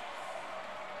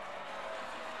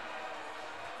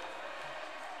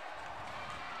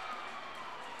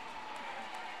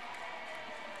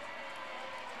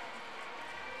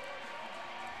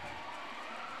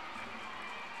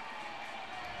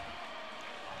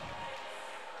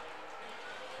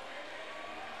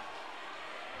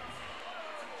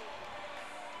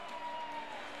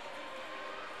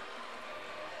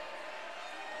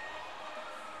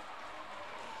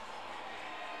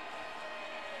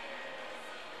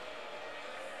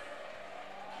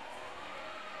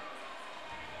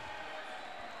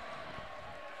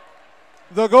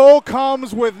 The goal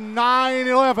comes with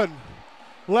 9:11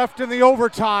 left in the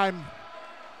overtime.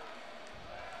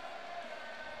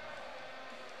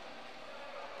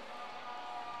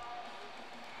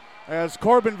 As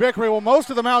Corbin Vickery, well, most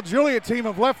of the Mount Juliet team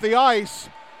have left the ice.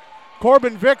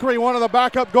 Corbin Vickery, one of the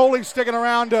backup goalies, sticking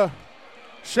around to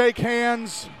shake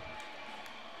hands.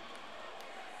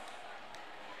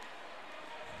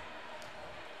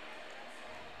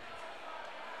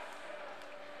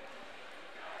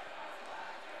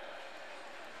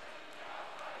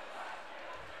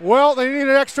 Well, they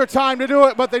needed extra time to do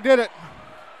it, but they did it.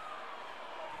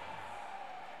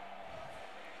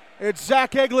 It's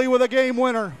Zach Egley with a game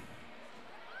winner.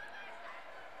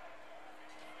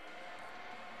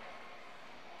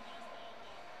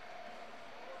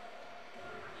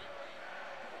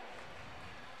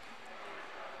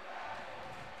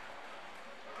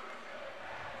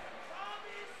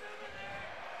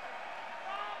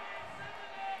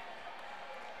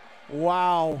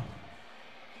 Wow.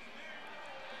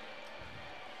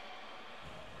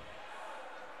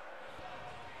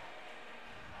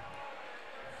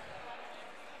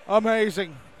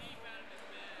 Amazing.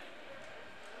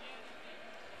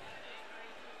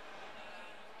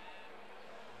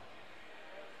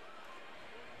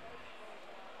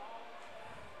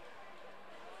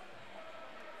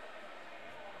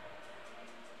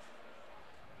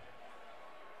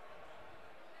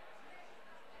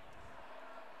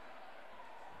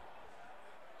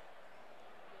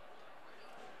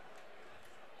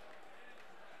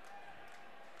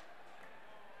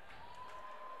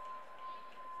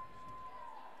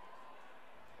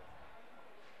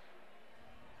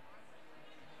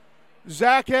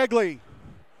 Zach Egley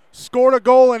scored a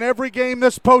goal in every game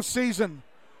this postseason.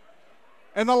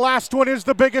 And the last one is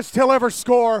the biggest he'll ever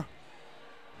score.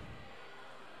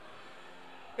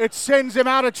 It sends him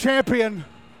out a champion.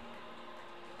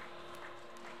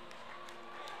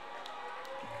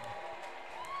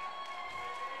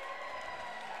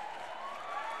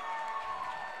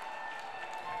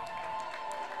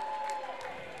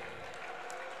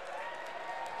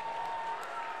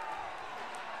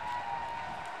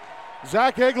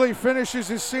 Zach Egley finishes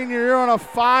his senior year on a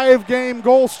 5-game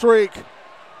goal streak.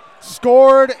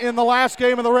 Scored in the last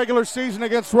game of the regular season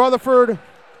against Rutherford.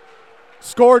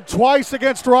 Scored twice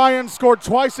against Ryan, scored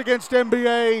twice against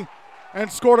MBA,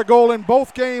 and scored a goal in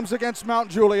both games against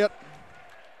Mount Juliet.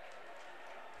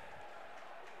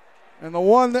 And the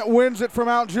one that wins it for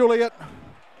Mount Juliet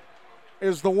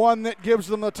is the one that gives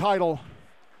them the title.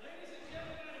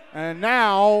 And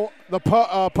now the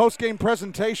post-game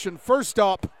presentation. First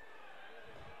up,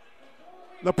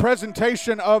 the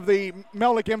presentation of the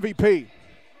Melnick MVP.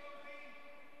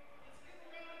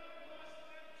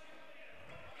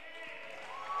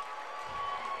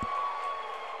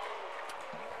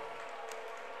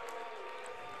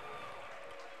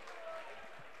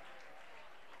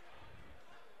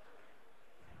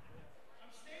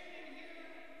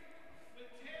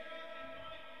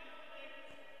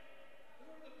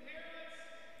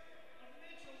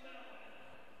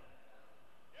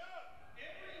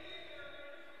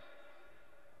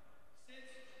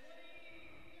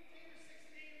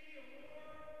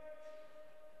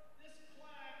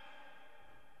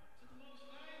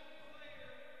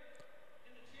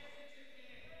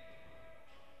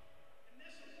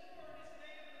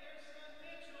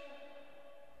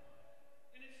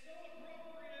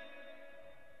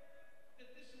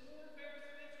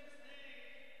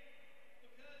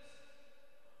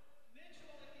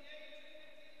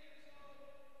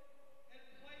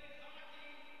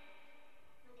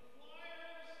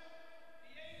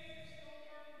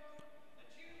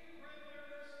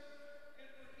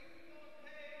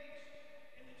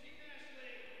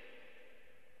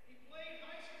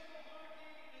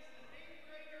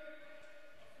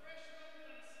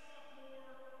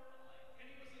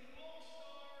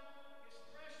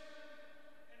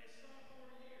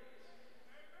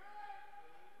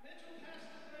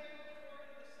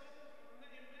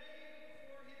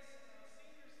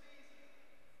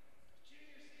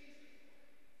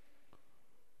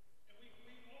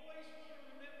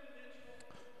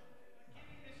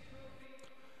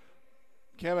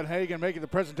 Kevin Hagan making the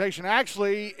presentation.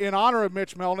 Actually, in honor of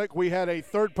Mitch Melnick, we had a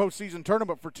third postseason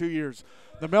tournament for 2 years.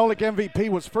 The Melnick MVP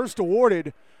was first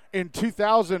awarded in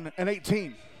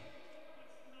 2018.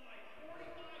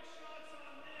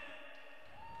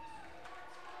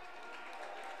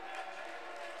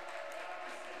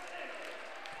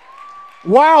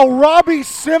 Wow, Robbie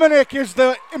Simonik is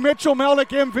the Mitchell Melnick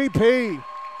MVP.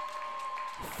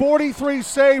 43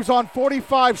 saves on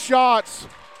 45 shots.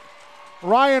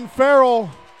 Ryan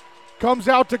Farrell comes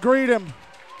out to greet him.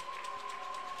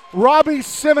 Robbie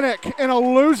Simonik in a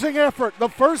losing effort. The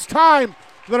first time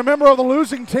that a member of the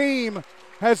losing team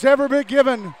has ever been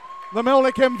given the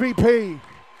Melnick MVP.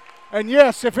 And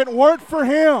yes, if it weren't for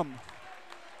him,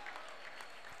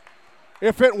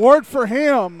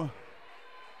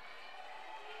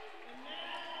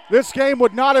 this game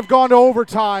would not have gone to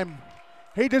overtime.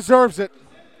 He deserves it.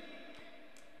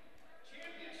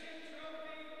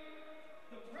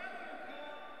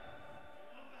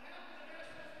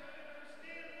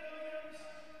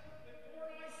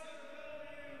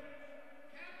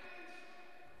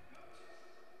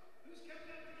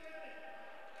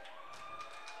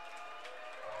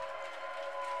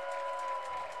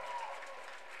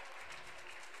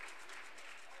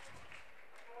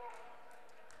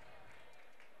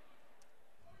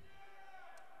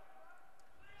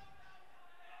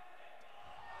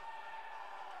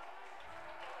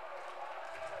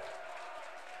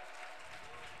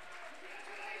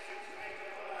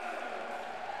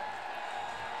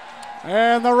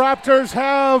 And the Raptors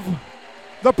have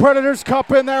the Predators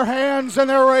Cup in their hands, and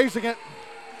they're raising it.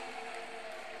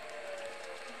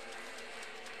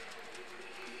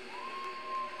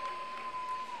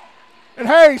 And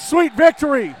hey, sweet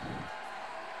victory.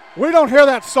 We don't hear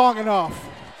that song enough.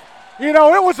 You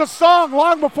know, it was a song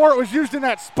long before it was used in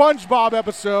that SpongeBob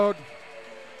episode.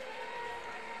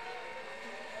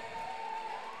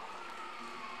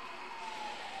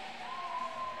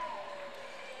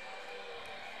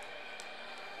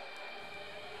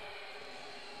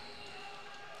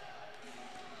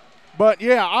 But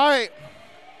yeah,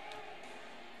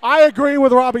 I agree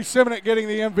with Robbie Simonik getting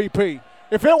the MVP.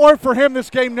 If it weren't for him,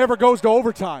 this game never goes to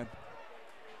overtime.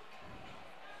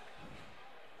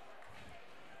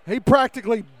 He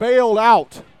practically bailed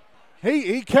out.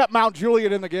 He kept Mount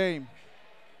Juliet in the game.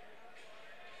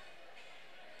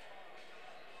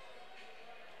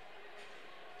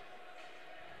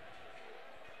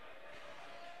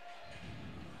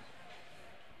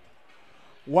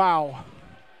 Wow.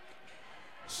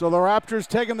 So the Raptors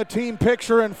taking the team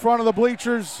picture in front of the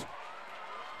bleachers.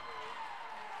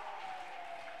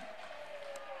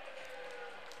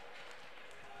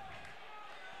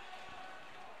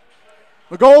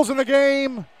 The goals in the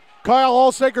game. Kyle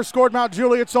Allsaker scored Mount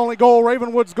Juliet's only goal.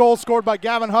 Ravenwood's goal scored by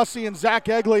Gavin Hussey and Zach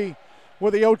Egley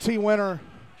with the OT winner.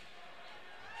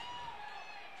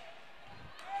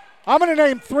 I'm going to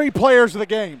name 3 players of the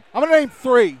game. I'm going to name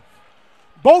 3.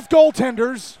 Both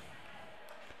goaltenders,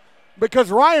 because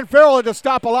Ryan Farrell had to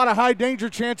stop a lot of high danger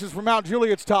chances from Mount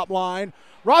Juliet's top line.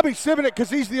 Robbie Sibinek,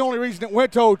 because he's the only reason it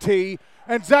went to OT.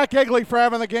 And Zach Egley for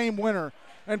having the game winner.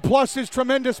 And plus his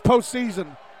tremendous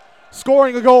postseason.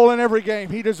 Scoring a goal in every game.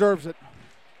 He deserves it.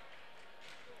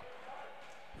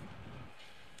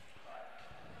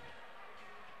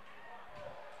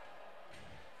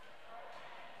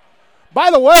 By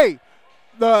the way,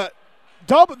 the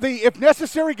if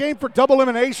necessary game for double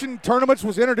elimination tournaments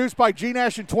was introduced by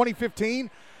GNASH in 2015.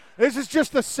 This is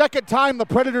just the second time the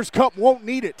Predators Cup won't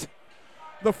need it.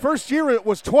 The first year it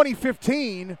was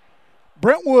 2015.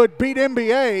 Brentwood beat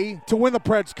NBA to win the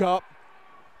Preds Cup.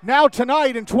 Now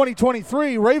tonight in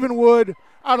 2023, Ravenwood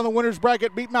out of the winner's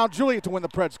bracket beat Mount Juliet to win the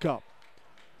Preds Cup.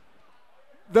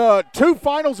 The 2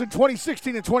 finals in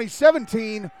 2016 and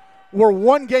 2017 were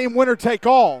one-game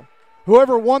winner-take-all.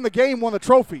 Whoever won the game won the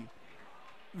trophy.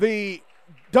 The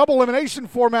double elimination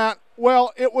format,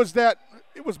 well, it was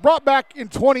brought back in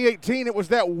 2018. It was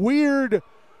that weird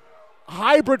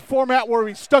hybrid format where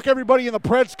we stuck everybody in the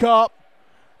Preds Cup,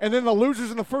 and then the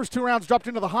losers in the first 2 rounds dropped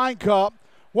into the Hein Cup.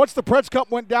 Once the Preds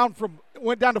Cup went down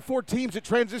to 4 teams, it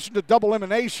transitioned to double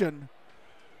elimination.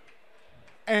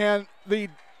 And the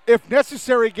if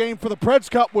necessary game for the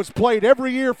Preds Cup was played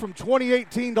every year from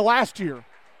 2018 to last year.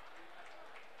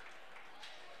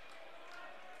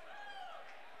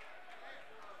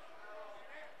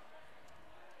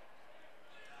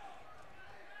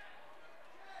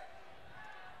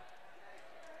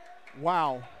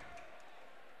 Wow.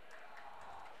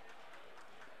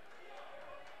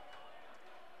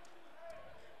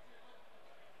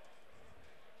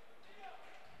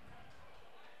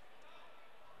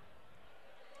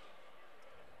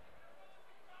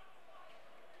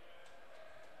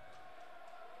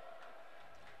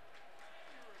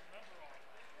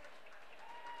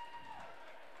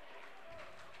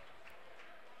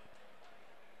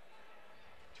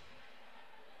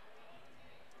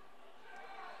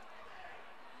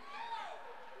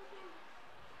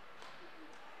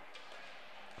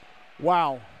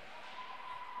 Wow.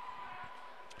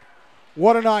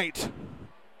 What a night.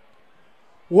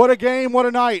 What a game, what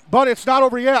a night. But it's not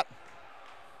over yet.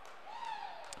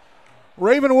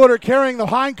 Ravenwood are carrying the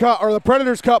Hein Cup or the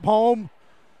Predators Cup home,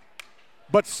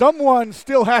 but someone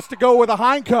still has to go with the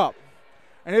Hein Cup.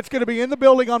 And it's going to be in the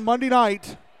building on Monday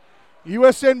night.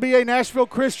 USNBA Nashville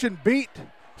Christian beat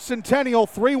Centennial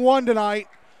 3-1 tonight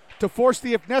to force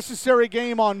the if necessary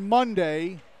game on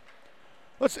Monday.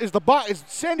 Is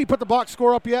Sandy put the box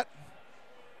score up yet?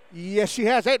 Yes, she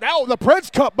has. Hey, now the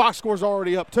Preds Cup box score is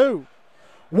already up too.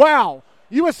 Wow.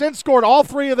 USN scored all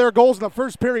 3 of their goals in the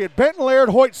first period. Benton Laird,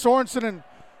 Hoyt Sorensen, and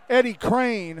Eddie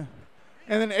Crane.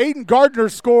 And then Aiden Gardner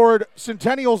scored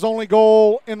Centennial's only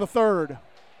goal in the third.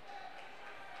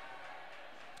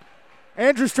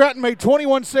 Andrew Stratton made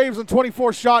 21 saves on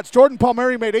 24 shots. Jordan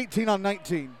Palmieri made 18 on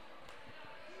 19.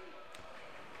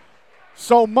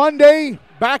 So Monday,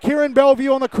 back here in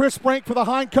Bellevue on the Chris Brink for the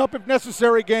Hein Cup if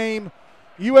necessary game.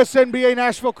 USNBA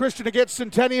Nashville Christian against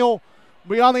Centennial.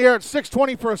 We'll be on the air at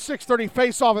 6:20 for a 6:30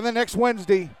 face-off. And then next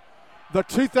Wednesday, the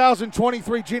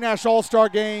 2023 GNASH All-Star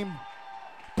Game.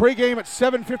 Pre-game at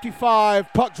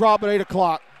 7:55, puck drop at 8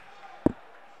 o'clock.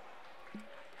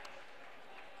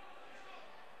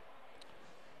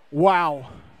 Wow.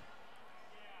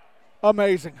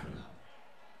 Amazing.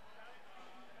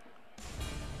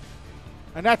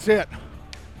 And that's it.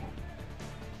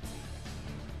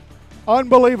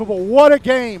 Unbelievable. What a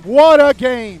game. What a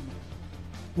game.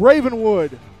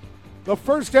 Ravenwood, the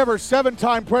first ever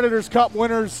 7-time Predators Cup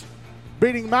winners,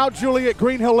 beating Mount Juliet,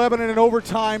 Green Hill Lebanon in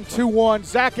overtime 2-1.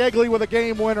 Zach Egley with a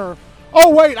game winner.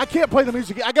 Oh, wait, I can't play the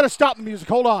music. I got to stop the music.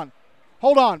 Hold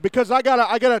on, because I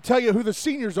gotta tell you who the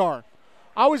seniors are.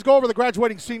 I always go over the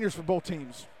graduating seniors for both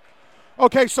teams.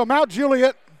 Okay, so Mount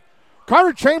Juliet,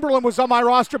 Carter Chamberlain was on my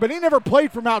roster, but he never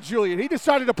played for Mount Juliet. He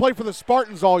decided to play for the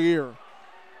Spartans all year.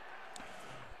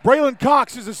 Braylon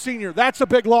Cox is a senior. That's a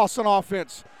big loss on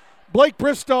offense. Blake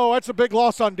Bristow, that's a big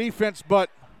loss on defense, but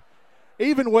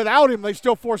even without him, they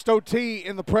still forced OT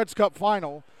in the Preds Cup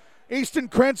final. Easton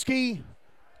Krensky,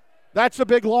 that's a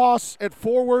big loss at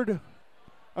forward.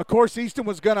 Of course, Easton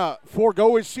was going to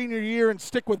forego his senior year and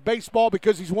stick with baseball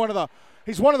because he's one of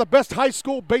the best high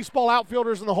school baseball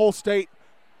outfielders in the whole state.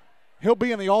 He'll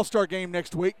be in the All-Star game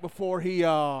next week before he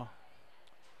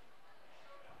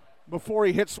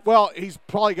hits. Well, he's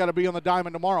probably got to be on the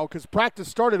diamond tomorrow because practice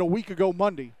started a week ago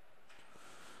Monday.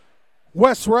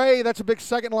 Wes Ray, that's a big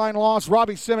second-line loss.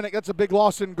 Robbie Simonek, that's a big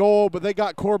loss in goal, but they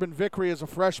got Corbin Vickery as a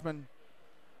freshman.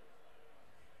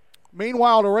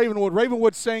 Meanwhile, to Ravenwood.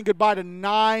 Ravenwood's saying goodbye to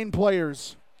 9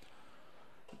 players.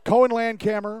 Cohen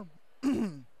Landcamer,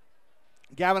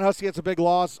 Gavin Hussey, it's a big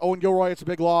loss. Owen Gilroy, it's a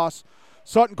big loss.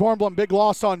 Sutton Cornblum, big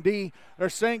loss on D. They're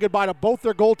saying goodbye to both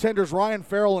their goaltenders, Ryan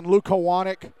Farrell and Luke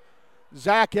Howanek.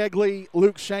 Zach Egley,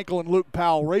 Luke Schenkel, and Luke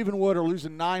Powell. Ravenwood are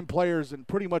losing 9 players, and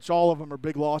pretty much all of them are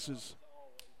big losses.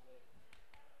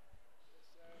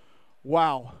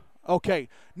 Wow. Okay,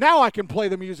 now I can play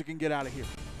the music and get out of here.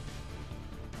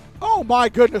 Oh, my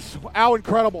goodness. How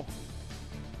incredible.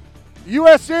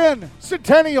 USN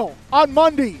Centennial on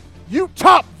Monday. You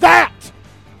top that.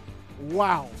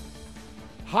 Wow.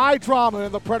 High drama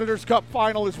in the Predators Cup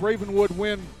final as Ravenwood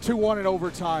win 2-1 in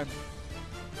overtime.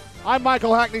 I'm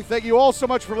Michael Hackney. Thank you all so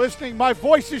much for listening. My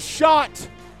voice is shot.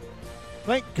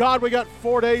 Thank God we got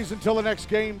 4 days until the next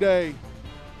game day.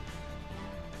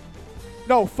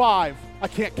 No, 5. I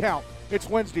can't count. It's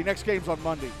Wednesday. Next game's on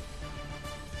Monday.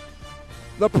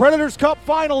 The Predators Cup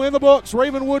final in the books.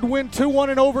 Ravenwood win 2-1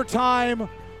 in overtime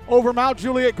over Mount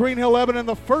Juliet Green Hill Lebanon.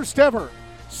 The first ever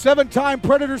 7-time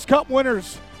Predators Cup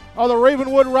winners are the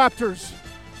Ravenwood Raptors.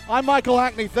 I'm Michael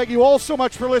Hackney. Thank you all so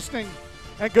much for listening,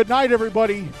 and good night,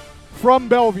 everybody, from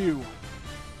Bellevue.